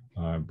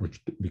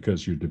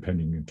 because you're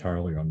depending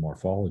entirely on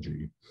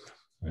morphology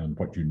and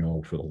what you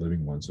know for the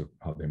living ones of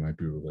how they might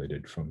be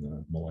related from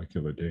the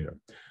molecular data.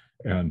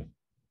 And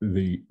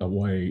a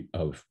way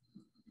of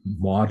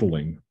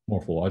modeling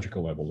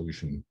morphological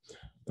evolution,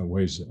 the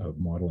ways of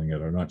modeling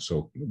it are not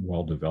so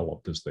well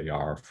developed as they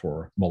are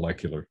for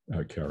molecular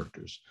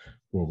characters,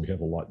 where we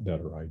have a lot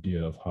better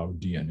idea of how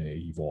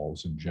DNA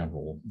evolves in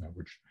general,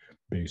 which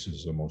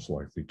bases are most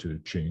likely to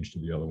change to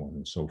the other one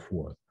and so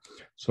forth.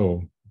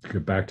 So to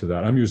get back to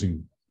that, I'm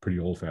using pretty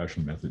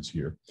old-fashioned methods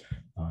here.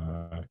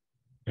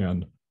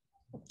 And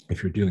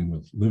if you're dealing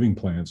with living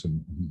plants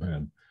and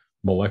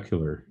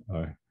molecular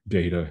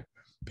data,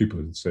 people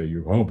would say,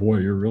 oh boy,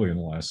 you're really in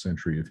the last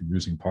century if you're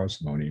using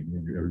parsimony.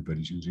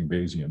 Everybody's using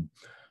Bayesian.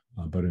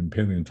 But in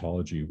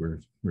paleontology,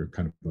 we're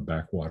kind of a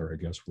backwater,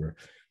 I guess, where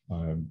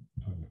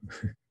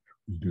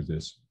we do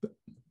this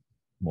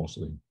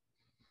mostly.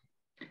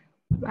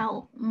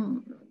 Well,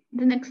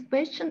 the next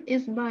question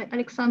is by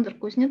Alexander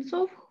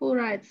Kuznetsov, who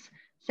writes,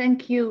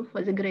 thank you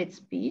for the great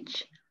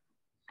speech.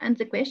 And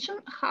the question,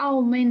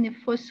 how many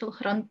fossil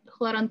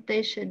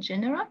Chlorantaceae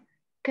genera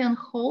can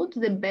hold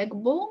the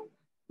backbone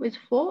with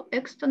 4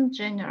 extant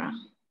genera?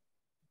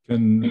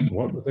 Can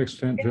what with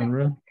extant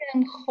genera?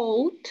 Can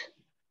hold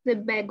the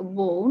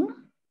backbone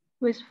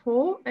with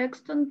 4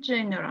 extant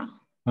genera.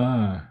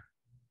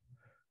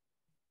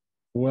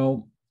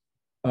 Well,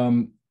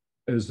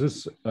 is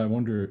this, I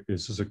wonder,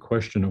 is this a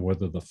question of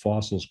whether the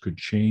fossils could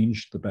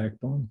change the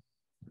backbone?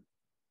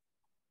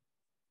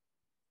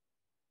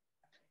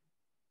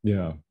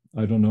 Yeah,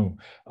 I don't know.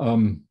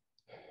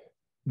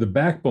 The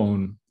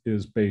backbone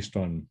is based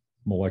on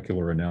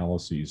molecular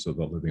analyses of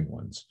the living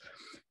ones.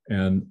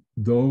 And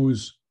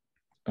those,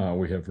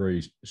 we have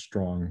very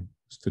strong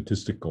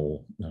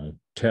statistical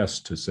tests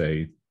to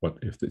say what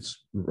if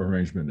this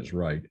arrangement is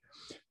right.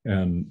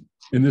 And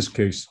in this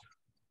case,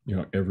 you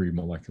know, every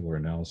molecular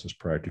analysis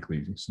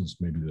practically since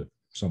maybe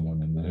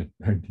someone in the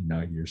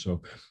 1990 or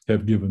so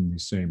have given the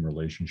same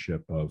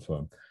relationship of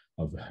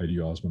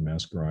Hediosma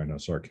mascarina,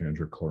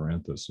 Sarcandra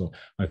chloranthus. So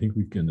I think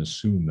we can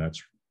assume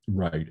that's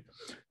right.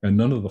 And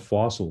none of the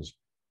fossils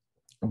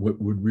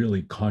would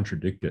really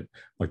contradict it.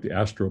 Like the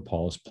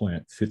Astropolis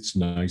plant fits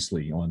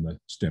nicely on the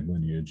stem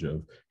lineage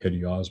of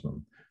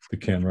Hediosmum. The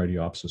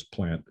Canradiopsis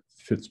plant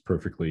fits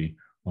perfectly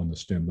on the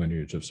stem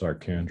lineage of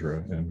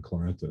Sarcandra and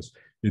chloranthus.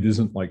 It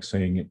isn't like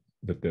saying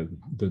that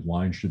the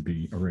line should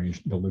be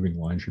arranged, the living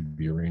line should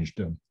be arranged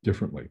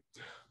differently.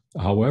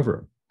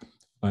 However,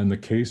 in the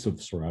case of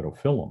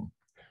Ceratophyllum,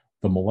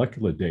 the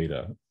molecular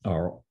data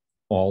are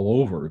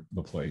all over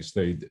the place.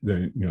 They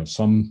you know,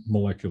 some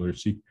molecular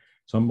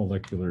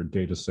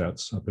data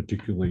sets,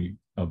 particularly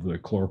of the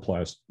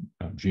chloroplast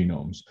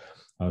genomes,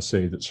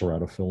 say that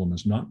Ceratophyllum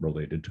is not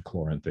related to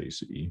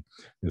Chloranthaceae.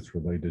 It's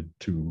related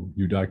to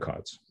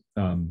Eudicots.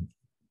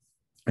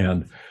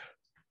 And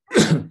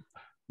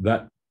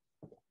that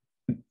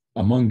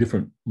among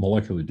different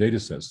molecular data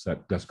sets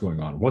that's going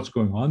on. What's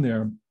going on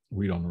there,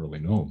 we don't really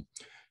know.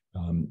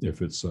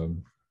 If it's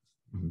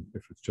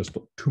just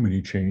too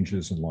many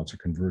changes and lots of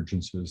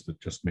convergences that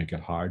just make it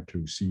hard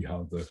to see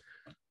how the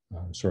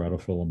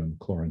Ceratophyllum and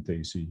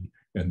Chloranthaceae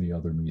and the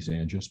other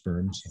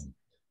angiosperms and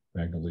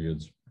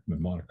magnoliids,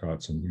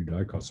 monocots and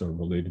eudicots are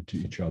related to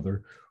each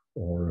other,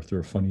 or if there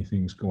are funny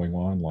things going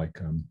on like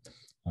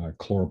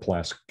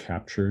chloroplast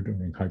capture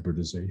during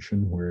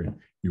hybridization, where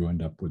you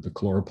end up with the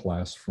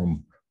chloroplast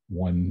from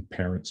one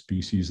parent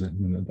species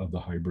of the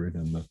hybrid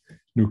and the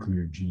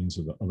nuclear genes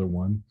of the other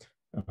one.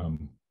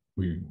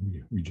 We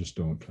just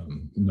don't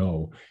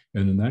know.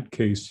 And in that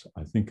case,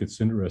 I think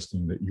it's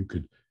interesting that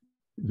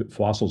that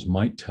fossils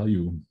might tell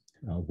you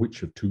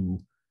which of two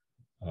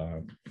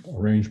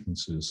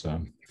arrangements is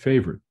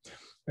favored.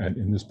 And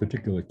in this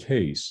particular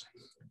case,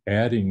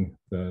 adding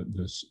the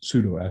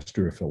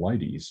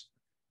pseudoasterophyllites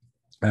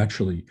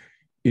actually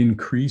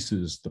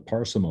increases the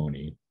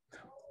parsimony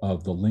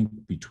of the link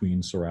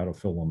between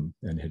Ceratophyllum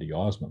and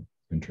Hediosmum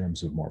in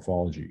terms of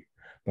morphology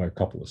by a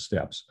couple of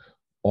steps.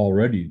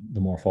 Already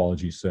the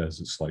morphology says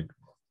it's like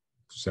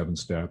 7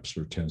 steps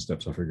or 10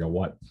 steps, I forget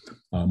what.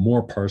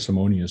 More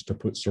parsimonious to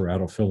put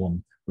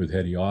Ceratophyllum with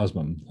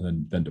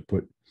Hediosmum than to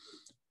put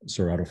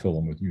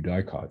Ceratophyllum with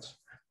eudicots.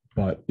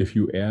 But if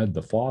you add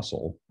the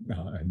fossil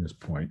at this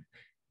point,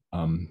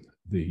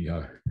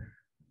 the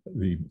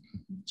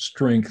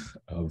strength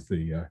of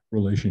the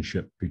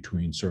relationship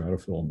between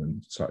Ceratophyllum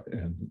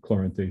and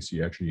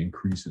Chloranthaceae actually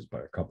increases by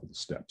a couple of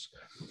steps.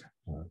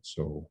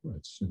 So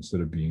it's,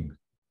 instead of being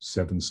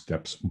 7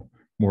 steps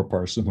more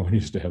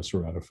parsimonious to have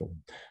ceratophyllum.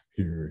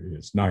 Here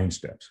it's 9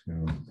 steps, you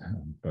know,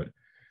 but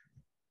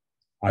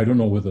I don't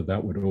know whether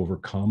that would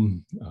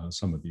overcome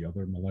some of the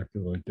other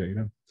molecular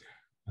data.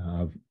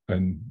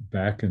 And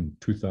back in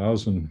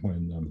 2000,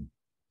 when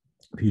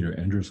Peter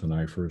Enders and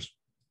I first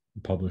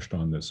published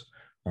on this,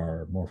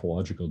 our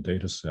morphological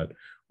data set,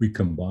 we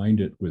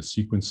combined it with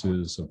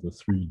sequences of the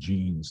 3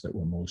 genes that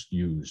were most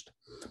used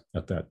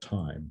at that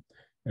time.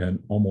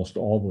 And almost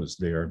always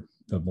there,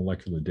 the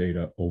molecular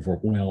data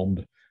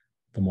overwhelmed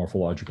the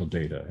morphological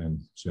data, and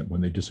so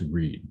when they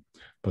disagreed.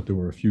 But there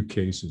were a few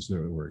cases,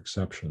 there were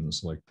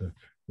exceptions, like the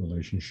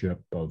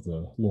relationship of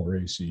the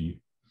Lauraceae,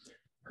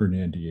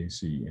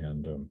 Hernandiaceae,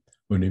 and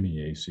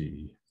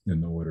Monimiaceae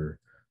in the order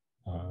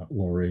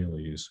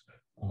Laurales.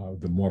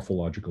 The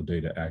morphological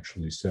data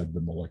actually said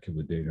the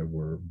molecular data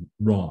were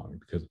wrong,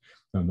 because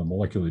the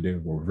molecular data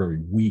were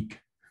very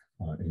weak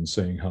in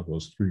saying how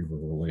those 3 were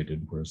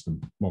related, whereas the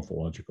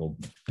morphological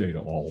data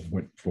all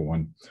went for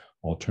one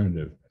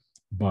alternative.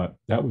 But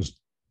that was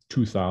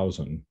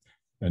 2000,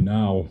 and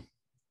now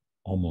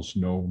almost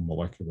no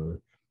molecular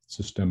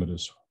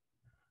systematists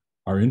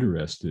are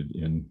interested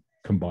in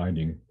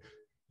combining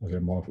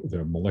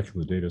their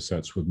molecular data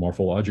sets with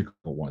morphological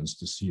ones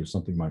to see if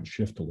something might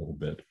shift a little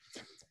bit.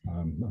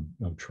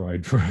 I've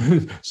tried for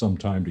some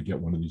time to get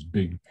one of these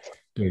big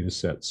data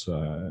sets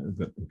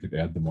that we could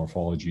add the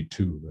morphology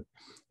to, but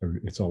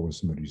it's always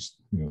somebody's,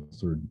 you know,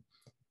 third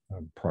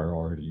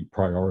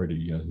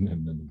priority, and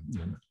then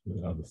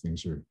other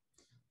things are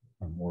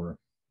more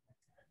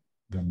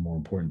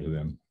important to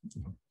them.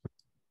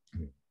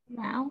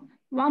 Well,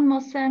 one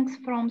more thanks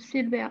from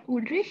Sylvia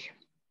Ulrich,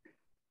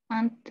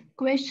 and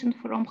question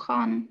from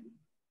Han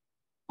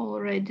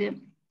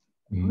already.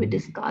 We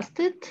discussed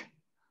it.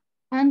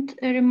 And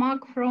a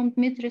remark from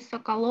Dmitry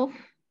Sokolov.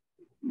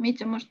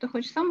 Митя, может, ты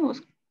хочешь сам его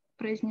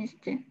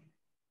произнести?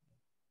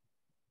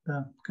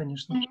 Да,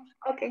 конечно.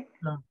 Okay.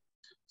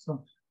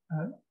 So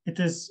it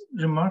is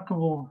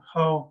remarkable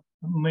how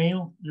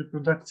male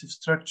reproductive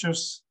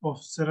structures of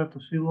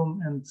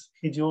ceratophyllum and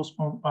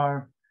Hediosperm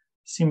are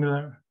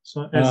similar.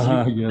 So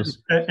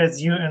as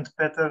you and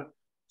Peter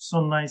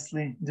so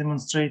nicely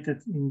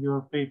demonstrated in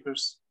your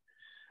papers.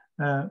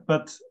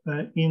 But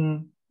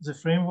in the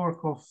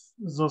framework of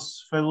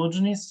those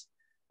phylogenies,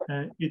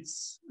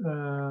 it's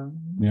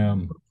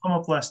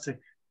homoplastic.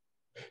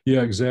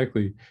 Yeah,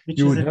 exactly.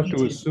 You would have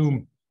to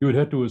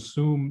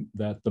assume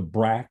that the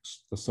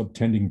bracts, the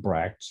subtending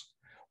bracts,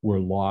 were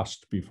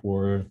lost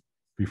before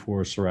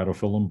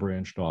ceratophyllum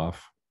branched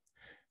off,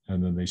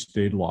 and then they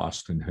stayed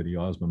lost in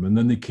Hediosperm, and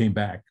then they came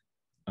back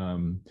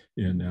in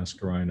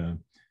Ascarina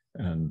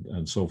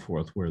and so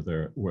forth, where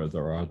there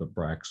are the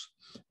bracts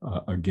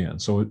again.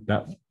 So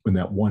that when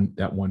that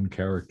one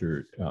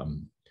character,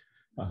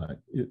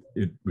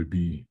 it would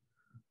be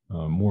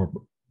more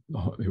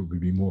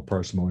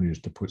parsimonious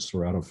to put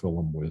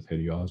ceratophyllum with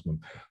Hediosperm.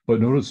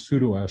 But notice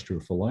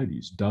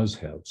Pseudoasterophyllites does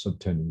have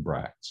subtending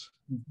bracts,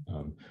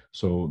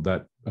 so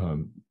that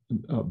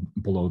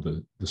below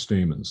the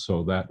stamens.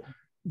 So that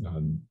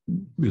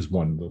is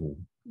one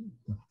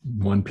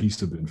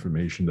piece of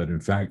information that, in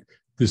fact,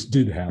 this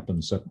did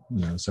happen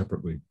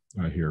separately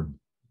here.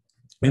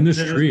 In this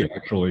tree,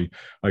 actually,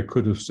 I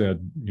could have said,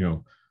 you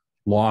know,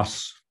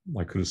 loss.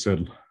 I could have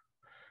said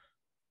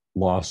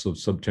loss of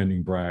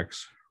subtending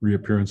bracts,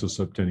 reappearance of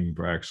subtending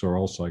bracts, or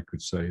also I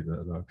could say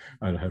that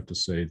I'd have to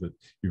say that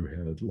you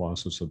had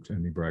loss of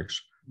subtending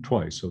bracts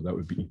twice, so that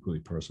would be equally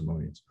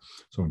parsimonious.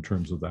 So in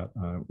terms of that,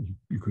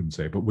 you couldn't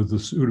say. But with the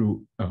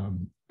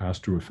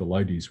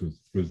Pseudoasterophyllites with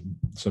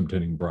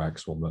subtending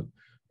bracts, well,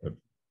 that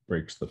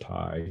breaks the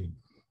tie.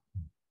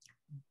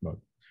 But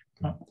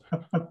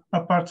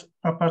apart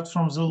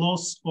from the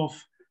loss of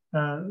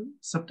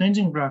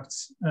subtending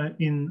bracts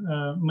in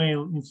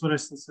male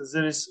inflorescences,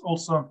 there is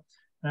also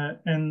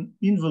an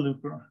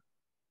involucre.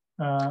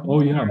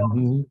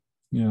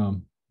 Yeah.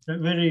 A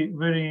very,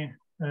 very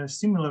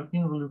similar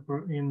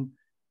involucre in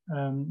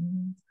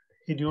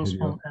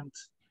Hediosperm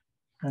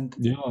and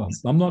yeah.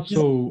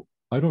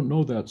 I don't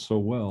know that so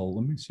well.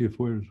 Let me see if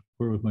where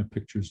are my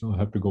pictures. I'll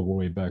have to go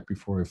way back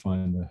before I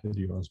find the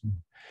Hediosperm.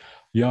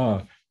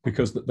 Yeah,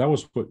 because that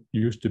was what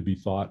used to be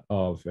thought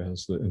of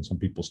as and some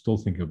people still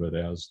think of it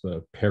as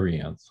the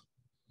perianth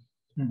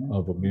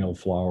of a male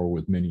flower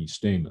with many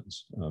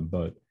stamens.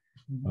 But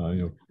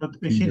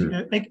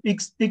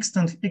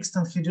extant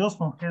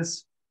Hediosperm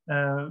has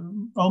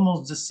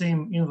almost the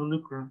same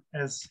involucre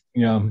as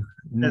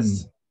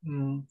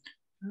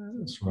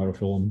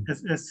ceratophyllum.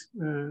 As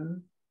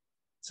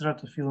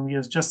ceratophyllum,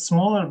 yes, just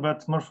smaller,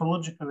 but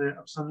morphologically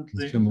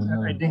absolutely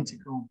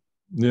identical.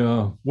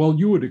 Yeah, well,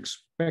 you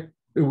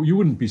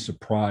wouldn't be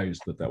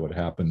surprised that would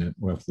happen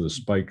if the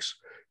spikes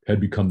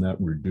had become that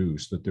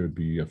reduced, that there'd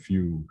be a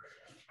few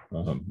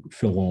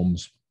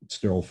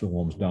sterile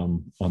phyllomes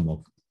down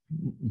on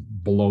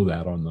below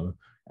that on the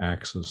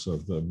axis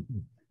of the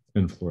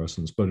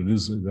inflorescence. But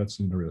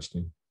that's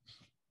interesting.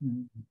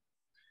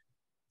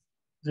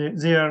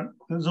 They are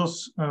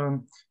those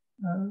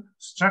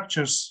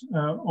structures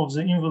of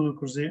the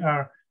involucres. They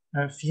are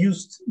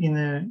fused in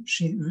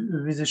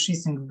with a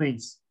sheathing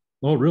base.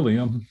 Oh, really?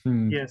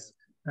 Yes.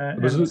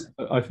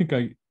 I think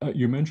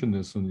you mentioned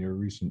this in your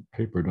recent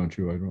paper, don't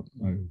you?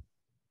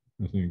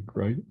 I think,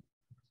 right?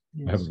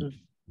 Yes, I haven't.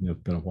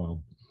 It's been a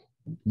while.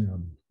 Yeah.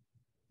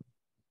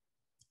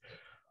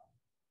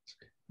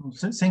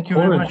 Thank you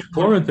very much.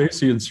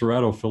 Chloranthacea and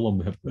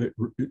ceratophyllum,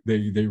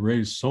 they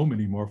raise so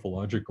many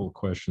morphological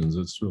questions.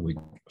 It's really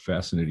a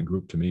fascinating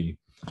group to me,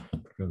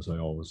 because I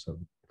always have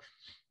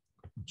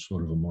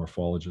sort of a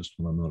morphologist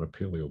when I'm not a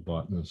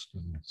paleobotanist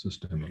and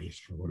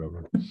systematist or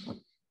whatever.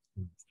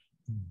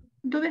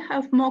 Do we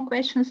have more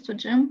questions to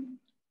Jim?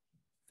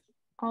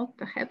 Or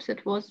perhaps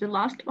it was the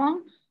last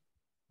one?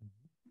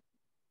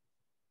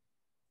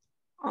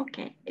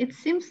 Okay, it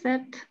seems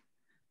that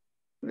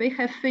we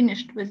have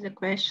finished with the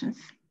questions.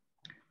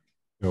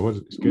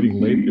 It's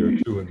getting late here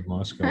too in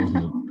Moscow, isn't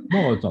it?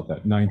 No, it's not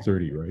that.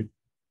 9:30, right?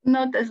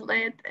 Not as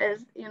late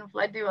as in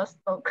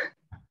Vladivostok.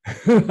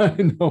 I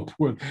know,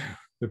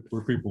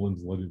 poor people in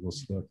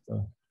Vladivostok.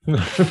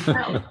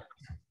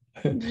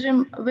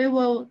 Jim, we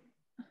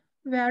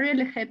are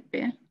really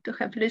happy to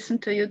have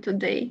listened to you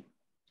today.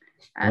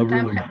 And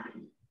I'm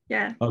happy.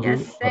 Yeah,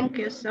 thank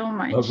you so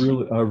much.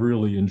 I've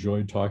really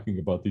enjoyed talking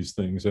about these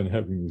things and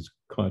having this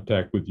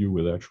contact with you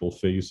with actual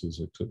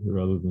faces,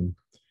 rather than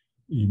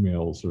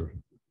emails or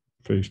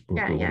Facebook.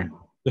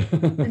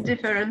 The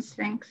different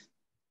things.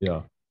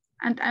 Yeah.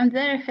 And I'm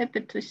very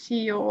happy to see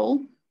you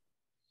all.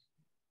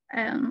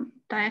 And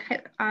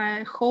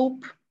I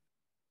hope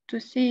to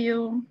see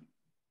you,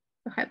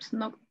 perhaps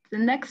not the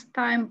next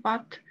time,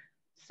 but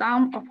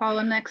some of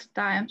our next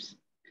times.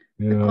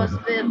 Yeah. Because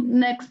the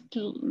next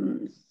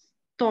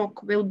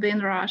talk will be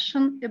in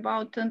Russian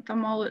about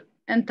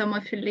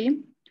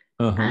entomophilia.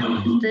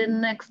 And the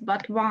next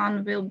but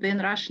one will be in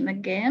Russian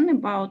again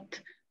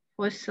about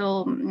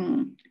fossil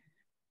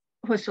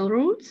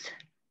roots.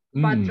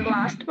 But the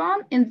last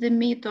one in the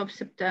mid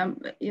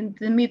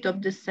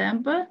of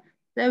December,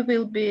 there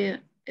will be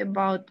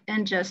about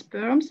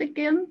angiosperms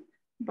again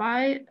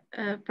by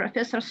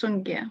Professor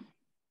Sunge.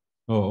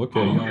 Oh,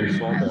 okay. Yeah, I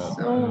saw that.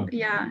 So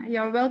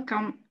you're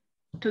welcome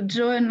to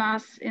join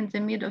us in the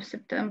mid of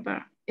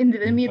September, in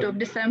the mid of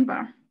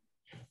December.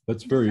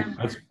 That's very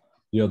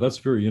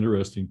very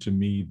interesting to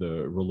me,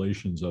 the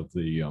relations of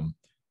the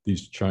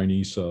these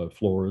Chinese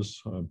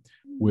floras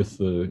with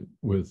the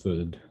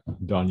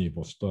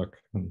Vladivostok.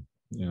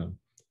 Yeah,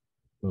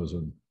 those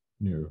are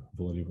near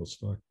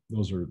Vladivostok.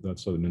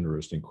 That's an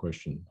interesting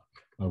question.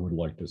 I would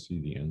like to see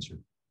the answer.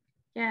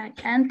 Yeah,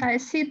 and I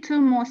see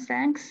two more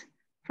thanks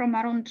from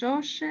Arun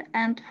Joshi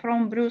and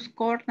from Bruce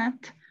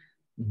Cornett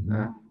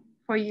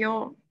for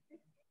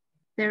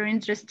very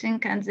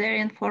interesting and very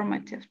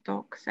informative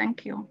talk.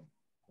 Thank you.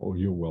 Oh,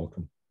 you're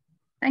welcome.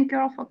 Thank you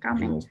all for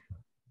coming.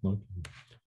 Okay.